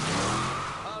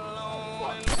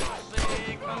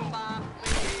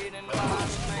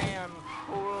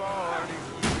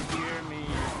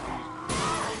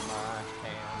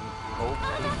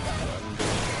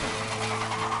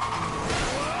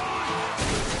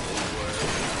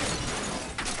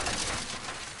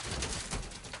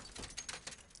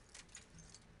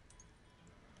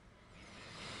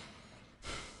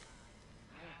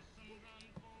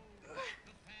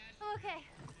 I'm okay.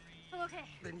 I'm okay.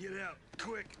 Then get out,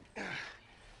 quick.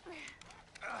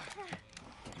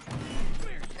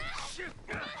 Shit!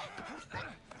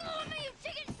 Follow me, you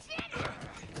chicken shit!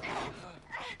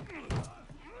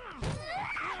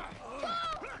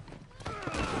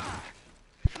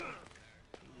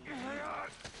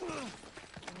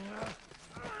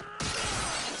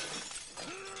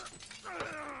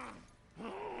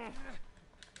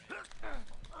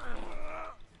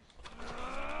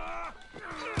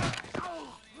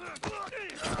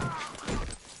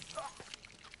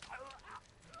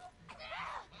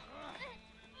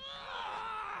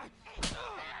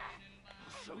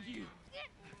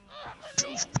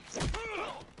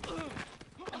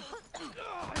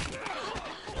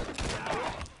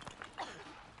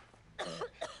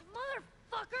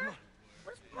 Motherfucker!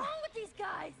 What's wrong with these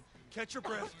guys? Catch your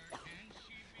breath.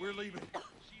 We're leaving.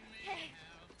 Hey.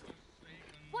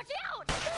 Watch out!